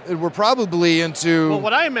on. We're probably into... Well,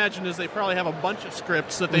 what I imagine is they probably have a bunch of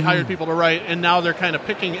scripts that they hired people to write, and now they're kind of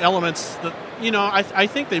picking elements that, I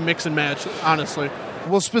think they mix and match, honestly.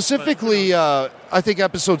 Well, specifically, I think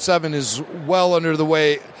Episode 7 is well under the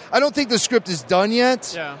way. I don't think the script is done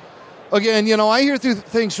yet. Yeah. Again, I hear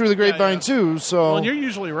things through the grapevine, too. So. Well, and you're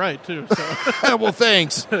usually right, too. So. Well,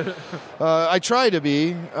 thanks. I try to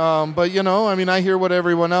be. But, I hear what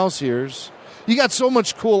everyone else hears. You got so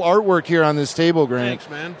much cool artwork here on this table, Grant. Thanks,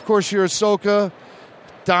 man. Of course, your Ahsoka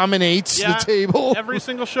dominates the table. Every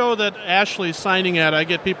single show that Ashley's signing at, I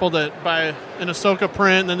get people that buy an Ahsoka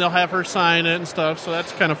print, and then they'll have her sign it and stuff, so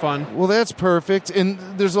that's kind of fun. Well, that's perfect, and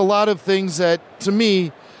there's a lot of things that, to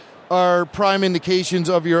me, are prime indications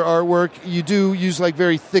of your artwork. You do use,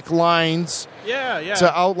 very thick lines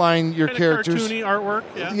to outline your characters. Cartoony artwork,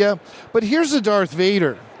 Yeah, but here's a Darth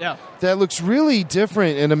Vader that looks really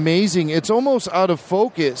different and amazing. It's almost out of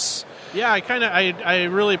focus. Yeah, I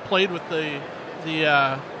really played with the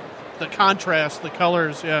contrast, the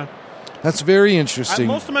colors, That's very interesting.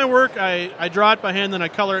 Most of my work, I draw it by hand, then I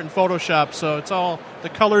color it in Photoshop, so the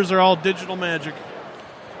colors are all digital magic.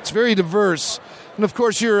 It's very diverse. And, of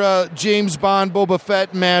course, your James Bond Boba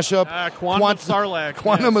Fett mashup. Quantum of Sarlacc.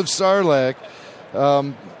 Quantum of Sarlacc.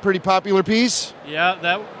 Pretty popular piece? Yeah,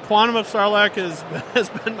 that Quantum of Sarlacc has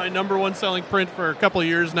been my number one selling print for a couple of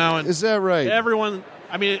years now. And is that right? Everyone,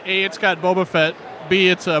 A, it's got Boba Fett. B,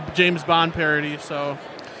 it's a James Bond parody, so...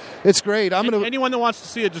 It's great. Anyone that wants to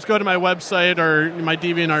see it, just go to my website or my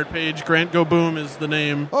DeviantArt page. Grant Go Boom is the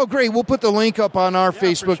name. Oh, great. We'll put the link up on our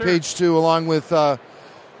Facebook page, too, along with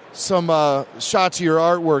some shots of your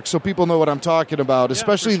artwork so people know what I'm talking about,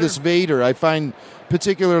 especially this Vader I find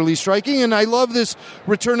particularly striking. And I love this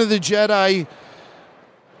Return of the Jedi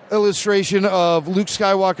illustration of Luke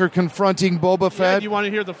Skywalker confronting Boba Fett. Yeah, you want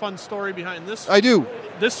to hear the fun story behind this? I do.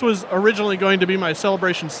 This was originally going to be my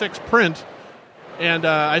Celebration 6 print, and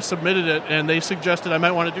I submitted it, and they suggested I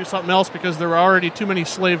might want to do something else because there were already too many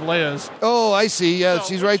Slave Leias. Oh, I see. Yeah,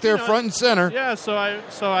 she's right there front and center. Yeah, so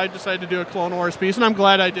I decided to do a Clone Wars piece, and I'm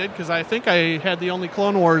glad I did because I think I had the only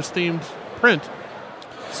Clone Wars themed print.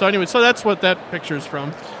 So anyway, that's what that picture's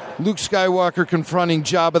from. Luke Skywalker confronting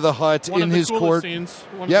Jabba the Hutt in his court. One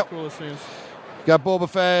of the coolest scenes. Got Boba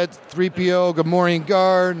Fett, 3PO, Gamorrean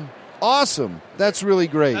Guard. Awesome. That's really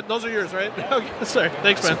great. Those are yours, right? Okay, sorry.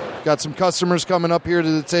 Thanks, man. Got some customers coming up here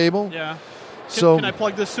to the table. Yeah. Can I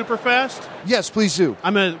plug this super fast? Yes, please do.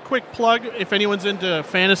 I'm a quick plug. If anyone's into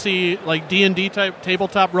fantasy, like D&D type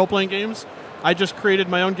tabletop role-playing games, I just created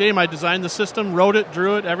my own game. I designed the system, wrote it,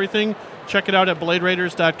 drew it, everything. Check it out at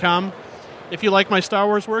BladeRaiders.com. If you like my Star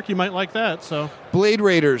Wars work, you might like that. So Blade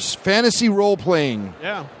Raiders, fantasy role-playing.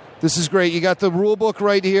 Yeah. This is great. You got the rule book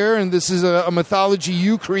right here, and this is a mythology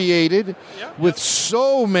you created with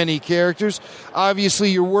so many characters.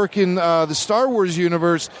 Obviously, your work in the Star Wars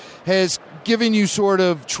universe has given you sort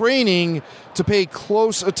of training to pay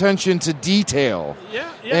close attention to detail.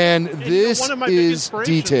 Yeah. And this one of my big is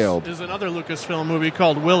inspirations detailed. Is another Lucasfilm movie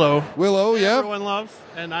called Willow. Willow, yeah. Everyone loves.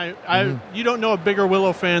 And you don't know a bigger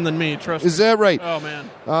Willow fan than me, trust me. Is that right? Oh, man.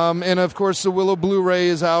 And, of course, the Willow Blu-ray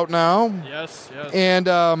is out now. Yes. And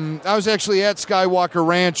I was actually at Skywalker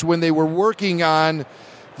Ranch when they were working on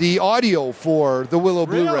the audio for the Willow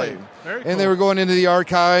Blu-ray. Very cool. And they were going into the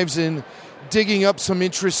archives and digging up some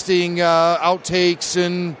interesting outtakes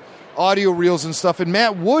and audio reels and stuff. And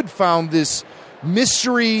Matt Wood found this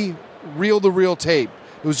mystery reel-to-reel tape.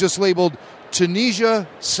 It was just labeled Tunisia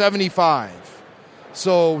 75.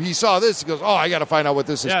 So he saw this. He goes, I got to find out what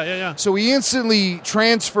this is. Yeah. So he instantly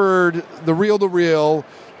transferred the reel-to-reel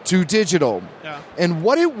to digital. Yeah. And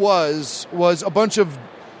what it was a bunch of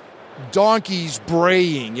donkeys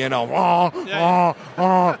braying, And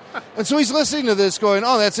so he's listening to this going,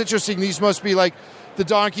 that's interesting. These must be like the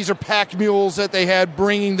donkeys or pack mules that they had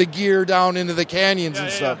bringing the gear down into the canyons and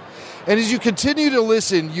stuff. And as you continue to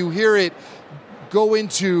listen, you hear it go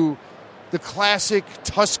into the classic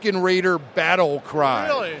Tusken Raider battle cry.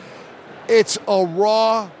 Really? It's a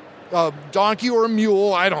raw donkey or a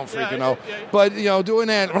mule, I don't freaking know. But, doing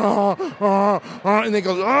that, and it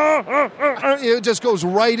goes, it just goes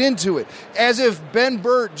right into it. As if Ben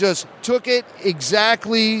Burt just took it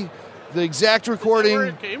exactly, the exact recording. Is that where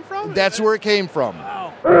it came from? That's where it came from.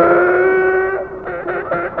 Wow.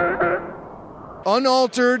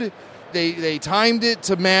 Unaltered. They timed it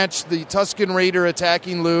to match the Tusken Raider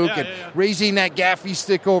attacking Luke and raising that gaffy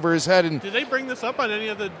stick over his head. And did they bring this up on any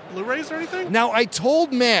of the Blu-rays or anything? now, I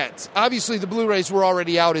told Matt, obviously the Blu-rays were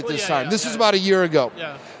already out at this time. This was about a year ago.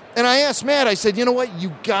 Yeah. And I asked Matt, I said, you know what?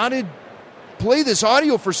 You got to play this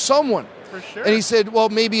audio for someone. For sure. And he said, well,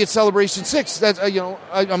 maybe it's Celebration 6. That's,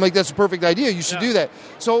 I'm like, that's a perfect idea. You should do that.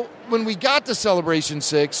 So when we got to Celebration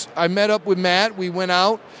 6, I met up with Matt. We went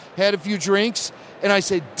out, had a few drinks. And I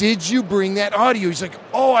said, did you bring that audio? He's like,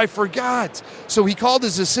 I forgot. So he called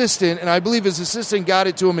his assistant, and I believe his assistant got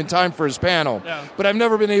it to him in time for his panel. Yeah. But I've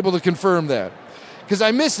never been able to confirm that. Because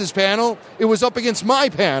I missed his panel. It was up against my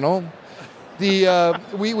panel. We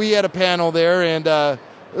had a panel there, and,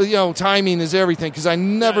 timing is everything. Because I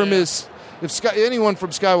never miss... If anyone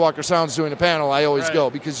from Skywalker Sound's doing a panel, I always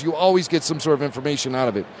go. Because you always get some sort of information out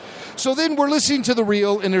of it. So then we're listening to the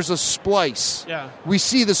reel, and there's a splice. Yeah. We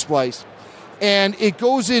see the splice. And it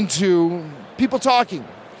goes into people talking.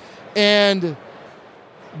 And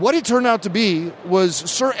what it turned out to be was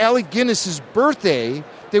Sir Alec Guinness's birthday.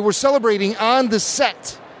 They were celebrating on the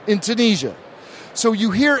set in Tunisia. So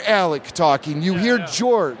you hear Alec talking. You hear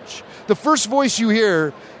George. The first voice you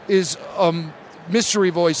hear is a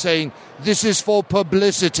mystery voice saying, "This is for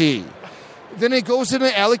publicity." Then it goes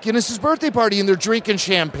into Alec Guinness's birthday party, and they're drinking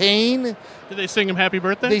champagne. Did they sing him happy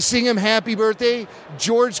birthday? They sing him happy birthday.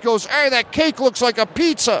 George goes, "Hey, that cake looks like a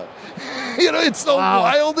pizza." It's the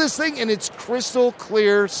wildest thing, and it's crystal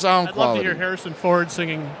clear sound I'd quality. love to hear Harrison Ford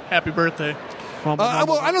singing happy birthday. Well,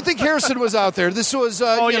 I don't think Harrison was out there. This was,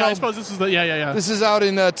 I suppose this is the, This is out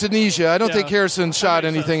in Tunisia. I don't think Harrison shot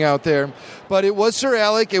anything out there. But it was Sir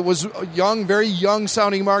Alec. It was very young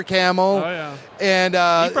sounding Mark Hamill. Oh, yeah. And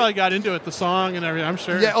he probably got into it, the song and everything, I'm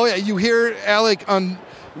sure. Yeah, you hear Alec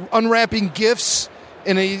unwrapping gifts,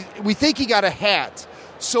 and we think he got a hat.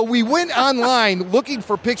 So we went online looking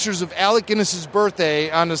for pictures of Alec Guinness's birthday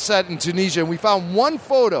on the set in Tunisia, and we found one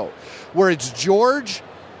photo where it's George,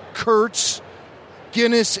 Kurtz,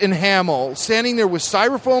 Guinness, and Hamill standing there with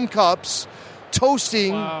styrofoam cups,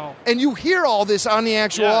 toasting, and you hear all this on the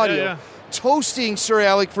actual audio, toasting Sir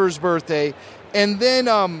Alec for his birthday, and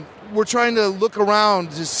then we're trying to look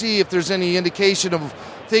around to see if there's any indication of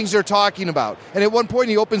things they're talking about. And at one point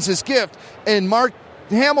he opens his gift, and Mark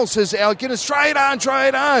Hamill says to Alec Guinness, try it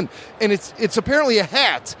on. And it's apparently a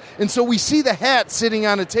hat. And so we see the hat sitting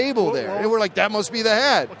on a table there. And we're like, that must be the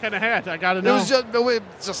hat. What kind of hat? I got to know. It was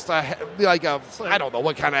just I don't know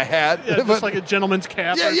what kind of hat. Yeah, just like a gentleman's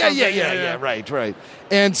cap. Yeah, right.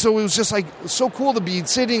 And so it was just like so cool to be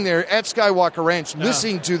sitting there at Skywalker Ranch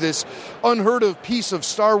listening to this unheard of piece of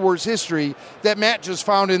Star Wars history that Matt just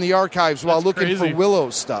found in the archives while looking for Willow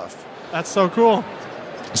stuff. That's so cool.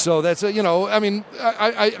 So that's I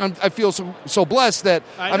feel so blessed that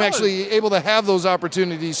I'm actually able to have those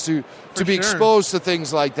opportunities to be exposed to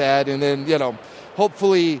things like that, and then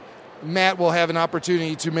hopefully Matt will have an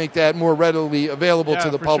opportunity to make that more readily available to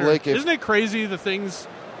the public. Isn't it crazy the things,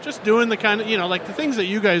 just doing the kind of like the things that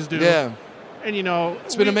you guys do? Yeah, and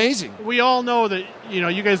it's been amazing. We all know that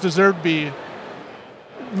you guys deserve to be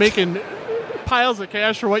making piles of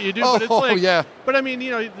cash for what you do, but it's but I mean,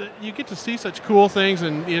 you get to see such cool things,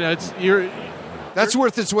 and That's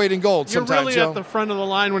worth its weight in gold You're sometimes. really at the front of the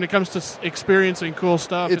line when it comes to experiencing cool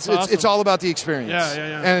stuff. It's awesome. It's all about the experience.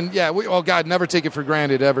 Yeah. And God, never take it for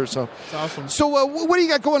granted ever. So it's awesome. So what do you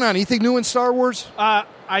got going on? Anything new in Star Wars?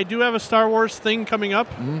 I do have a Star Wars thing coming up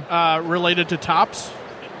related to Topps,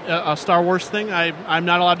 a Star Wars thing. I'm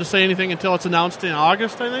not allowed to say anything until it's announced in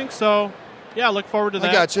August, I think. So, yeah, look forward to that.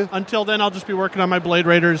 I got you. Until then, I'll just be working on my Blade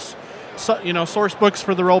Raiders, source books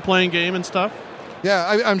for the role-playing game and stuff.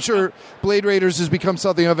 Yeah, I'm sure Blade Raiders has become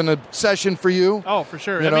something of an obsession for you. Oh, for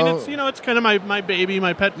sure. I mean, it's kind of my baby,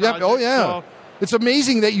 my pet project. Yep. Oh, yeah. So it's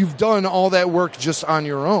amazing that you've done all that work just on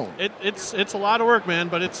your own. It's a lot of work, man,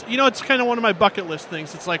 but it's kind of one of my bucket list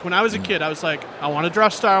things. It's like when I was a kid, I was like, I want to draw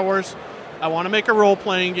Star Wars, I want to make a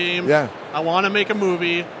role-playing game, I want to make a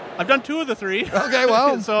movie. I've done 2 of the 3. Okay,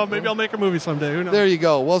 well. So maybe I'll make a movie someday. Who knows? There you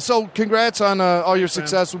go. Well, so congrats on all your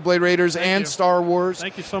success with Blade Raiders and Star Wars.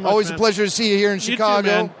 Thank you so much, Always man. a pleasure to see you here in You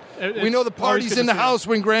Chicago. too, man. We know the party's in the house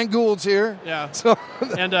when Grant Gould's here. Yeah. So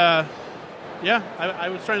and, I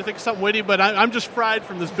was trying to think of something witty, but I'm just fried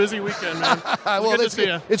from this busy weekend, man. Well, good to see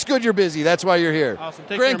you. It's good you're busy. That's why you're here. Awesome.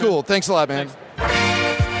 Take Grant care, man. Gould, thanks a lot, man. Thanks.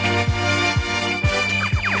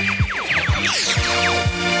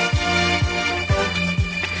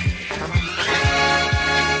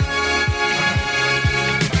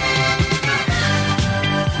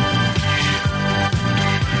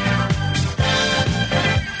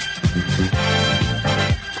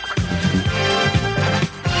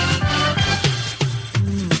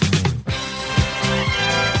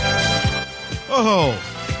 Oh,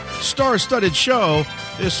 star-studded show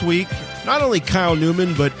this week. Not only Kyle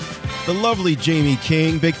Newman, but the lovely Jaime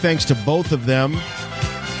King. Big thanks to both of them.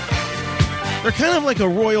 They're kind of like a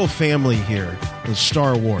royal family here in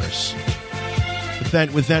Star Wars,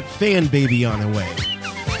 with that fan baby on the way.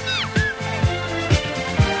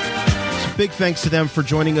 So big thanks to them for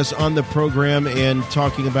joining us on the program and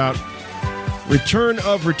talking about Return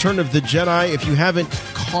of the Jedi. If you haven't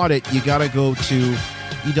caught it, you got to go to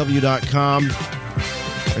EW.com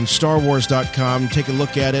and StarWars.com. Take a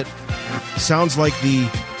look at it. Sounds like the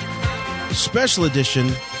special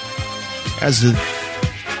edition, as the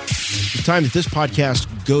time that this podcast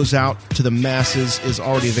goes out to the masses, is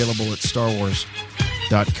already available at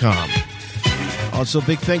StarWars.com. Also,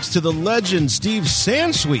 big thanks to the legend, Steve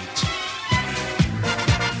Sansweet.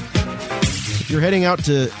 If you're heading out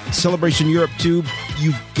to Celebration Europe 2,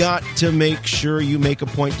 you've got to make sure you make a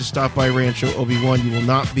point to stop by Rancho Obi-Wan. You will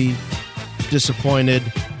not be disappointed.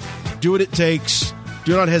 Do what it takes.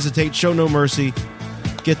 Do not hesitate. Show no mercy.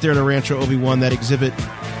 Get there to Rancho Obi-Wan. That exhibit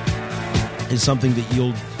is something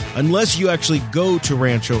that unless you actually go to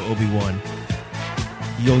Rancho Obi-Wan,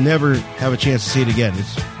 you'll never have a chance to see it again.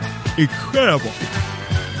 It's incredible.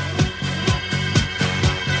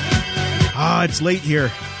 It's late here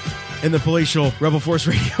in the palatial Rebel Force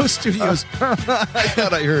Radio studios. I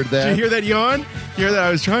thought I heard that. Did you hear that yawn? You hear that? I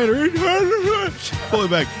was trying to pull it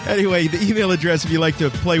back. Anyway, the email address, if you'd like to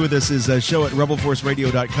play with us, is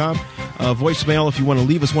show@rebelforceradio.com. Voicemail, if you want to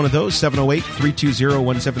leave us one of those,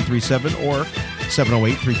 708-320-1737 or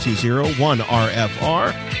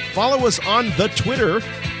 708-320-1RFR. Follow us on the Twitter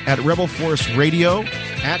at Rebel Force Radio,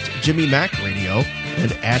 at Jimmy Mac Radio,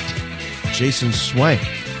 and at Jason Swank.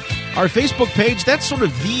 Our Facebook page, that's sort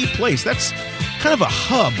of the place. That's kind of a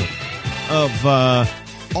hub of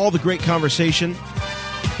all the great conversation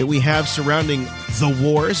that we have surrounding the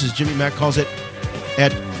wars, as Jimmy Mac calls it,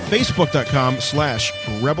 at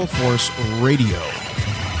facebook.com/RebelForceRadio.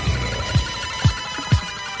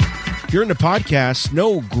 If you're into podcasts,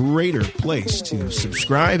 no greater place to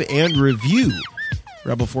subscribe and review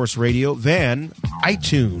Rebel Force Radio than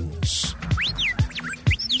iTunes.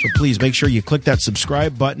 So please make sure you click that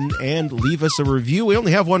subscribe button and leave us a review. We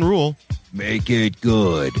only have one rule. Make it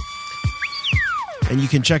good. And you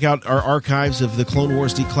can check out our archives of the Clone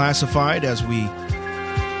Wars Declassified as we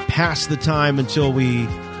pass the time until we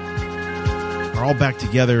are all back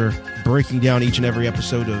together breaking down each and every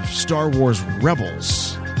episode of Star Wars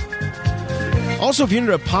Rebels. Also, if you're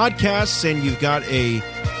into podcasts and you've got a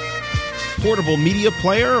portable media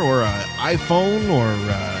player or an iPhone or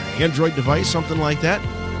Android device, something like that,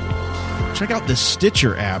 check out the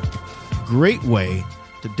Stitcher app. Great way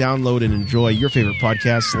to download and enjoy your favorite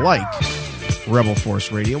podcasts like Rebel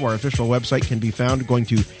Force Radio. Our official website can be found going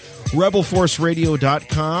to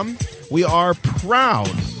RebelForceRadio.com. We are proud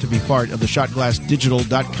to be part of the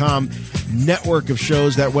ShotGlassDigital.com network of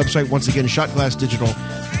shows. That website, once again,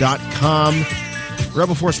 ShotGlassDigital.com.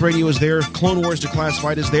 Rebel Force Radio is there. Clone Wars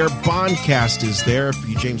Declassified is there. Bondcast is there for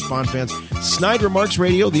you James Bond fans. Snide Remarks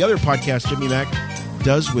Radio, the other podcast Jimmy Mac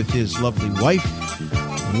does with his lovely wife,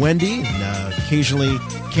 Wendy, and occasionally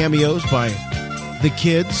cameos by The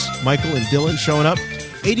Kids, Michael and Dylan showing up.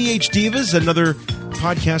 ADH Divas, another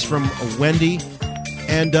podcast from Wendy.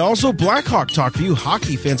 And also Blackhawk Talk for you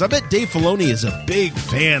hockey fans. I bet Dave Filoni is a big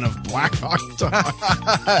fan of Blackhawk Talk.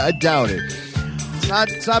 I doubt it.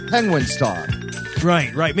 It's not Penguins Talk.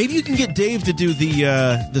 Right. Maybe you can get Dave to do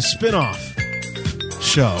the spin-off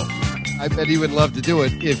show. I bet he would love to do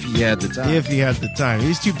it if he had the time.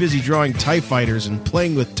 He's too busy drawing TIE fighters and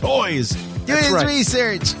playing with toys. Do his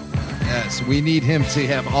research. Yes, we need him to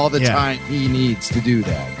have all the time he needs to do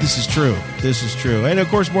that. This is true. And, of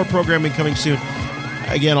course, more programming coming soon.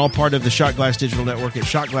 Again, all part of the Shot Glass Digital Network at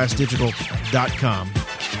shotglassdigital.com.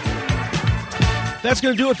 That's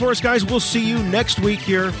going to do it for us, guys. We'll see you next week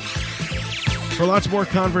here for lots more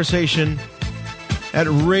conversation at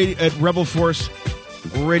Rebel Force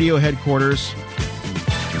Radio headquarters.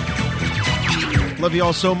 Love you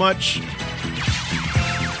all so much.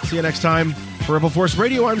 See you next time. For Rebel Force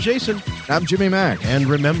Radio, I'm Jason. I'm Jimmy Mack. And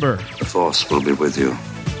remember, The Force will be with you,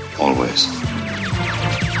 always.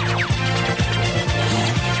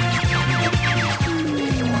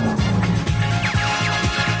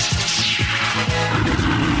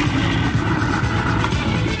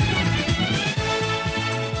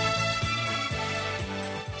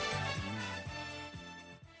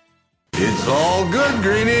 It's all good,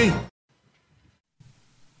 Greenie.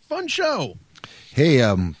 Fun show. Hey,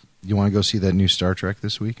 you want to go see that new Star Trek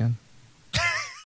this weekend?